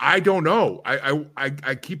 I don't know.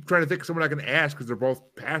 I keep trying to think of someone I can ask because they're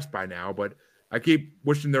both passed by now. But I keep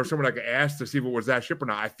wishing there was someone I could ask to see if it was that ship or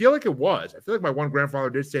not. I feel like it was. I feel like my one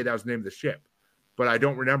grandfather did say that was the name of the ship. But I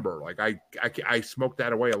don't remember. Like I smoked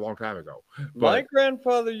that away a long time ago. But my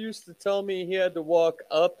grandfather used to tell me he had to walk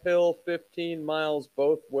uphill 15 miles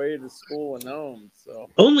both way to school and home. So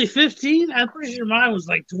only 15? I'm pretty sure mine was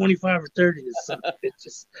like 25 or 30 or something. It's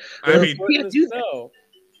just I mean, can't do that.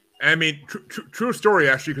 I mean, true story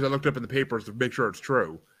actually, because I looked up in the papers to make sure it's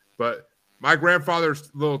true. But my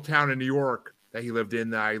grandfather's little town in New York that he lived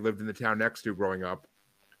in, that I lived in the town next to growing up.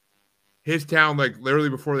 His town, like literally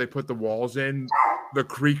before they put the walls in, the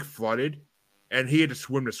creek flooded, and he had to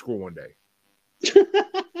swim to school one day.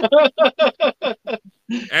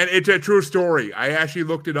 And it's a true story. I actually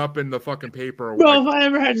looked it up in the fucking paper. Bro, if I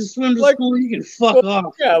ever had to swim to school, you can fuck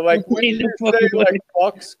off. Yeah, like when you say like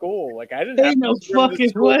fuck school, like I didn't have no to swim fucking to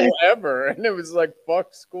school way ever, and it was like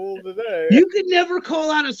fuck school today. You could never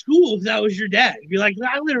call out of school if that was your dad. You'd be like,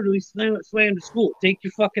 I literally swam to school. Take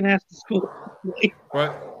your fucking ass to school.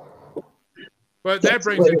 But that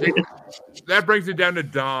brings it down to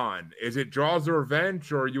Don. Is it Jaws the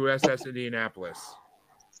Revenge or USS Indianapolis?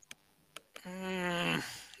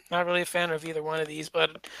 Not really a fan of either one of these,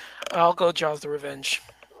 but I'll go Jaws the Revenge.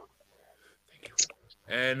 Thank you.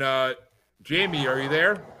 And Jamie, are you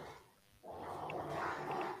there?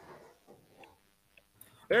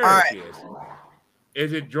 There she is.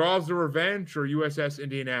 Is it Jaws the Revenge or USS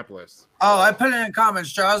Indianapolis? Oh, I put it in the comments.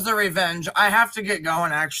 Jaws the Revenge. I have to get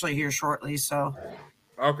going actually here shortly, so.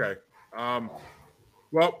 Okay.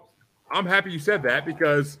 Well, I'm happy you said that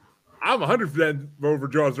because I'm 100% over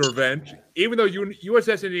Jaws the Revenge. Even though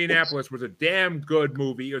USS Indianapolis was a damn good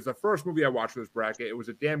movie. It was the first movie I watched for this bracket. It was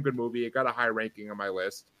a damn good movie. It got a high ranking on my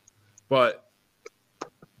list. But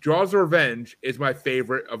Jaws the Revenge is my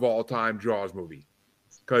favorite of all time Jaws movie.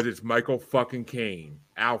 Because it's Michael fucking Caine,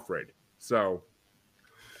 Alfred. So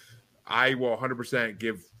I will 100%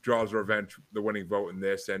 give Jaws the Revenge the winning vote in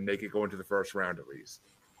this and make it go into the first round at least.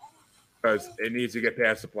 Because it needs to get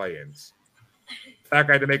past the play-ins. The fact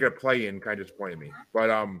I had to make it a play-in kind of disappointed me.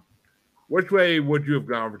 But which way would you have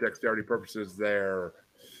gone for dexterity purposes there,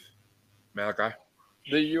 Malachi?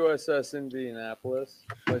 The USS Indianapolis.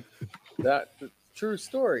 Like that true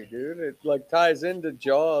story, dude. It like ties into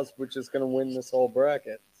Jaws, which is going to win this whole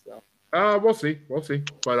bracket. So we'll see.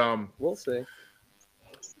 But we'll see.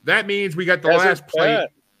 that means we got the last play.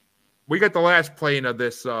 We got the last play-in of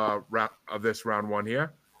this round one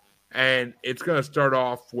here, and it's going to start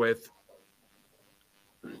off with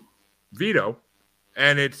Vito,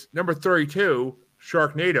 and it's number 32,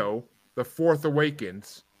 Sharknado, The Fourth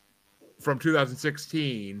Awakens, from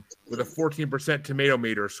 2016 with a 14% tomato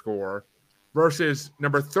meter score, versus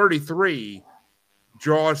number 33,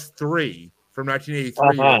 Jaws 3 from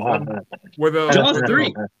 1983 with a Jaws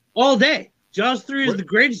 3 all day. Jaws 3 is the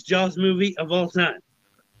greatest Jaws movie of all time.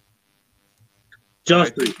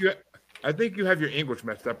 Jaws 3. I think you have your English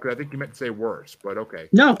messed up because I think you meant to say worse, but okay.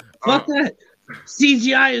 No, fuck that.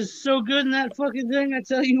 CGI is so good in that fucking thing, I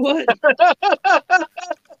tell you what.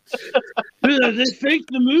 Dude, they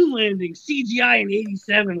faked the moon landing CGI in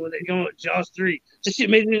 87 when they go with Jaws 3. That shit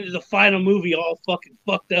made it into the final movie all fucking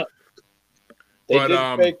fucked up. They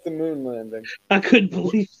did fake the moon landing. I couldn't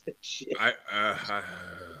believe that shit.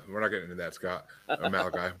 We're not getting into that, Scott or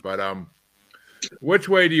Malachi. But which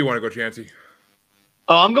way do you want to go, Chancey?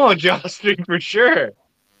 Oh, I'm going Jaws 3 for sure.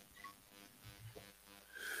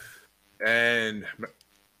 And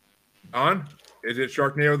is it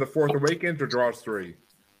Sharknado The Fourth Awakens or Jaws 3?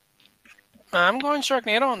 I'm going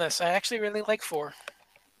Sharknado on this. I actually really like 4.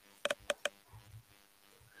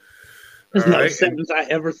 That's not a sentence I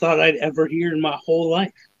ever thought I'd ever hear in my whole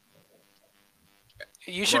life.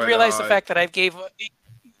 You should realize the fact that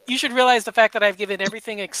You should realize the fact that I've given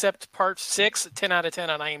everything except Part 6 a 10 out of 10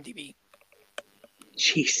 on IMDb.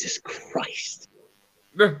 Jesus Christ.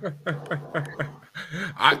 Well,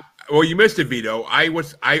 you missed it, Vito. I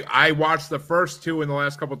watched the first 2 in the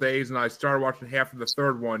last couple of days, and I started watching half of the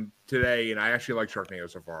third one today, and I actually like Sharknado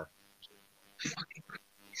so far.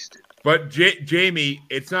 But Jamie,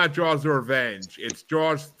 it's not Jaws: The Revenge. It's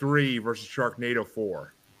Jaws 3 versus Sharknado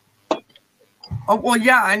 4. Oh, well,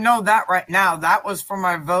 yeah, I know that right now. That was for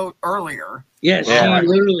my vote earlier. Yes, I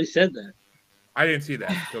literally said that. I didn't see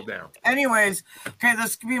that till down. Anyways, okay,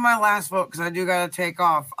 this could be my last vote because I do got to take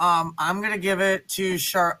off. I'm going to give it to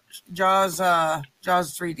Jaws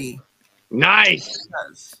 3D. Nice.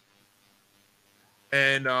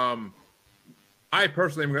 And I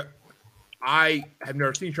personally I have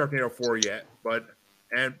never seen Sharknado 4 yet,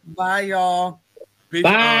 and bye, y'all.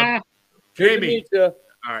 Bye. Jamie. All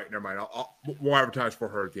right, never mind. We'll advertise for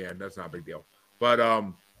her at the end. That's not a big deal. But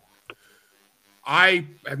I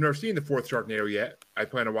have never seen the 4th Sharknado yet. I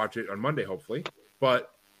plan to watch it on Monday, hopefully. But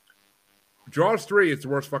Jaws 3 is the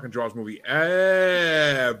worst fucking Jaws movie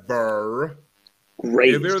ever.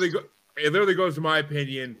 Great. It literally goes, in my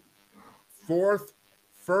opinion, 4th,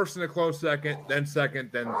 first in a close second, then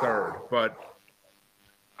third. But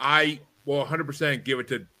I will 100% give it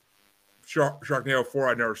to Sharknado 4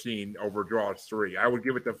 I've never seen over Jaws 3. I would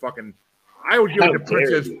give it to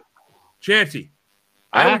Princess Chancey.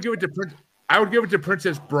 I would give it to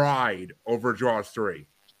Princess Bride over Jaws 3.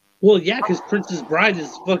 Well, yeah, because Princess Bride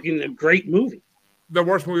is fucking a great movie. The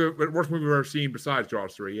worst movie we've ever seen besides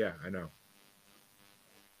Jaws 3. Yeah, I know.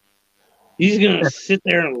 You're just gonna sit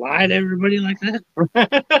there and lie to everybody like that?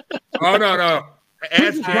 Oh no!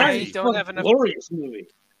 I don't have enough. Glorious movie.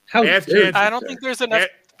 I don't think there's enough.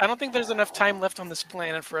 I don't think there's enough time left on this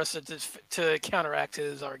planet for us to counteract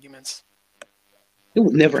his arguments. It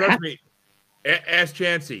would never Trust happen. Me, ask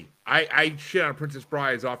Chancey. I shit on Princess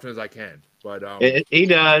Bride as often as I can, but he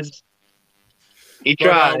does. He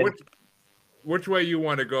tried. Which way you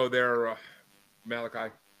want to go there,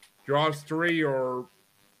 Malachi? Jaws 3 or?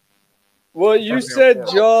 Well, you said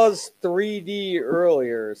Jaws 3D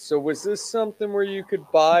earlier, so was this something where you could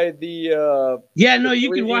buy the? Yeah, no,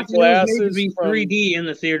 you can watch it be 3D in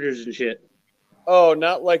the theaters and shit. Oh,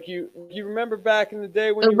 not like you remember back in the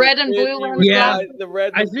day when the red and blue one. Yeah, the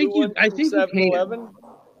red. And blue one I think 7-Eleven.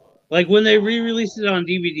 Like when they re-released it on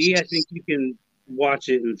DVD, I think you can watch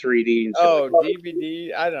it in 3D. And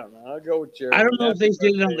DVD. I don't know. I'll go with Jeremy. I don't know if they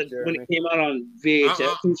did it on when it came out on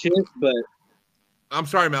VHS and shit, but. I'm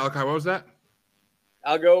sorry, Malachi. What was that?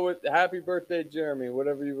 I'll go with Happy Birthday, Jeremy,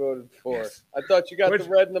 whatever you voted for. Yes. I thought you got the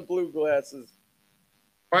red and the blue glasses.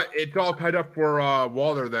 But it's all tied up for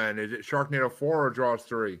Walter then. Is it Sharknado 4 or Jaws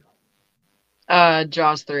 3?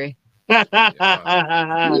 Jaws 3.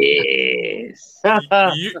 Yes.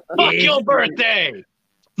 Fuck your birthday.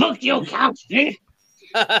 Fuck your couch, eh?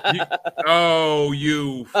 You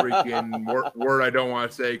freaking word I don't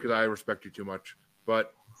want to say because I respect you too much.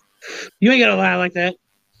 But you ain't got to lie like that.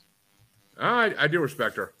 I do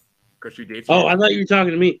respect her because she dates. Oh, I thought you were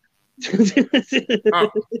talking to me.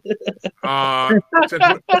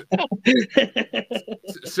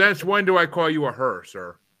 Since when do I call you a her,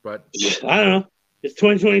 sir? But I don't know. It's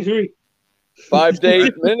 2023. 5 to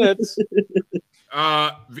 8 minutes.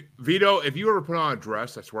 Vito, if you ever put on a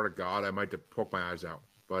dress, I swear to God, I might have to poke my eyes out.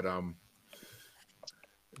 But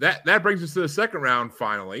that brings us to the second round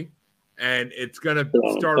finally, and it's gonna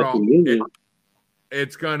start off.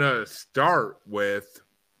 It's gonna start with,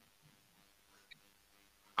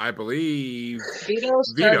 I believe, Vito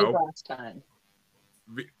started last time.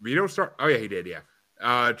 Vito start. Oh yeah, he did. Yeah.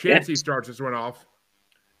 Chancey starts this one off,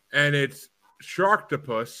 and it's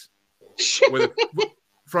Sharktopus with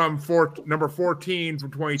number 14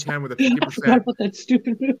 from 2010 with a 50%. That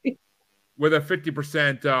stupid movie. With a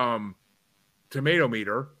 50% tomato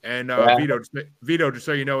meter, and Vito, just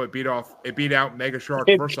so you know, it beat out Mega Shark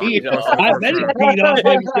first off. I bet it beat off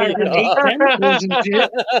Mega Shark in 8 tentacles and shit.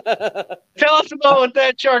 Tell us about what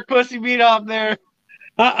that shark pussy beat off there.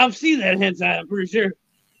 I've seen that hentai, I'm pretty sure.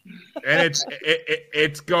 And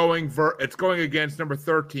it's going against number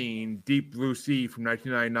 13, Deep Blue Sea from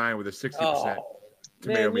 1999 with a 60%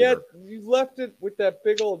 tomato meter. Yet you left it with that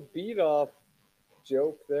big old beat off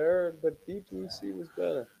joke there, but Deep Blue Sea was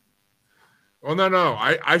better. Oh no!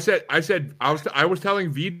 I was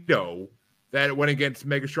telling Vito that it went against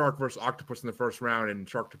Mega Shark versus Octopus in the first round, and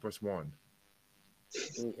Sharktopus won.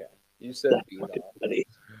 Okay, you said beat off.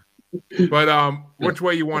 But which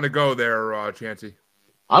way you want to go there, Chancey?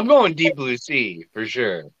 I'm going Deep Blue Sea for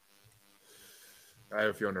sure. I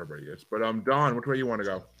have a feeling everybody is. But Don, which way you want to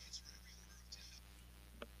go?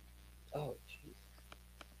 Oh.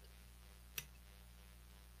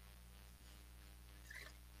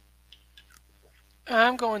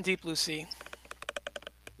 I'm going Deep Blue Sea.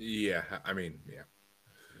 Yeah, I mean, yeah.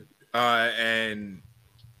 And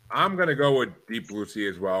I'm going to go with Deep Blue Sea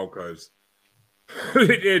as well because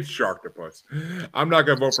it's Sharktopus. I'm not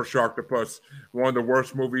going to vote for Sharktopus, one of the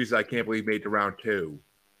worst movies I can't believe made to round 2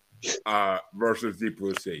 versus Deep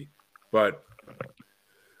Blue Sea. But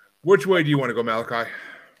which way do you want to go, Malachi?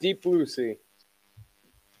 Deep Blue Sea.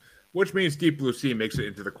 Which means Deep Blue Sea makes it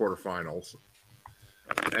into the quarterfinals.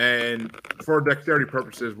 And for dexterity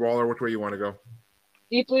purposes, Waller, which way you want to go?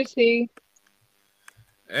 Deep Blue Sea.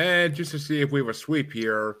 And just to see if we have a sweep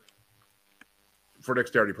here for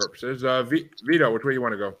dexterity purposes, Vito, which way you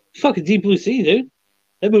want to go? Fucking Deep Blue Sea, dude.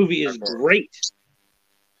 That movie is great.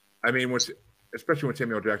 I mean, especially when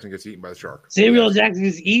Samuel Jackson gets eaten by the shark. Samuel Jackson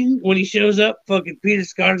gets eaten when he shows up. Fucking Peter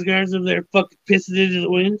Skarsgård's over there, fucking pissing into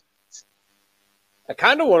the wind. I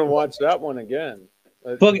kind of want to watch that one again.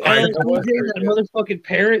 Fucking Alan that motherfucking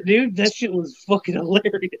parrot, dude. That shit was fucking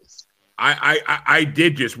hilarious. I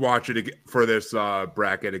did just watch it again for this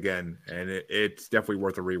bracket again, and it's definitely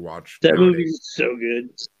worth a rewatch. That movie is so good.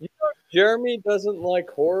 You know, Jeremy doesn't like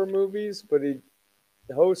horror movies, but he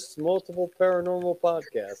hosts multiple paranormal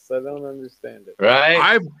podcasts. I don't understand it.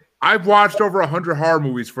 Right? I've watched over 100 horror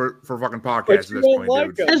movies for fucking podcasts at this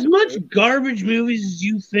point, dude. As much garbage movies as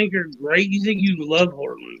you think are great, you think you love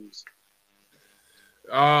horror movies.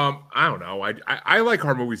 I don't know. I like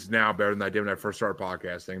horror movies now better than I did when I first started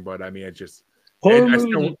podcasting, but I mean, it's just horror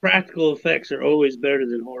movies with practical effects are always better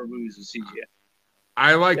than horror movies with CGI.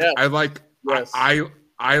 I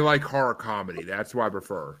like horror comedy. That's what I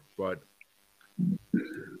prefer. But you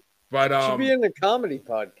should be in the comedy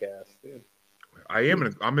podcast, dude.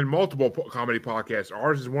 I'm in multiple comedy podcasts.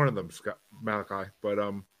 Ours is one of them, Malachi. But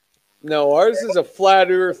no, ours is a flat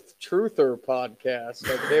Earth truther podcast.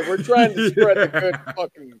 Okay, we're trying to spread the good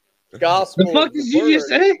fucking gospel. The fuck did you just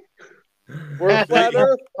say? We're a flat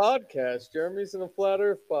Earth podcast. Jeremy's in a flat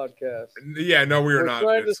Earth podcast. Yeah, no, we're not.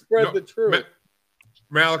 We're trying to spread the truth.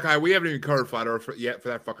 Malachi, we haven't even covered flat Earth yet for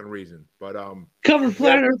that fucking reason. But cover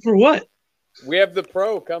flat Earth for what? We have the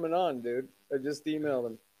pro coming on, dude. I just emailed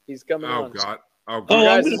him. He's coming on. Oh God. I'm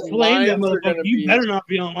going to flame that motherfucker. You better not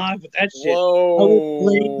be on live with that shit. Whoa. I will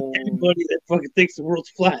flame anybody that fucking thinks the world's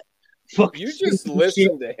flat. Fuck you just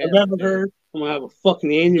listen to him. I've never heard. I'm going to have a fucking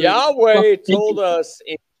aneurysm. Yahweh told us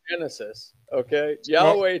in Genesis, okay?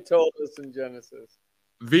 Yahweh told us in Genesis.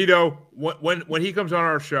 Vito, when he comes on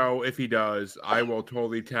our show, if he does, I will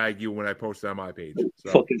totally tag you when I post it on my page.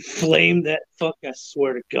 So. Fucking flame that fuck, I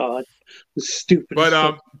swear to God. The stupid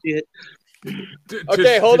shit.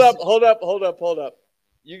 Okay, hold up.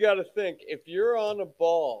 You got to think, if you're on a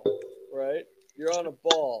ball, right? You're on a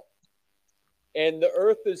ball, and the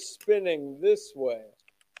Earth is spinning this way.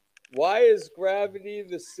 Why is gravity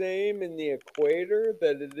the same in the equator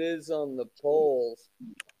that it is on the poles?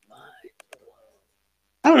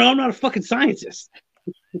 I don't know. I'm not a fucking scientist.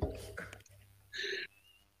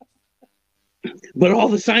 But all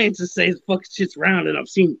the scientists say the fucking shit's round, and I've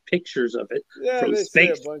seen pictures of it from they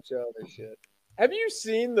space. say a bunch of other shit. Have you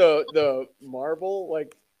seen the marble?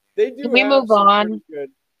 Like they do. Can we have move some on? pretty good.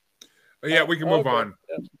 Yeah, we can move Okay. on.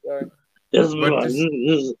 Yeah, sorry. Let's But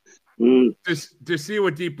move on. To see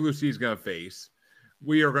what Deep Blue Sea is going to face,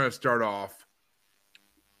 we are going to start off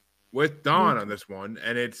with Dawn on this one,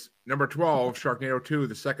 and it's number 12, Sharknado 2,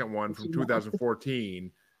 the second one from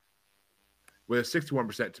 2014, with a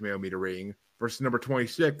 61% tomato meter rating, versus number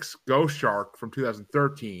 26, Ghost Shark from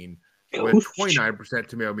 2013, with 29%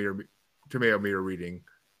 tomato meter reading.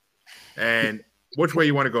 And which way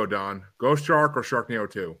you want to go, Don? Ghost Shark or Sharknado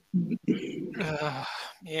 2?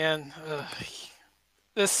 Man,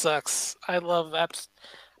 this sucks. I love that.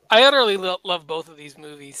 I utterly love both of these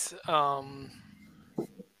movies.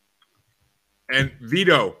 And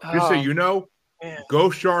Vito, just so you know, man.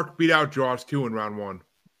 Ghost Shark beat out Jaws 2 in round 1.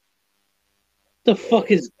 The fuck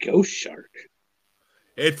is Ghost Shark?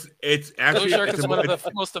 It's actually Ghost Shark is one of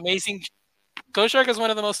the most amazing. Ghost Shark is one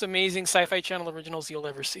of the most amazing Sci-Fi Channel originals you'll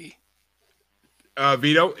ever see.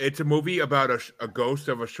 Vito, it's a movie about a ghost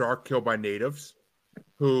of a shark killed by natives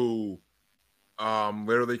who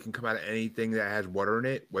literally can come out of anything that has water in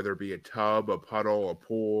it, whether it be a tub, a puddle, a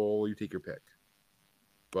pool. You take your pick.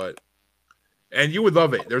 And you would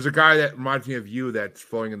love it. There's a guy that reminds me of you that's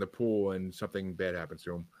floating in the pool and something bad happens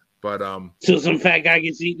to him. But so some fat guy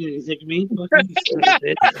gets eaten and he's like me. The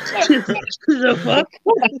fuck?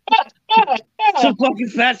 Some fucking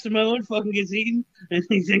fat Samoan fucking gets eaten and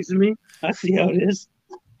he thinks of me. I see how it is.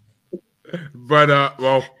 But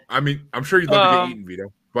well, I mean, I'm sure you'd love to get eaten,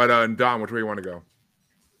 Vito. But Don, which way you want to go?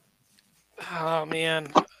 Oh man,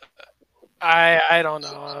 I don't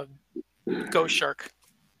know. Ghost Shark.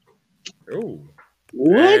 Oh,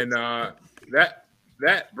 what? And that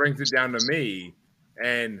brings it down to me,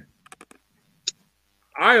 and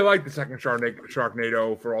I like the second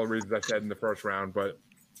Sharknado for all the reasons I said in the first round, but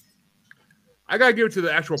I gotta give it to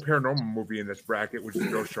the actual paranormal movie in this bracket, which is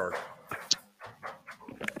Ghost Shark.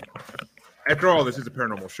 After all, this is a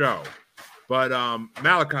paranormal show. But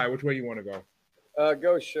Malachi, which way you want to go?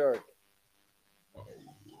 Ghost Shark.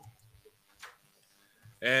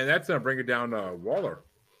 And that's gonna bring it down to Waller.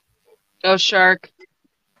 Ghost Shark.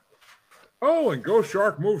 Oh, and Ghost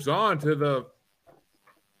Shark moves on to the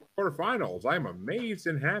quarterfinals. I'm amazed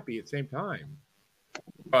and happy at the same time.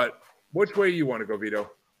 But which way you want to go,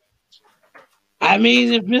 Vito? I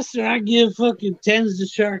mean, if Mr. I give fucking tens to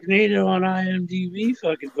Sharknado on IMDb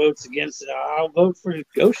fucking votes against it, I'll vote for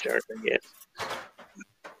Ghost Shark, I guess.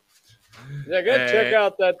 Yeah, go check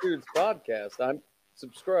out that dude's podcast. I'm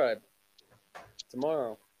subscribed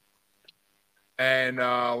tomorrow. And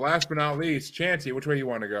last but not least, Chancey, which way you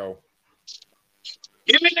want to go?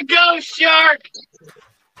 Give me the Ghost Shark!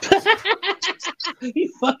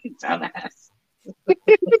 You fucking dumbass.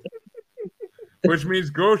 Which means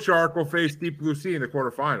Ghost Shark will face Deep Blue Sea in the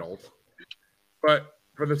quarterfinals. But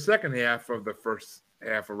for the second half of the first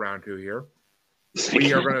half of round 2 here,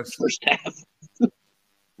 we're going to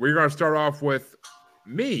start off with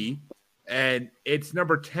me, and it's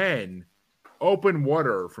number 10, Open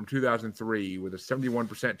Water from 2003 with a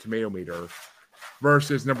 71% tomato meter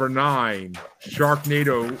versus number 9,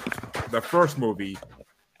 Sharknado, the first movie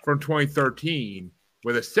from 2013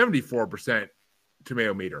 with a 74%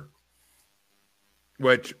 tomato meter.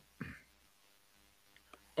 Which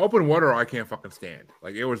Open Water I can't fucking stand.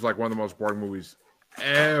 Like, it was like one of the most boring movies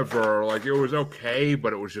ever. Like, it was okay,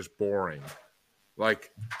 but it was just boring.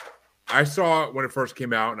 Like, I saw it when it first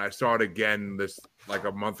came out, and I saw it again a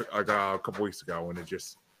couple weeks ago, and it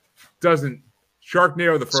just doesn't.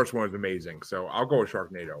 Sharknado, the first one, is amazing, so I'll go with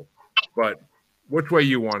Sharknado. But which way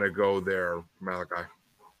you want to go there, Malachi?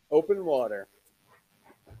 Open Water.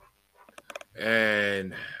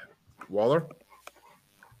 And Waller?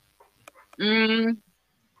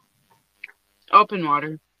 Open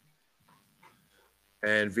Water.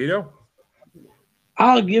 And Vito?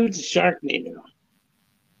 I'll give it to Sharknado.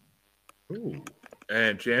 Ooh.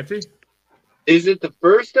 And Chancey? Is it the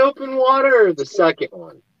first Open Water or the second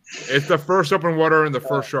one? It's the first Open Water and the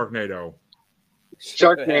first Sharknado.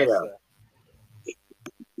 Sharknado.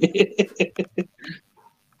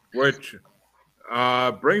 Which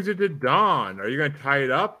brings it to Don. Are you going to tie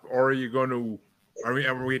it up, or are you going to?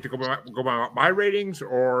 Are we to go by my ratings,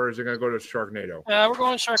 or is it going to go to Sharknado? We're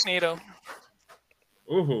going Sharknado.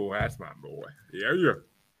 Ooh, that's my boy. Yeah.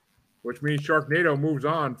 Which means Sharknado moves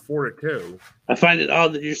on 4-2. I find it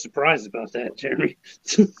odd that you're surprised about that, Jeremy.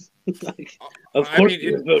 Of course,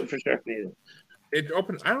 you're voting for Sharknado. It's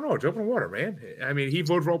open. I don't know. It's Open Water, man. I mean, he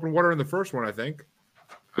voted for Open Water in the first one, I think.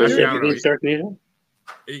 Sharknado?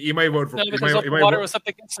 You might vote for. No, because you Open might Water vote- was up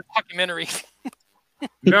against the documentary.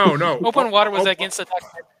 No. Open Water was against the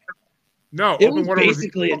documentary. No, It Open was Water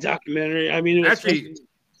basically a documentary. I mean, it was actually.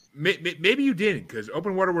 Maybe you didn't, because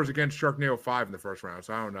Open Water was against Sharknado 5 in the first round,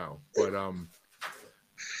 so I don't know. But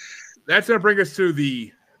that's going to bring us to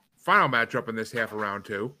the final matchup in this half of round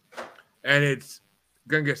 2. And it's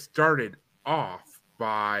going to get started off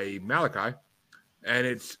by Malachi. And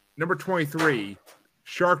it's number 23,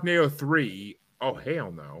 Sharknado 3, oh,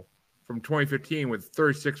 hell no, from 2015 with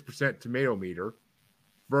 36% tomato meter,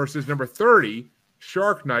 versus number 30,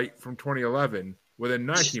 Shark Night from 2011 with a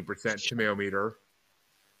 19% tomato meter.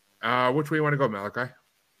 Which way you want to go, Malachi?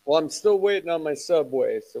 Well, I'm still waiting on my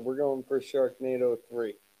Subway, so we're going for Sharknado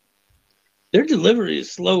 3. their delivery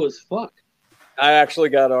is slow as fuck. I actually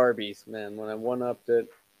got Arby's, man. When I one-upped it,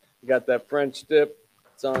 got that French dip.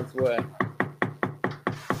 It's on its way.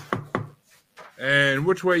 And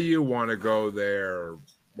which way you want to go there,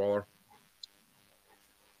 Waller?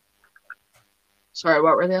 Sorry,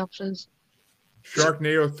 what were the options?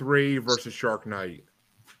 Sharknado 3 versus Shark Night.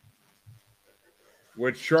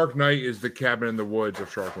 Which Shark Night is the cabin in the woods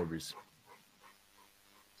of shark movies.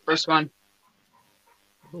 First one.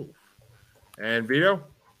 Ooh. And Vito?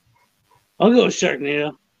 I'll go with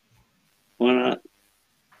Sharknado. Why not?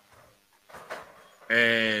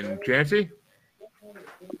 And Chancey?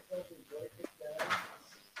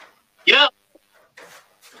 Yep.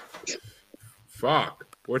 Fuck.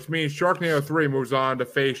 Which means Sharknado 3 moves on to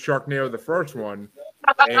face Sharknado the first one.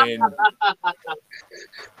 And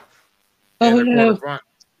Oh the no!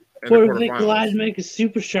 Puerto Rico quarterfinals. lies make a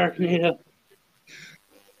super Sharknado.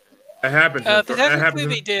 That happens. Technically,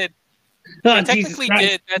 they did. Oh, They Jesus technically Christ.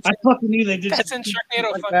 did. That's, I fucking knew they did. that's in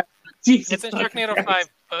Sharknado 5. that. Jesus That's in fucking Sharknado Christ.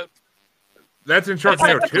 5. But That's in that's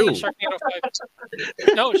Sharknado technically 2. Sharknado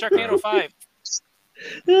 5. No, Sharknado 5.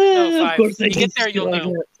 Of five. course they You get did there, shit you'll like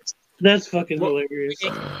know. that. That's fucking Well, hilarious.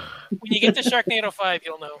 When you get to Sharknado 5,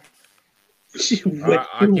 you'll know.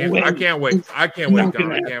 I can't wait. I can't wait,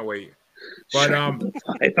 Don. I can't wait. But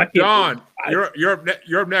Don,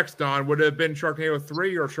 you're up next. Don, would it have been Sharknado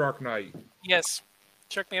 3 or Shark Night? Yes,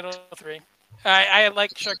 Sharknado 3. I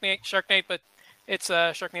like Shark Night, but it's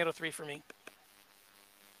Sharknado 3 for me.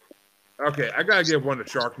 Okay, I gotta give one to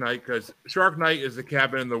Shark Night, because Shark Night is the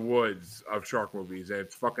cabin in the woods of shark movies, and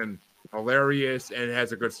it's fucking hilarious, and it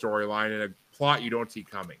has a good storyline and a plot you don't see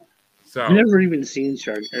coming. So, I've never even seen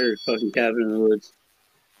Shark or fucking Cabin in the Woods.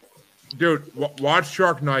 dude, watch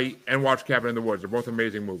Shark Night and watch Cabin in the Woods. They're both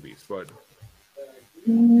amazing movies, but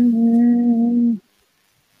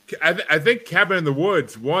I think Cabin in the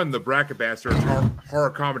Woods won the Bracket Bastard horror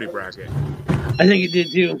comedy bracket. I think it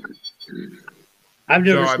did too. I've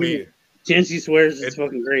never So, I seen mean, it. Chancey swears it's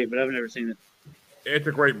fucking great, but I've never seen it. it's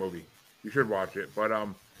a great movie. You should watch it. But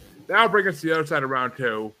now bring us to the other side of round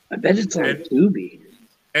 2. I bet it's on Tubi.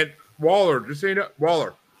 And Waller, just so you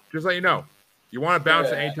know, just let you know, you want to bounce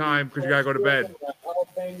at any time because you gotta go to bed.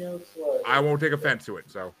 I won't take offense to it,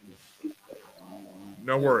 so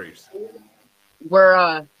no worries.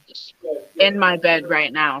 We're in my bed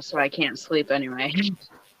right now, so I can't sleep anyway.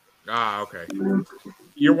 Ah, okay.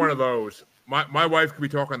 You're one of those. My wife could be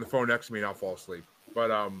talking on the phone next to me and I'll fall asleep.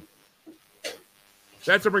 But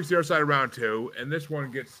that's what brings the other side of round 2, and this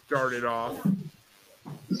one gets started off.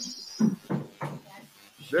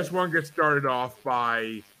 This one gets started off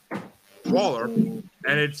by Waller, and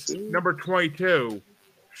it's number 22,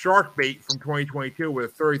 Shark Bait from 2022 with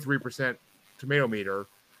a 33% tomato meter,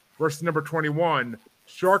 versus number 21,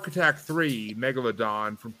 Shark Attack 3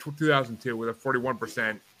 Megalodon from 2002 with a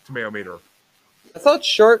 41% tomato meter. I thought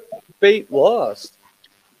Shark Bait lost.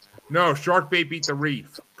 No, Shark Bait beat the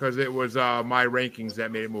Reef because it was my rankings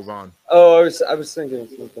that made it move on. Oh, I was thinking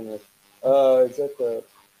something else. Is that the?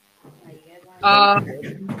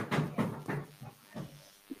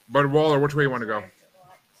 But Waller, which way you want to go?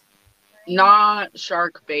 Not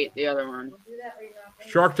Shark Bait, the other one.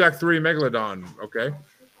 Shark Attack 3 Megalodon, okay.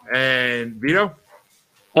 And Vito?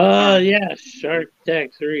 Yeah, Shark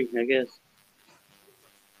Attack 3, I guess.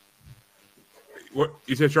 What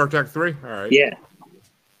you said Shark Attack 3? All right. Yeah.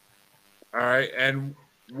 All right. And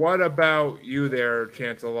what about you there,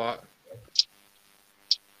 Chance-a-Lot?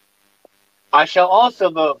 I shall also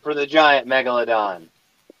vote for the giant megalodon.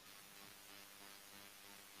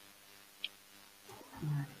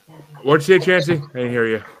 What'd you say, Chancey? I didn't hear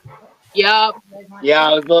you. Yep. Yeah,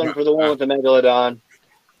 I was voting for the one with the megalodon.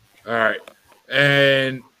 All right.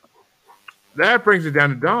 And that brings it down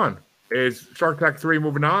to Don. Is Shark Attack 3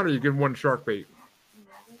 moving on, or you giving one to Shark Bait?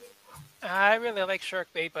 I really like Shark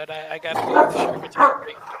Bait, but I got to go with Shark Attack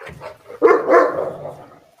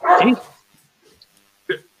 3.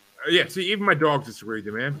 Yeah, see, even my dogs disagree with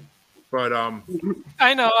you, man. But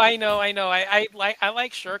I know. I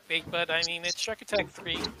like Shark Bait, but I mean it's Shark Attack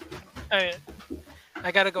 3.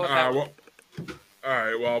 I gotta go with that one. well, all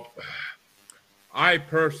right. Well, I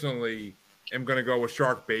personally am gonna go with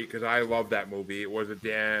Shark Bait because I love that movie. It was a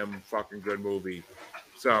damn fucking good movie.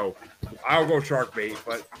 So I'll go Shark Bait.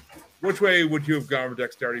 But which way would you have gone for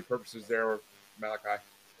dexterity purposes there, Malachi?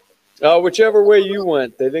 Whichever way you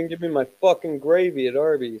went. They didn't give me my fucking gravy at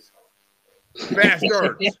Arby's.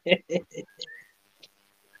 Bastards.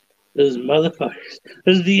 Those motherfuckers.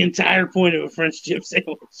 This is the entire point of a French dip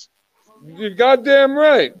sandwich. You're goddamn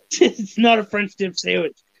right. It's not a French dip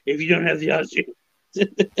sandwich if you don't have the au jus.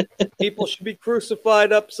 People should be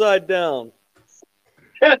crucified upside down.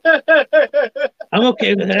 I'm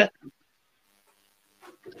okay with that.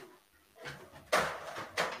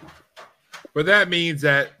 But that means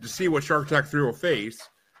that to see what Shark Attack 3 will face,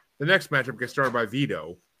 the next matchup gets started by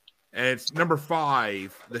Vito. And it's number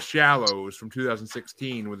 5, The Shallows from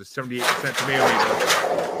 2016 with a 78% tomato meter.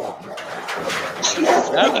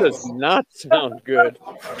 That does not sound good.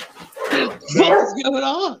 What's going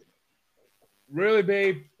on? Really,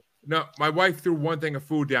 babe? No, my wife threw one thing of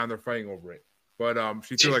food down. They're fighting over it. But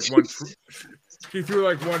she threw like one. She threw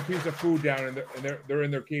like one piece of food down, and they're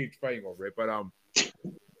in their cage fighting over it. But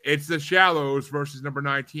it's The Shallows versus number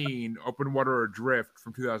 19, Open Water Adrift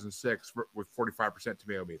from 2006 with 45%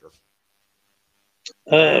 tomato meter.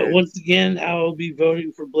 Once again, I will be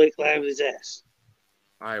voting for Blake Lively's ass.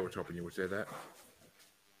 I was hoping you would say that.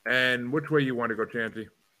 And which way you want to go, Chansey?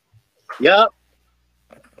 Yep.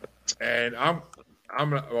 And I'm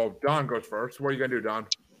gonna. Well, Don goes first. What are you gonna do, Don?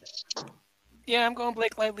 Yeah, I'm going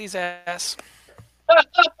Blake Lively's ass.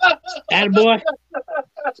 Attaboy.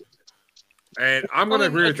 And I'm gonna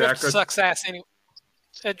agree with that. Sucks ass anyway.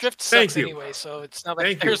 Adrift sucks anyway, so it's not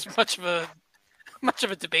like there's much of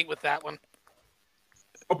a debate with that one.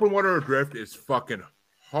 Open Water Adrift is fucking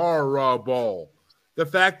horrible. The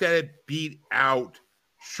fact that it beat out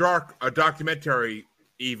Shark, a documentary,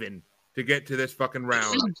 even to get to this fucking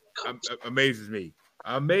round, amazes me.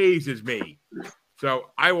 Amazes me.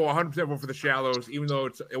 So I will 100% vote for The Shallows, even though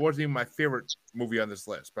it wasn't even my favorite movie on this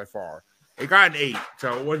list by far. It got an 8,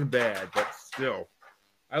 so it wasn't bad, but still,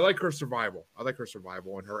 I like her survival.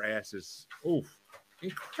 And her ass is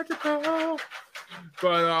incredible.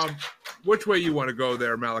 But which way you want to go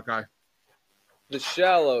there, Malachi? The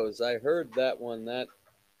Shallows. I heard that one. That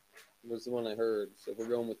was the one I heard. So we're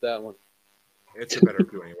going with that one. It's a better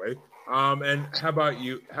two anyway. And how about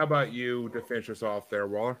you? How about you to finish us off there,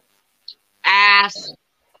 Waller? Ass.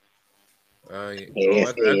 Ass.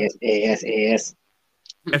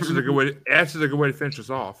 Ass is a good way. Ass is a good way to finish us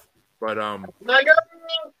off. But I don't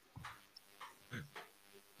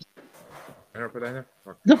put that in there.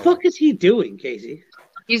 Okay. The fuck is he doing, Casey?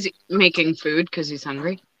 He's making food because he's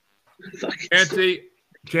hungry.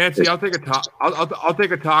 Chansey, I'll take a I'll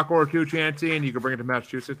take a taco or two, Chansey, and you can bring it to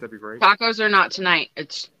Massachusetts. That'd be great. Tacos are not tonight.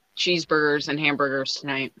 It's cheeseburgers and hamburgers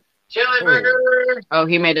tonight. Chili burger. Oh,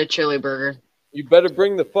 he made a chili burger. You better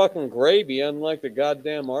bring the fucking gravy, unlike the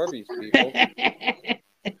goddamn Arby's people.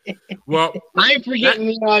 Well, I ain't forgetting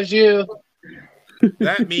the au jus.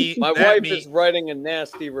 That means my wife is writing a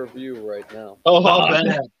nasty review right now. Oh,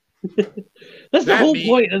 bad. That's the whole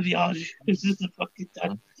point of the au jus. It's just a fucking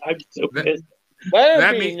time. I'm so pissed.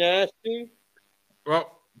 That means nasty.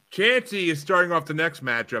 Well, Chansey is starting off the next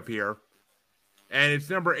matchup here, and it's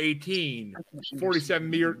number 18, 47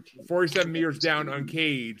 meters down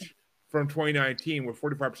uncaged from 2019 with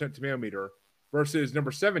 45% tomato meter versus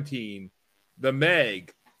number 17, the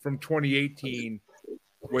Meg from 2018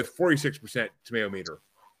 with 46% tomato meter.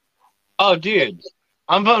 Oh, dude.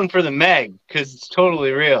 I'm voting for the Meg because it's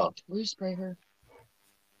totally real. Will you spray her?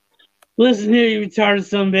 Listen here, you retarded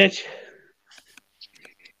son of a bitch.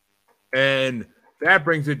 And that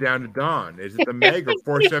brings it down to Don. Is it the Meg or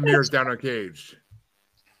 47 meters down uncaged?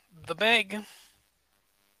 The Meg.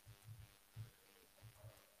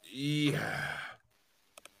 Yeah.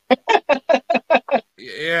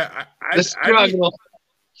 Yeah. The struggle.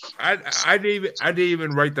 I didn't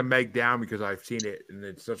even write the Meg down because I've seen it and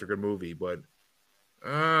it's such a good movie. But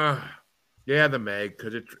yeah, the Meg,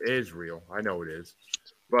 because it is real. I know it is.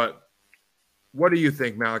 But what do you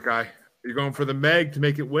think, Malachi? Are you going for the Meg to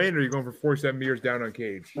make it win, or are you going for 47 meters down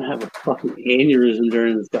uncaged? I have a fucking aneurysm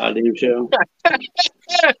during this goddamn show.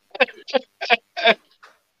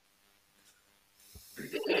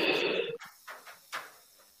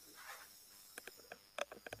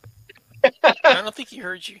 I don't think he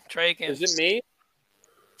heard you. Try again. Is it me?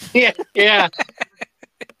 Yeah.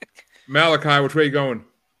 Malachi, which way are you going?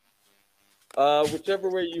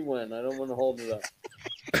 Whichever way you win. I don't want to hold it up.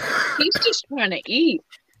 He's just trying to eat.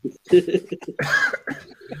 Trying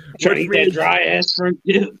to eat that dry ass front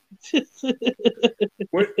dip.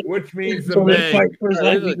 Which means the So they Meg. fight for his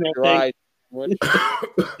life That is eating a that dry.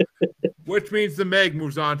 Which means the Meg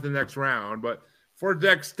moves on to the next round. But for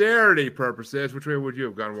dexterity purposes, which way would you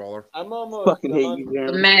have gone, Waller? I'm almost Fucking hate done. you, The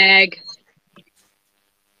Jeremy. Meg.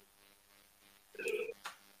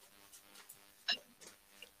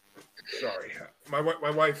 Sorry. My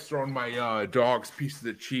wife's thrown my dog's pieces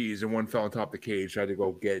of cheese and one fell on top of the cage. So I had to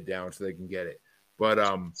go get it down so they can get it. But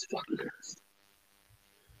It's fucking gross.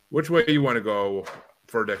 which way you want to go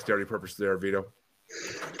for dexterity purposes there, Vito?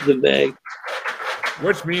 The Meg.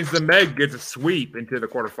 Which means the Meg gets a sweep into the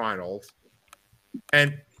quarterfinals.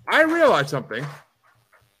 And I realized something.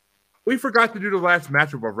 We forgot to do the last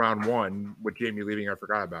matchup of round one with Jamie leaving. I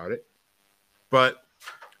forgot about it. But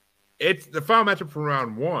it's the final matchup for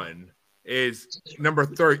round one is number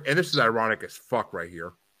 30. And this is ironic as fuck right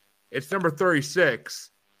here. It's number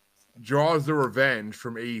 36, Jaws the Revenge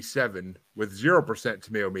from 87 with 0%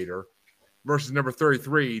 tomato meter versus number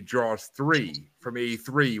 33, Jaws 3 from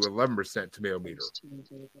 83 with 11% tomato meter.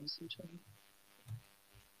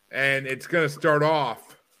 And it's going to start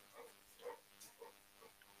off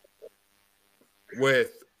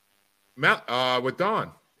with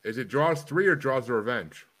Dawn. Is it Jaws 3 or Jaws the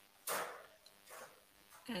Revenge?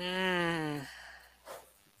 I'm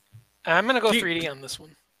going to go 3D on this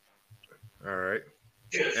one. All right.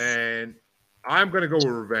 And I'm going to go with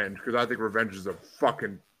Revenge because I think Revenge is a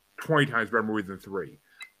fucking 20 times better movie than 3.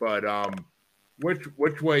 But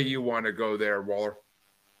which way you want to go there, Waller?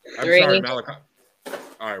 I'm 3D. sorry, Malachi.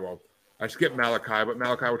 All right, well, I skipped Malachi, but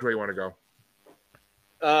Malachi, which way you want to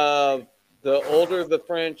go? The older the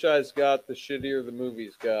franchise got, the shittier the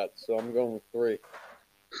movies got. So I'm going with 3.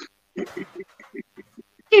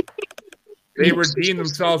 They redeemed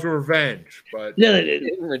themselves with Revenge, but No, they didn't.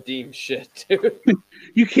 Didn't redeem shit, dude.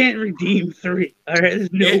 You can't redeem 3. All right,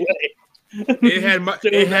 there's no way. it had So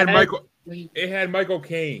bad. Michael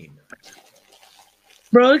Caine.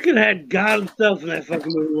 Bro, it could have had God himself in that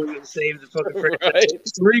fucking movie when he saved the fucking franchise.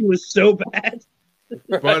 Right. 3 was so bad.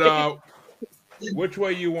 But which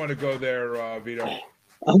way you want to go there, Vito?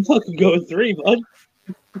 I'm fucking going 3, bud.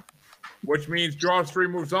 Which means Jaws 3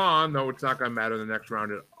 moves on, though it's not going to matter in the next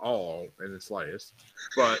round at all in the slightest.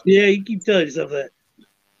 But Yeah, you keep telling yourself that.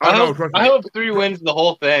 I hope 3 wins the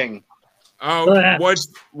whole thing. Oh,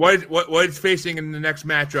 what's facing in the next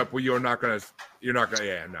matchup? Well, you're not gonna.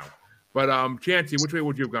 Yeah, no. But Chancey, which way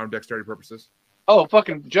would you have gone, dexterity purposes? Oh,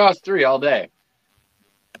 fucking Jaws 3 all day.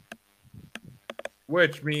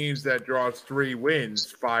 Which means that Jaws 3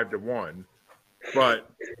 wins 5-1. But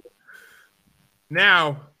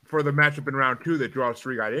now for the matchup in round 2 that Jaws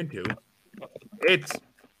 3 got into, it's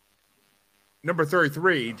number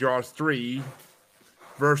 33, Jaws 3,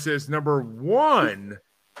 versus number 1,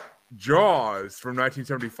 Jaws from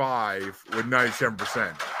 1975 with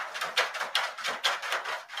 97%.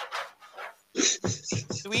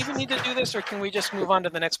 Do we even need to do this, or can we just move on to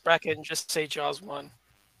the next bracket and just say Jaws won?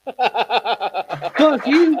 Fuck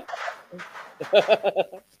you.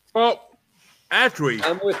 Well, actually,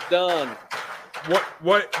 I'm with Don.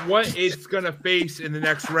 what it's gonna face in the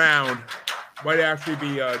next round might actually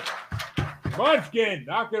be Munchkin.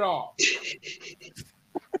 Knock it off.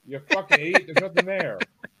 You fucking idiot. There's nothing there.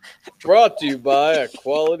 Brought to you by a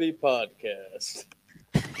quality podcast.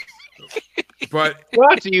 But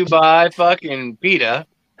Brought to you by fucking PETA.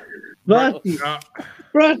 Brought to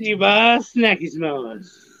you by Snacky S'mores.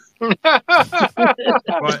 but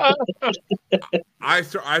I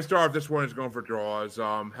start off this one is going for Jaws.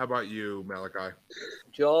 How about you, Malachi?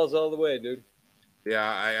 Jaws all the way, dude. Yeah,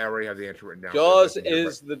 I already have the answer written down. Jaws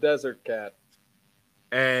is the desert cat.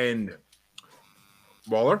 And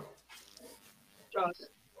Waller? Jaws.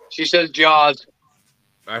 She says Jaws.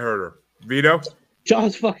 I heard her. Vito?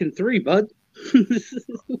 Jaws fucking 3, bud.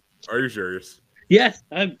 Are you serious? Yes,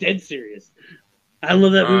 I'm dead serious. I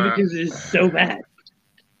love that movie because it is so bad.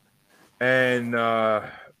 And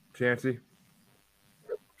Chancey?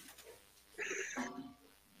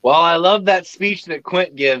 Well, I love that speech that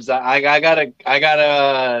Quint gives. I gotta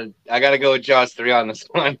go with Jaws 3 on this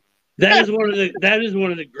one. That is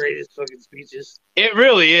one of the greatest fucking speeches. It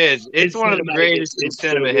really is. It's one of the cinematic. greatest in It's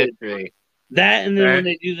cinema so good. history. That and then when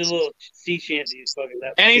they do the little sea shanties, fucking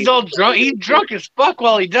that. And he's all drunk. He's drunk as fuck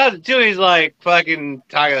while he does it too. He's like fucking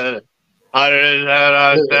talking. Man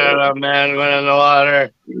went in the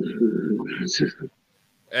water.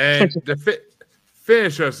 And to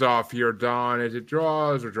finish us off here, Don, is it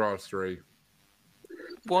Jaws or Jaws 3?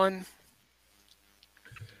 1.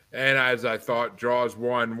 And as I thought, Jaws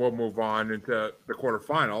 1 will move on into the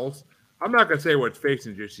quarterfinals. I'm not gonna say what it's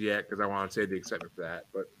facing just yet because I want to save the excitement for that.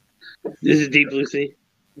 But This is Deep Blue Sea.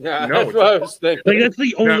 Yeah, No, that's what I was thinking. Like that's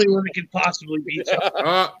the only one that could possibly beat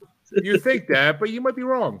y'all. you think that, but you might be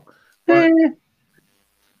wrong. But,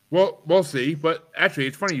 well, we'll see. But actually,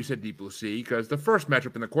 it's funny you said Deep Blue Sea because the first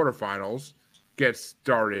matchup in the quarterfinals gets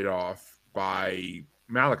started off by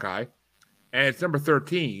Malachi, and it's number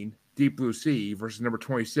 13, Deep Blue Sea, versus number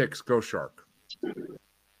 26, Ghost Shark.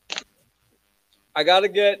 I got to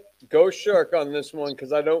get Ghost Shark on this one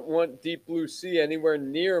because I don't want Deep Blue Sea anywhere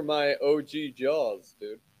near my OG Jaws,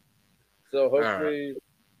 dude. So hopefully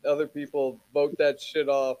other people vote that shit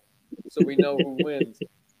off so we know who wins.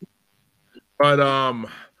 But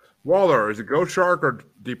Waller, is it Ghost Shark or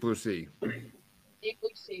Deep Blue Sea? Deep Blue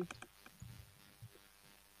Sea.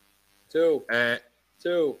 Two.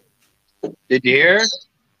 Did you hear?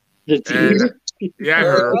 Yeah, I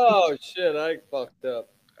heard her. Oh shit, I fucked up.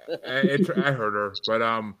 I heard her.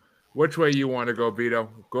 But which way you want to go, Vito?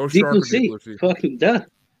 Ghost Deep Shark Blue or Deep Sea. Blue Sea? Fucking duh.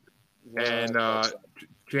 And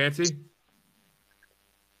Chancey?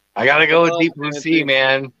 I gotta go with Deep Blue Sea,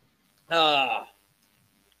 man.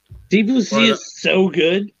 Deep Blue Sea is so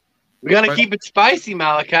good. We gotta keep it spicy,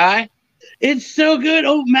 Malachi. It's so good.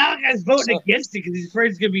 Oh, Malachi's voting against it because he's afraid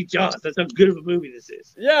it's gonna be Jaws. That's how good of a movie this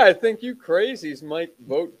is. Yeah, I think you crazies might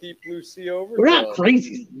vote Deep Blue Sea over. We're not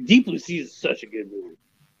crazy. Deep Blue Sea is such a good movie.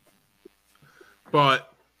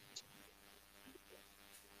 But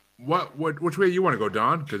which way you want to go,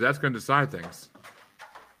 Don? Because that's going to decide things.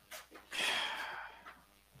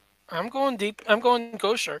 I'm going deep. I'm going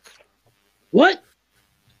Ghost Shark. What?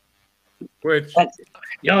 Which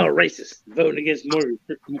y'all are racist, voting against Morgan,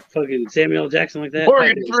 fucking Samuel L. Jackson like that.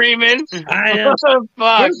 Morgan Freeman. I am.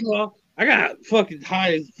 Fuck. First of all, I got fucking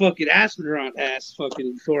high as fucking astronaut ass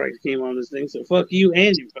fucking before I came on this thing. So fuck you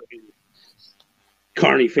and your fucking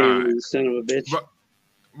Carney family, son of a bitch.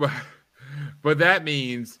 But that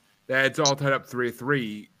means that it's all tied up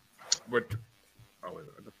 3-3. What the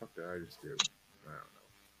fuck did I just do? I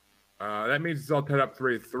don't know. That means it's all tied up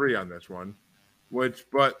 3-3 on this one.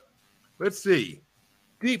 But let's see.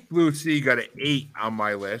 Deep Blue Sea got an 8 on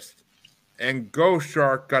my list, and Ghost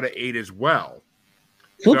Shark got an 8 as well.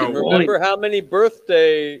 So, remember how many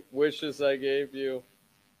birthday wishes I gave you?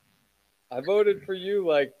 I voted for you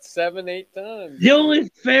like 7-8 times. The only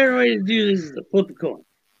fair way to do this is to flip a coin.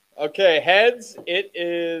 Okay, heads, it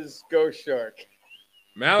is Ghost Shark.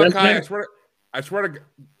 Malachi, I swear to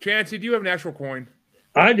Chancey, do you have an actual coin?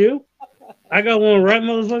 I do. I got one right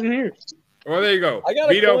motherfucking here. Well, there you go. I got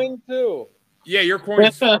Vito, a coin too. Yeah, your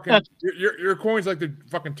coin's fucking your coin's like the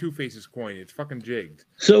fucking Two Faces coin. It's fucking jigged.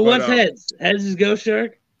 So what's heads? Heads is Ghost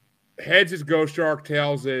Shark? Heads is Ghost Shark,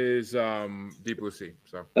 tails is Deep Blue Sea.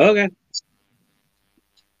 So okay.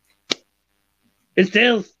 It's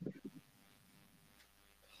tails.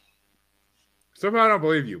 Somehow I don't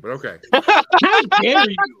believe you, but okay. How dare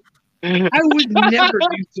you? I would never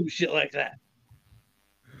do some shit like that.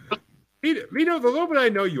 Vito, the little bit I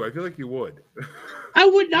know you, I feel like you would. I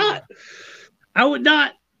would not. I would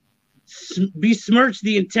not besmirch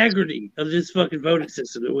the integrity of this fucking voting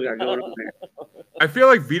system that we got going on here. I feel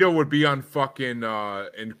like Vito would be on fucking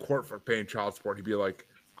in court for paying child support. He'd be like,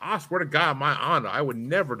 I swear to God, my honor, I would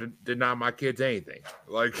never deny my kids anything.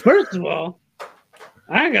 Like, first of all,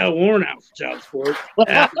 I got a warrant out for child support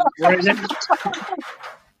right now.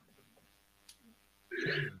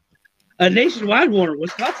 A nationwide warrant.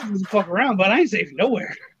 Wisconsin doesn't fuck around, but I ain't safe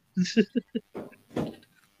nowhere.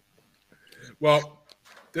 Well,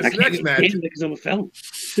 this next match because I'm a felon.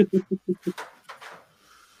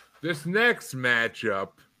 This next matchup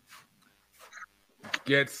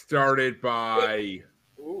gets started by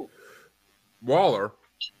Waller,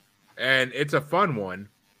 and it's a fun one.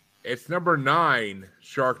 It's number 9,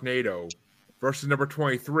 Sharknado, versus number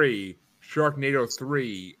 23, Sharknado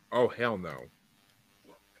 3. Oh, hell no.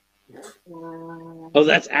 Oh,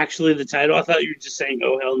 that's actually the title? I thought you were just saying,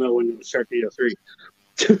 oh, hell no, when it was Sharknado 3.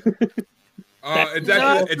 It's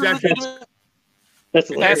actually that's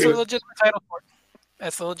hilarious. That's the legitimate title for it.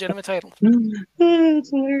 That's the legitimate title.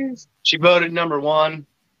 That's hilarious. She voted number 1.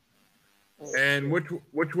 And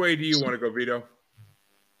which way do you want to go, Vito?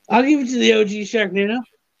 I'll give it to the OG Sharknado.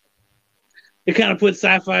 It kind of put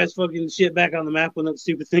sci-fi's fucking shit back on the map when that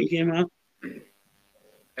stupid thing came out.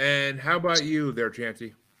 And how about you there,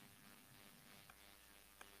 Chancey?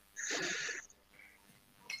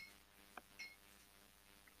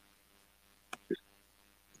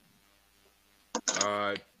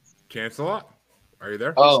 Chancelot, are you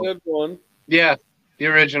there? Oh, Said one. Yeah, the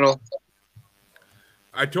original.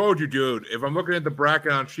 I told you, dude. If I'm looking at the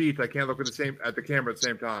bracket on sheets, I can't look at the camera at the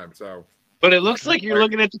same time. So, but it looks like you're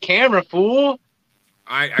looking at the camera, fool.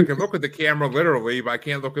 I can look at the camera literally, but I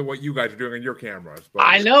can't look at what you guys are doing on your cameras. But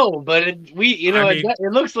I know, but it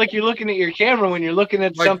looks like you're looking at your camera when you're looking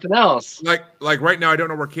at something else. Like right now, I don't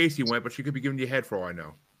know where Casey went, but she could be giving you a head for all I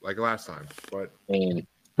know, like last time. But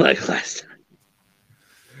like last time.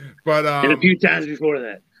 But and a few times before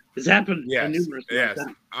that, it's happened. Numerous times.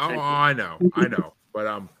 Oh, I know.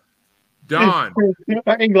 But Don,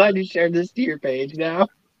 I'm glad you shared this to your page now.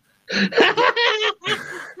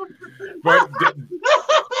 But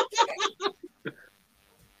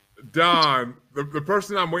Don, the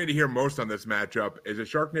person I'm waiting to hear most on this matchup is a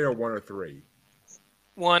Sharknado 1 or 3.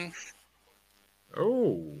 1.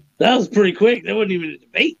 Oh, that was pretty quick. That wasn't even a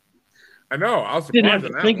debate. I know. I was surprised. Didn't have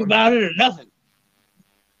to think about it or nothing.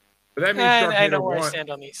 But that means I know where I stand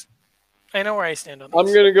on these. I'm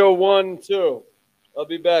gonna go 1, 2. I'll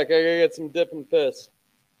be back. I gotta get some dip and piss.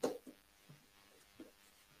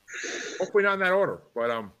 Hopefully not in that order, but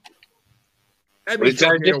we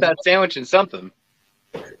gotta dip that sandwich in something.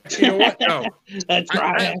 You know what? No, that's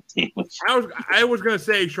right. I was gonna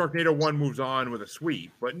say Sharknado 1 moves on with a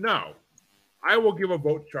sweep, but no, I will give a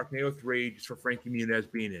vote to Sharknado 3 just for Frankie Muniz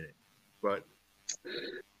being in it. But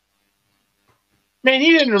man,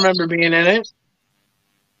 he didn't remember being in it.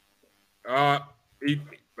 He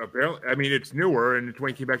apparently. I mean, it's newer, and it's when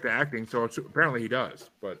he came back to acting, so apparently he does.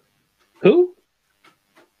 But who?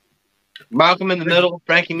 Malcolm in the Middle,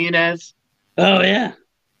 Frankie Muniz. Oh yeah,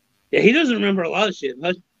 he doesn't remember a lot of shit.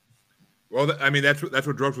 Huh? Well, I mean, that's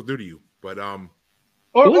what drugs will do to you. But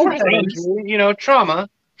or trauma.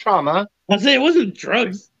 I say it wasn't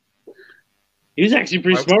drugs. He was actually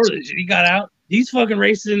pretty smart with it. He got out. He's fucking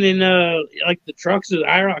racing in like the trucks or the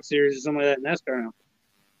IROC series or something like that in NASCAR now.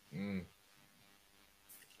 Mm.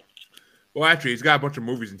 Well, actually, he's got a bunch of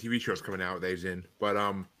movies and TV shows coming out that he's in. But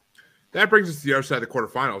that brings us to the other side of the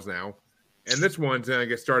quarterfinals now. And this one's going to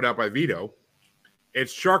get started out by Vito.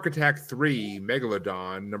 It's Shark Attack 3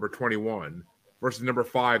 Megalodon, number 21, versus number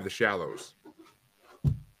 5, The Shallows.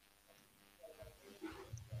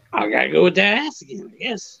 I got to go with that ass again, I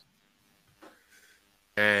guess.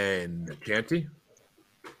 And Chanty?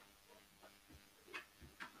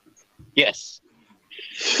 Yes.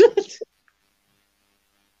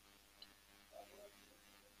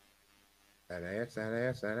 That ass.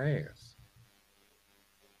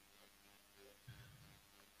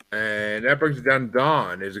 And that brings it down to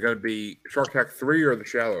Dawn. Is it going to be Shark Attack 3 or The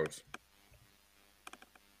Shallows?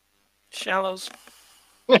 Shallows.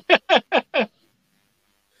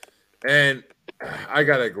 And I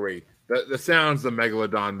got to agree. The sounds the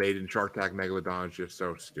Megalodon made in Shark Attack Megalodon is just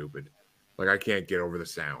so stupid. Like, I can't get over the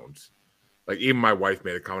sounds. Like, even my wife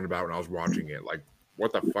made a comment about it when I was watching it. Like,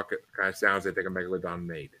 what the fuck kind of sounds they think a Megalodon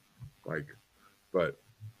made? Like, but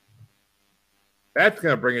that's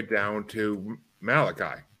going to bring it down to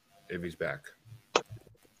Malachi if he's back.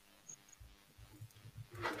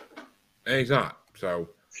 And he's not. So,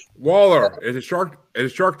 Waller, is it Shark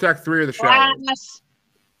Attack 3 or The Shallows?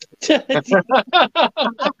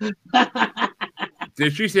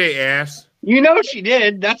 Did she say ass? You know she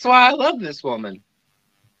did. That's why I love this woman.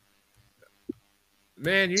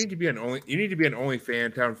 Man, you need to be an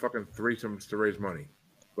OnlyFans having fucking threesomes to raise money.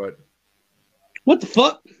 But what the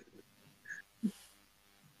fuck?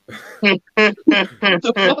 What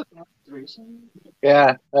the fuck?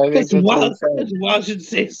 Yeah, I think that's wild. That's wild. Should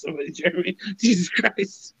say somebody, Jeremy. Jesus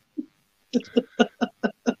Christ.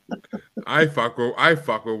 I fuck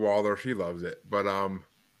with Waller. She loves it, but I'm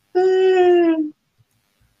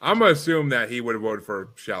gonna assume that he would have voted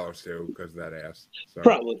for Shallows too because of that ass. So,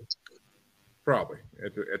 probably.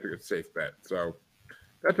 It's a safe bet. So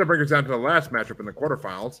that's gonna bring us down to the last matchup in the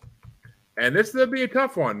quarterfinals, and this will be a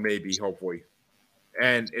tough one, maybe, hopefully,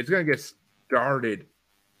 and it's gonna get started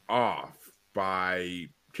off by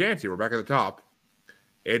Chancey. We're back at the top.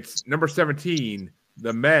 It's number 17,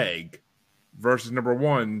 the Meg, versus number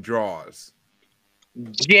 1, Jaws.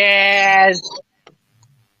 Jazz.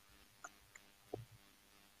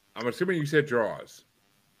 I'm assuming you said Jaws.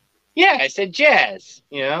 Yeah, I said jazz.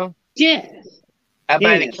 You know, jazz. How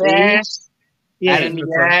about the class?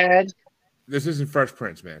 Yeah, this isn't Fresh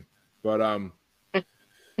Prince, man. But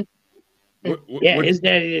his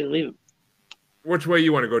daddy didn't leave him. Which way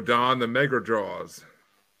you want to go, Don? The Meg or Jaws?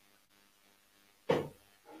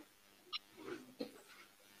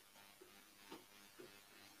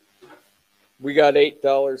 We got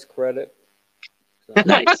 $8 credit. So.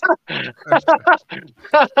 Nice.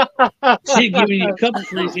 She'd give you a couple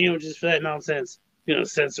free sandwiches for that nonsense. You know,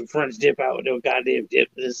 send some French dip out with no goddamn dip.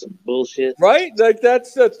 This is some bullshit. Right? Like,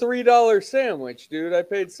 that's a $3 sandwich, dude. I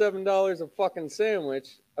paid $7 a fucking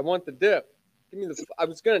sandwich. I want the dip. Give me I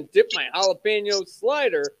was going to dip my jalapeno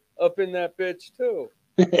slider up in that bitch, too.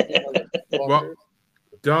 Well,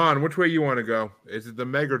 Don, which way you want to go? Is it the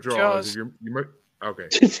Meg or Jaws? Okay.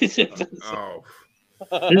 Oh.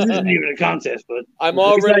 This isn't even a contest, but I'm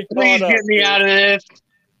already Please caught get up, me dude. out of this.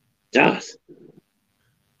 Jaws.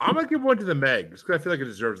 I'm gonna give one to the Meg because I feel like it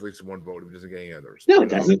deserves at least one vote if it doesn't get any others. No, it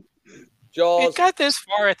doesn't. Jaws. It got this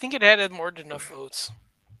far. I think it had more than enough votes.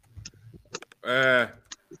 Well,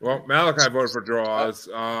 Malachi voted for Jaws.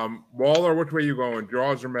 Waller, which way you going?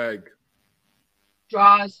 Jaws or Meg?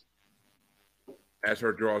 Draws. As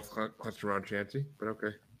her Jaws clutched around Chansey, but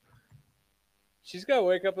okay. She's got to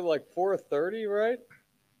wake up at like 4:30, right?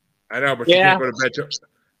 I know, but she can't go to bed.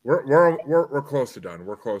 We're close to done.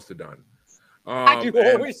 We're close to done. You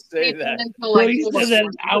always say that. Well, you said that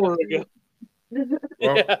an hour ago.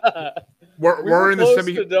 Well, we're in the close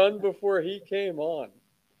to done before he came on.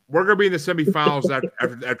 We're gonna be in the semifinals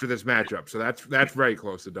after this matchup, so that's very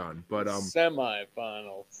close to done. But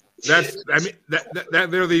semifinals. That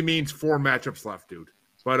literally means 4 matchups left, dude.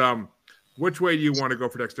 But which way do you want to go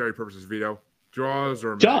for dexterity purposes, Vito? Jaws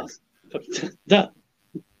or Meg? Jaws? Duh.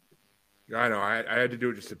 I know. I had to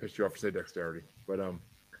do it just to piss you off for say dexterity, but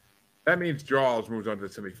that means Jaws moves on to the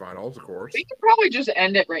semifinals, of course. We could probably just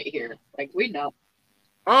end it right here. Like, we know.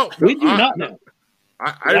 Oh, we do not know.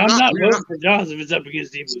 I'm not voting for Jaws if it's up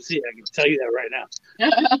against Deep Blue Sea. I can tell you that right now.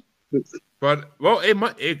 But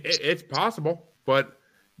it's possible. But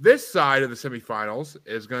this side of the semifinals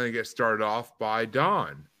is going to get started off by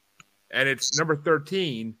Dawn, and it's number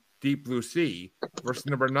 13, Deep Blue Sea, versus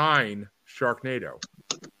number 9, Sharknado.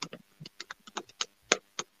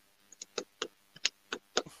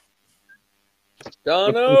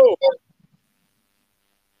 Dono.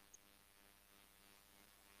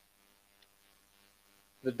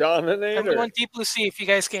 The Dominator. I'm going Deep Blue Sea. If you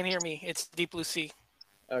guys can't hear me, it's Deep Blue Sea.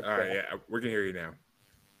 Okay. All right, yeah, we can hear you now.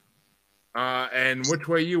 And which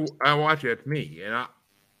way you? I watch it. It's me, and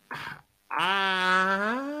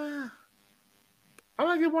I'm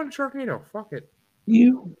gonna give one to Sharknado. Fuck it.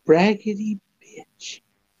 You raggedy bitch.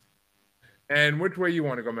 And which way you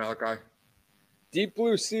want to go, Malachi? Deep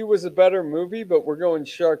Blue Sea was a better movie, but we're going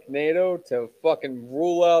Sharknado to fucking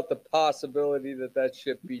rule out the possibility that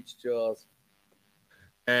shit beats Jaws.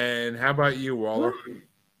 And how about you, Waller?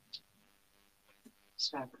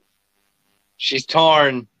 She's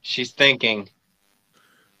torn. She's thinking.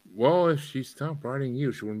 Well, if she stopped riding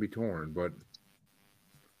you, she wouldn't be torn. But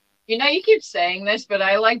you know, you keep saying this, but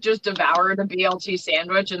I just devoured a BLT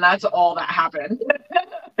sandwich, and that's all that happened.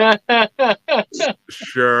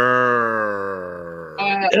 Sure.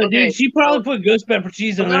 Okay. Dude, she probably put ghost pepper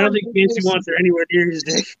cheese on. I don't think Fancy wants her anywhere near his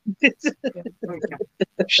dick.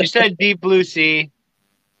 She said Deep Blue Sea.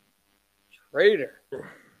 Traitor.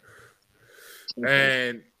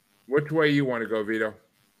 And which way you want to go, Vito?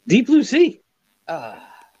 Deep Blue Sea.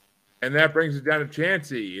 And that brings it down to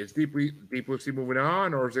Chansey. Is Deep Blue Sea moving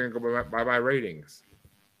on, or is it going to go by my ratings?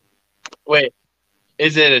 Wait,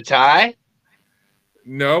 is it a tie?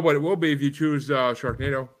 No, but it will be if you choose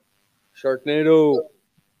Sharknado. Sharknado.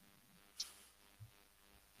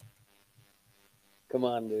 Come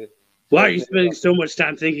on, dude. Why are you spending so much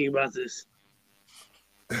time thinking about this?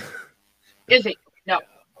 Is it? No.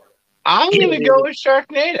 I'm going to go with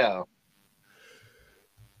Sharknado.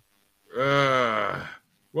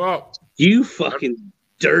 Well, you fucking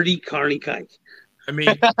dirty carny kike. I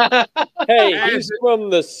mean, hey, he's from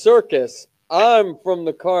the circus. I'm from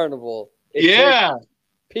the carnival. It's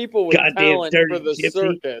people with talent for the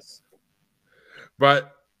circus.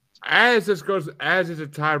 But as it's a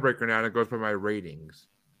tiebreaker now, and it goes by my ratings.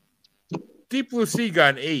 Deep Blue Sea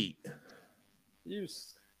got an 8.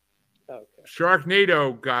 Okay.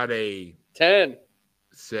 Sharknado got a 10.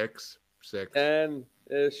 6.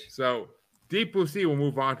 10-ish. So Deep Blue Sea will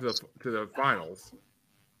move on to the finals.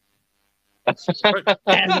 Chiselers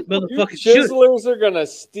are gonna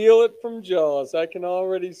steal it from Jaws. I can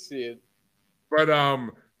already see it. But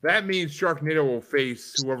that means Sharknado will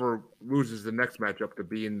face whoever loses the next matchup to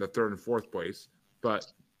be in the 3rd and 4th place. But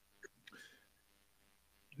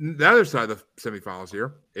the other side of the semifinals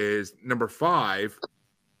here is number 5,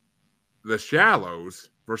 The Shallows,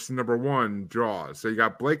 versus number 1, Jaws. So you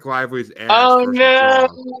got Blake Lively's ass. Oh no!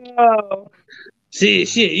 Jaws. See,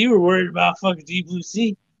 shit, you were worried about fucking Deep Blue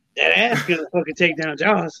Sea. That ass gonna fucking take down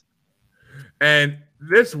Jaws. And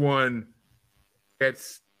this one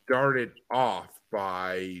gets started off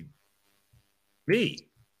by me.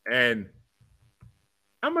 And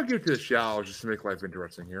I'm going to give it to The Shallows just to make life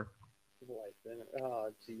interesting here. Oh,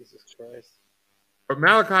 Jesus Christ. But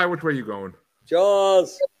Malachi, which way are you going?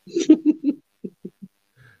 Jaws.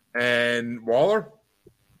 And Waller?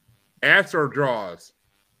 Ass or Jaws?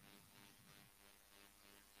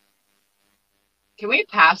 Can we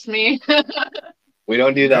pass me? We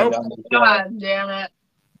don't do that. Nope. on the show. God damn it.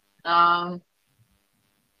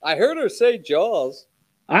 I heard her say Jaws.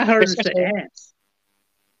 I heard her say ass.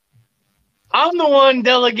 I'm the one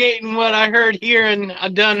delegating what I heard here, and I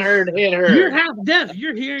done heard hit her. You're half deaf.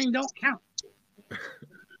 Your hearing don't count.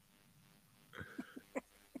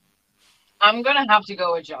 I'm gonna have to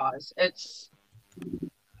go with Jaws.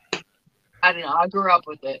 I don't know. I grew up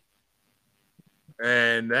with it.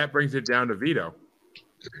 And that brings it down to Vito.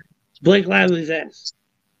 Blake Lively's ass.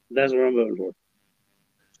 That's what I'm voting for.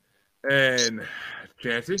 And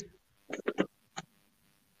Chancey?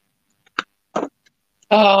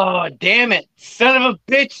 Oh, damn it. Son of a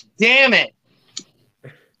bitch, damn it.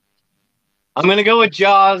 I'm going to go with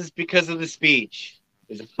Jaws because of the speech.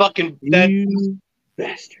 It's a fucking... You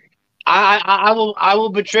bastard. I will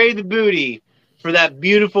betray the booty for that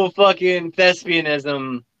beautiful fucking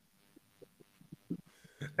thespianism.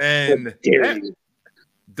 And Dare you.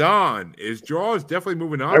 Don, is Jaws definitely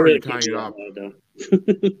moving on I or are really you tying can't it do up? that, though.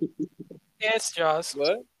 Yeah, it's Jaws.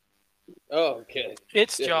 What? Oh, okay.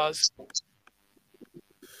 It's Yeah. Jaws.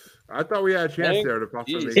 I thought we had a chance Thank there to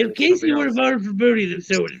possibly Jesus. make If it Casey something would have else. voted for Booty, then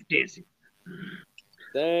so would have Casey.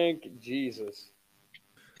 Thank Jesus.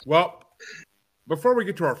 Well, before we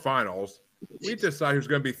get to our finals, we decide who's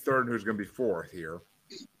going to be third and who's going to be fourth here.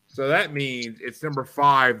 So that means it's number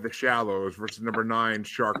 5, The Shallows, versus number 9,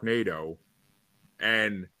 Sharknado.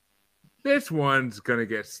 And this one's going to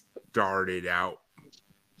get started out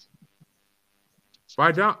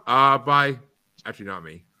by Don, actually not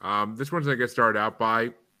me. This one's going to get started out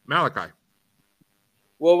by Malachi.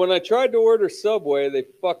 Well, when I tried to order Subway, they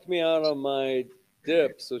fucked me out on my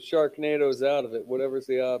dip, so Sharknado's out of it. Whatever's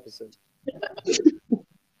the opposite.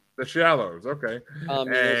 The Shallows, okay.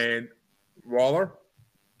 And Waller?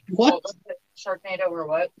 What was it? Sharknado or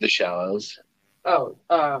what? The Shallows. Oh,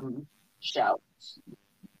 Shallows.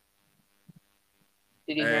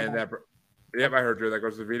 Did you hear And that? yep, I heard you. That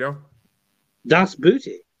goes to Vito. Das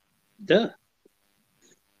Booty. Duh.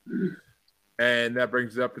 And that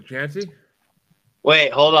brings it up to Chancey.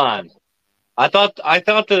 Wait, hold on. I thought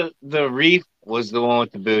the reef was the one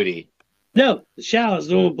with the booty. No, the shower is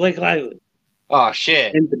the one with Blake Lively Oh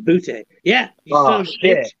shit. and the Booty. Yeah. You Oh, son of a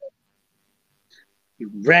shit. bitch.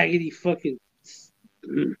 You raggedy fucking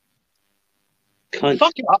cunt.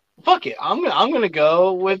 Fuck it. I'm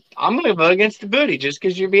gonna vote against the booty just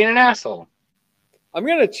because you're being an asshole. I'm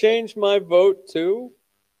gonna change my vote too,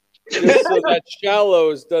 just so that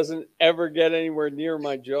Shallows doesn't ever get anywhere near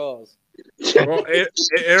my Jaws. Well,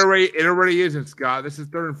 it already isn't, Scott. This is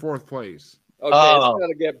third and fourth place. Okay, Oh. it's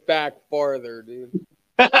gotta get back farther, dude.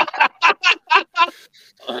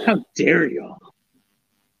 How dare y'all?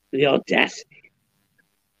 The audacity.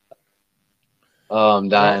 Oh, I'm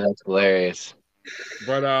dying. That's hilarious.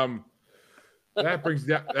 But that brings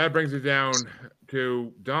it down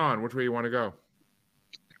to Don. Which way you want to go?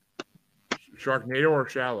 Sharknado or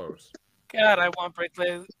Shallows? God, I want Blake.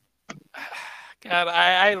 God,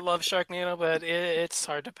 I love Sharknado, but it's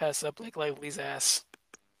hard to pass up Blake Lively's ass.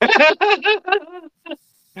 I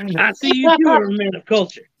see you two are a man of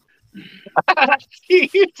culture. You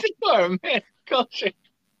two are a man of culture.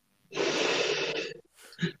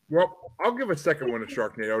 Well, I'll give a second one to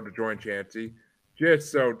Sharknado to join Chancey,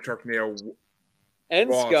 just so Sharknado. And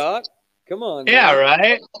Lost. Scott, come on. Yeah, man.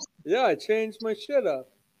 right? Yeah, I changed my shit up.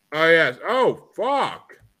 Oh yes. Oh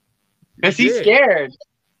fuck. Because he's did. scared.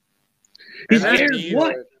 He's And that scared means- of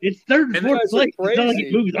what? It's third and and fourth you guys are place. It's not like crazy.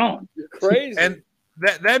 it moves on. You're crazy. And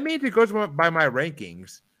that means it goes by my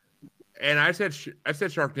rankings. And I said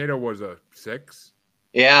Sharknado was a 6.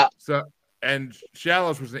 Yeah. So and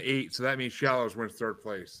Shallows was an 8. So that means Shallows wins third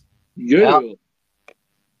place. Yeah.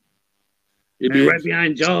 It'd be And- right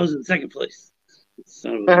behind Jaws in second place.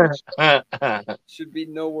 Son of a bitch. Should be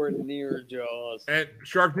nowhere near Jaws. And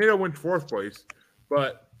Sharknado wins fourth place.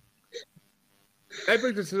 But that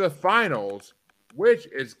brings us to the finals, which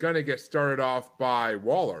is going to get started off by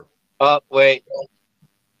Waller. Oh, wait.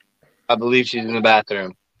 I believe she's in the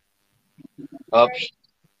bathroom. Oh,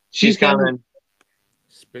 she's coming.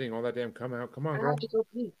 Spitting all that damn cum out. Come on, I girl. have to go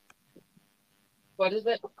pee. What is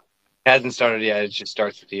it? Hasn't started yet. It just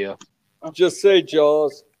starts with you. Just say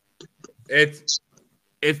Jaws. It's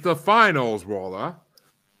the finals, Waller.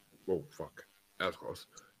 Whoa, fuck. That was close.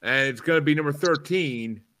 And it's going to be number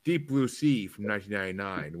 13, Deep Blue Sea from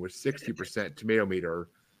 1999 with 60% tomato meter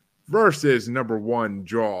versus number 1,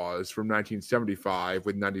 Jaws from 1975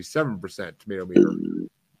 with 97% tomato meter.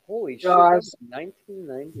 Holy shit, Jaws. that's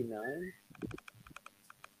 1999?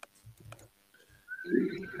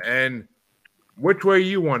 And which way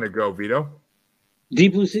you want to go, Vito?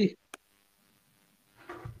 Deep Blue Sea.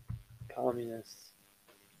 Communists.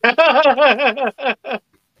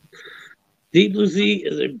 Deep Blue Sea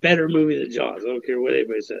is a better movie than Jaws. I don't care what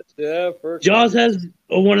anybody says. Yeah, for Jaws has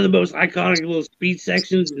one of the most iconic little speech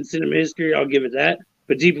sections in cinema history. I'll give it that.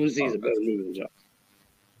 But Deep Blue Sea is a better movie than Jaws.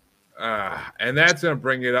 And that's going to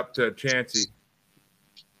bring it up to Chansey.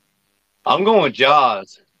 I'm going with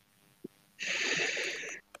Jaws.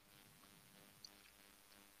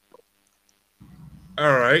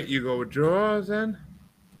 All right, you go with Jaws then?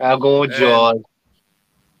 I'll go with Jaws.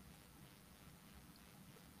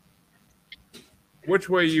 Which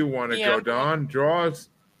way you want to go, Don? Jaws?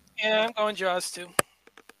 Yeah, I'm going Jaws too.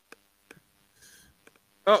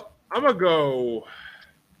 Oh, I'm going to go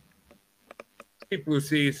Deep Blue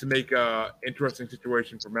Seas to make an interesting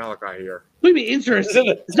situation for Malachi here. Would be interesting.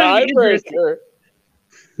 It's a tiebreaker.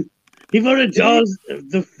 He voted Jaws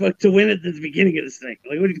to win at the beginning of this thing.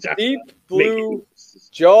 Like, what are you talking about? Deep Blue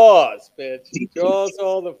Jaws, bitch. Jaws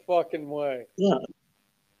all the fucking way. Yeah.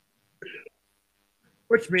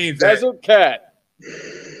 Which means Desert Cat.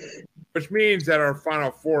 Which means that our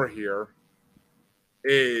final four here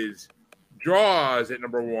is Jaws at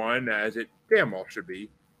number 1, as it damn well should be,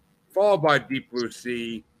 followed by Deep Blue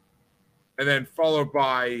Sea, and then followed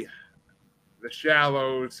by The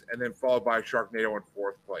Shallows, and then followed by Sharknado in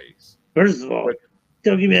 4th place. First of all,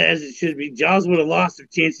 don't give me that as it should be. Jaws would have lost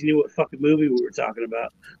if Chancey knew what fucking movie we were talking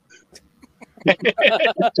about.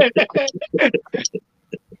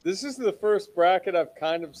 This is the first bracket I've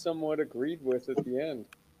kind of somewhat agreed with at the end.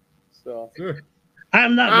 So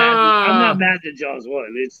I'm not mad. I'm not mad that Jaws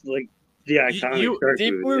won. It's like the iconic.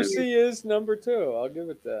 Deep Blue Sea is number 2. I'll give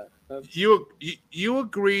it that. You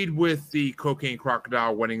agreed with the Cocaine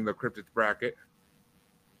Crocodile winning the cryptid bracket.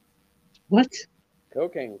 What?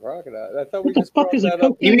 Cocaine Crocodile. I thought we What the just fuck brought is a that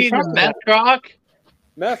up. You mean Meth Croc?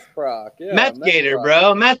 Meth Croc, yeah. Meth Gator, Croc.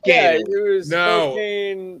 bro. Meth Yeah, Gator. he was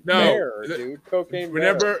cocaine bear, dude. Cocaine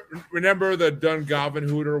bear. Remember the Dungarvan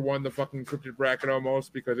Hooter won the fucking cryptid bracket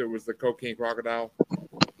almost because it was the Cocaine Crocodile?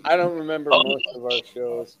 I don't remember most of our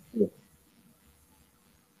shows.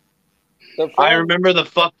 I remember the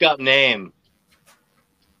fucked up name.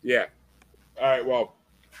 Yeah. All right, well,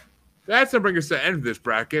 that's going to bring us to the end of this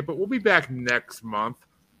bracket, but we'll be back next month.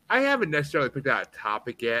 I haven't necessarily picked out a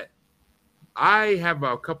topic yet. I have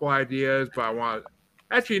a couple ideas, but I want to...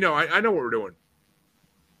 Actually, no, I know what we're doing.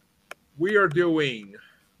 We are doing...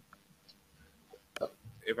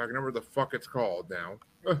 If I can remember the fuck it's called now.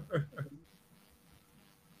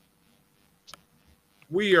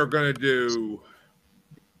 We are going to do...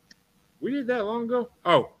 We did that long ago?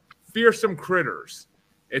 Oh, Fearsome Critters.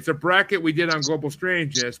 It's a bracket we did on Global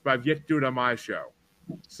Strangeness, but I've yet to do it on my show.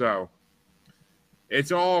 So,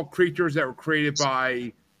 it's all creatures that were created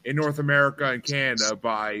in North America and Canada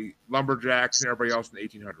by lumberjacks and everybody else in the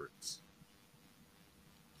 1800s.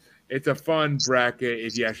 It's a fun bracket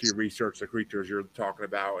if you actually research the creatures you're talking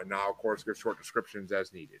about, and now, of course, give short descriptions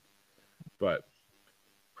as needed. But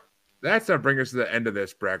that's not bring us to the end of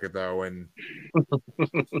this bracket, though, and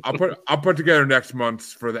I'll put together next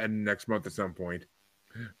month's for the end of next month at some point.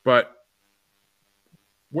 But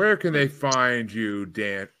where can they find you,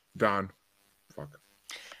 Don? Fuck.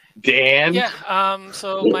 Dan? Yeah,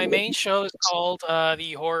 so my main show is called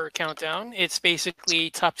The Horror Countdown. It's basically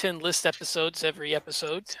top 10 list episodes every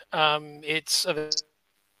episode. It's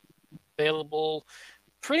available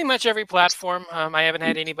pretty much every platform. I haven't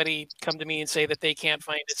had anybody come to me and say that they can't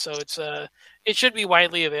find it, so it should be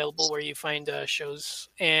widely available where you find shows.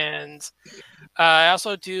 And I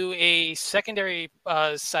also do a secondary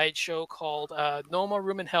side show called No More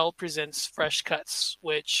Room in Hell Presents Fresh Cuts,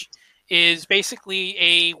 which is basically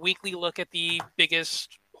a weekly look at the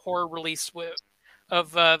biggest horror release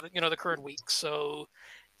of the current week. So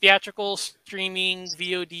theatrical, streaming,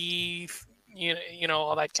 VOD,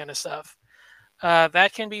 all that kind of stuff.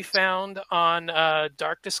 That can be found on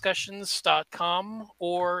darkdiscussions.com,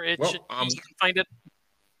 or you can find it.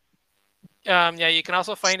 You can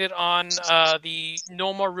also find it on the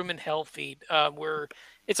No More Room in Hell feed, where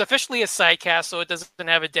it's officially a sidecast, so it doesn't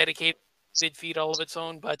have a dedicated feed all of its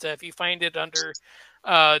own. But if you find it under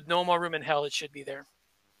No More Room in Hell, it should be there.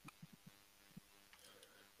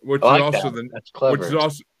 Which is also the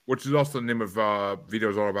name of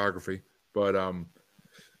Vito's autobiography. But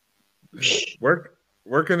where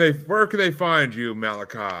can they find you,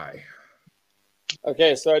 Malachi?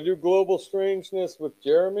 Okay, so I do Global Strangeness with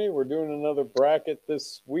Jeremy. We're doing another bracket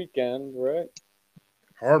this weekend, right?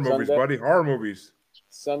 Horror movies, buddy. Horror movies.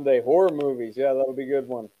 Sunday horror movies. Yeah, that'll be a good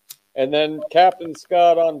one. And then Captain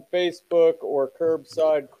Scott on Facebook or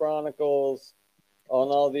Curbside Chronicles on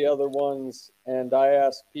all the other ones. And I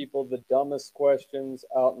ask people the dumbest questions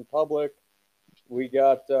out in public. We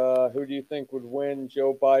got who do you think would win,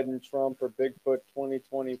 Joe Biden, Trump, or Bigfoot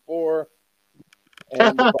 2024?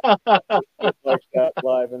 And like that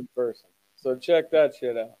live in person. So check that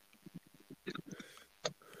shit out.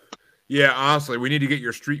 Yeah, honestly, we need to get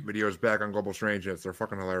your street videos back on Global Strangeness. They're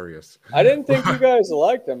fucking hilarious. I didn't think you guys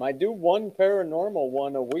liked them. I do one paranormal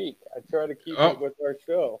one a week. I try to keep it with our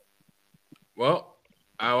show. Well,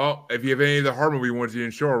 if you have any of the horror movie ones you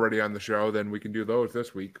didn't show already on the show, then we can do those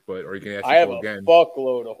this week. Or you can ask I have again. A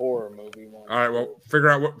fuckload of horror movie ones. All right, well, figure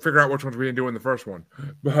out which ones we didn't do in the first one.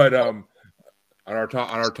 But on our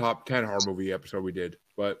top 10 horror movie episode we did.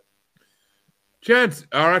 But Chance,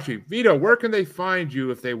 or actually, Vito, where can they find you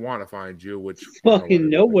if they want to find you? Which fucking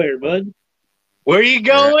nowhere, bud. Where are you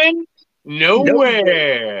going?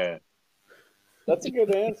 Nowhere. That's a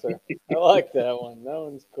good answer. I like that one. That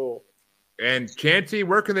one's cool. And Chancey,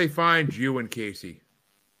 where can they find you and Casey?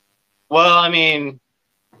 Well, I mean,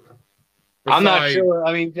 I'm not sure.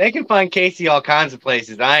 I mean, they can find Casey all kinds of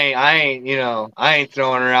places. I ain't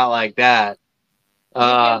throwing her out like that. You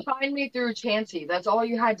can find me through Chancey. That's all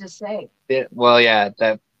you had to say. That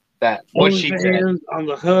what she said on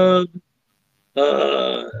the hub.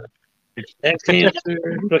 Cancer.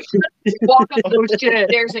 Walk up the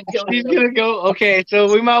stairs and kill She's gonna go. Okay,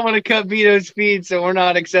 so we might want to cut Vito's feed so we're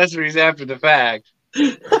not accessories after the fact.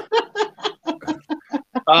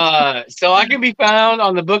 So I can be found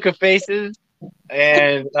on the Book of Faces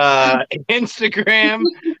and Instagram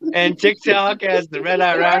and TikTok as the Red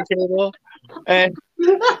Eye Roundtable, and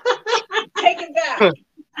take it back.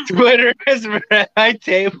 Twitter as Red Eye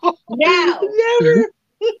Table. Now, never.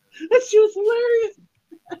 That shit was hilarious.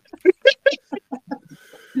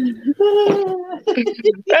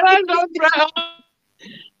 And I'm so proud.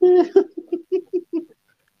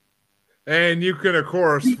 And you can, of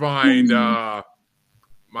course, find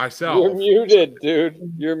myself. You're muted, dude.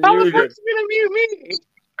 You're muted. How the fuck's gonna mute me?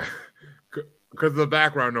 Because of the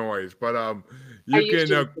background noise. But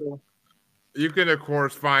you can, of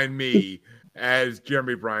course, find me as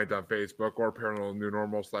Jeremy Bryant on Facebook or Paranormal New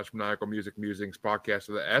Normal / Maniacal Music Musings Podcast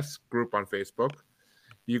of the S group on Facebook.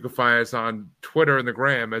 You can find us on Twitter and the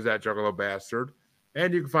Gram as that Juggalo Bastard.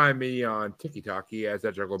 And you can find me on TikTok as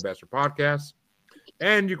that Juggalo Bastard Podcast.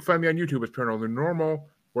 And you can find me on YouTube as Paranormal New Normal,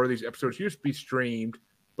 where these episodes used to be streamed,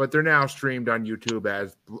 but they're now streamed on YouTube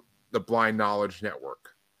as the Blind Knowledge Network.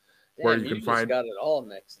 Damn, where you can find got it all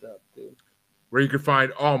mixed up, dude. Where you can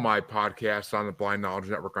find all my podcasts on the Blind Knowledge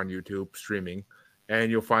Network on YouTube streaming, and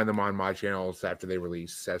you'll find them on my channels after they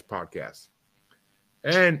release as podcasts.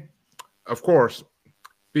 And of course,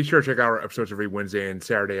 be sure to check out our episodes every Wednesday and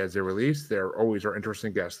Saturday as they release. There always are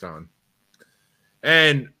interesting guests on.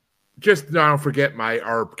 And just don't forget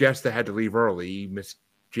our guest that had to leave early, Miss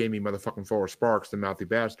Jamie motherfucking Fuller Sparks, the mouthy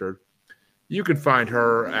bastard. You can find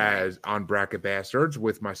her as on Bracket Bastards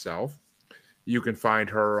with myself. You can find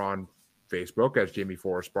her on Facebook as Jamie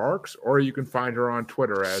Fuller Sparks, or you can find her on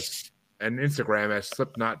Twitter and Instagram as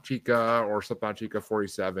Slipknot Chica or Slipknot Chica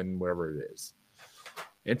 47, whatever it is.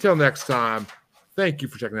 Until next time, thank you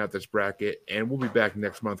for checking out this bracket, and we'll be back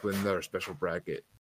next month with another special bracket.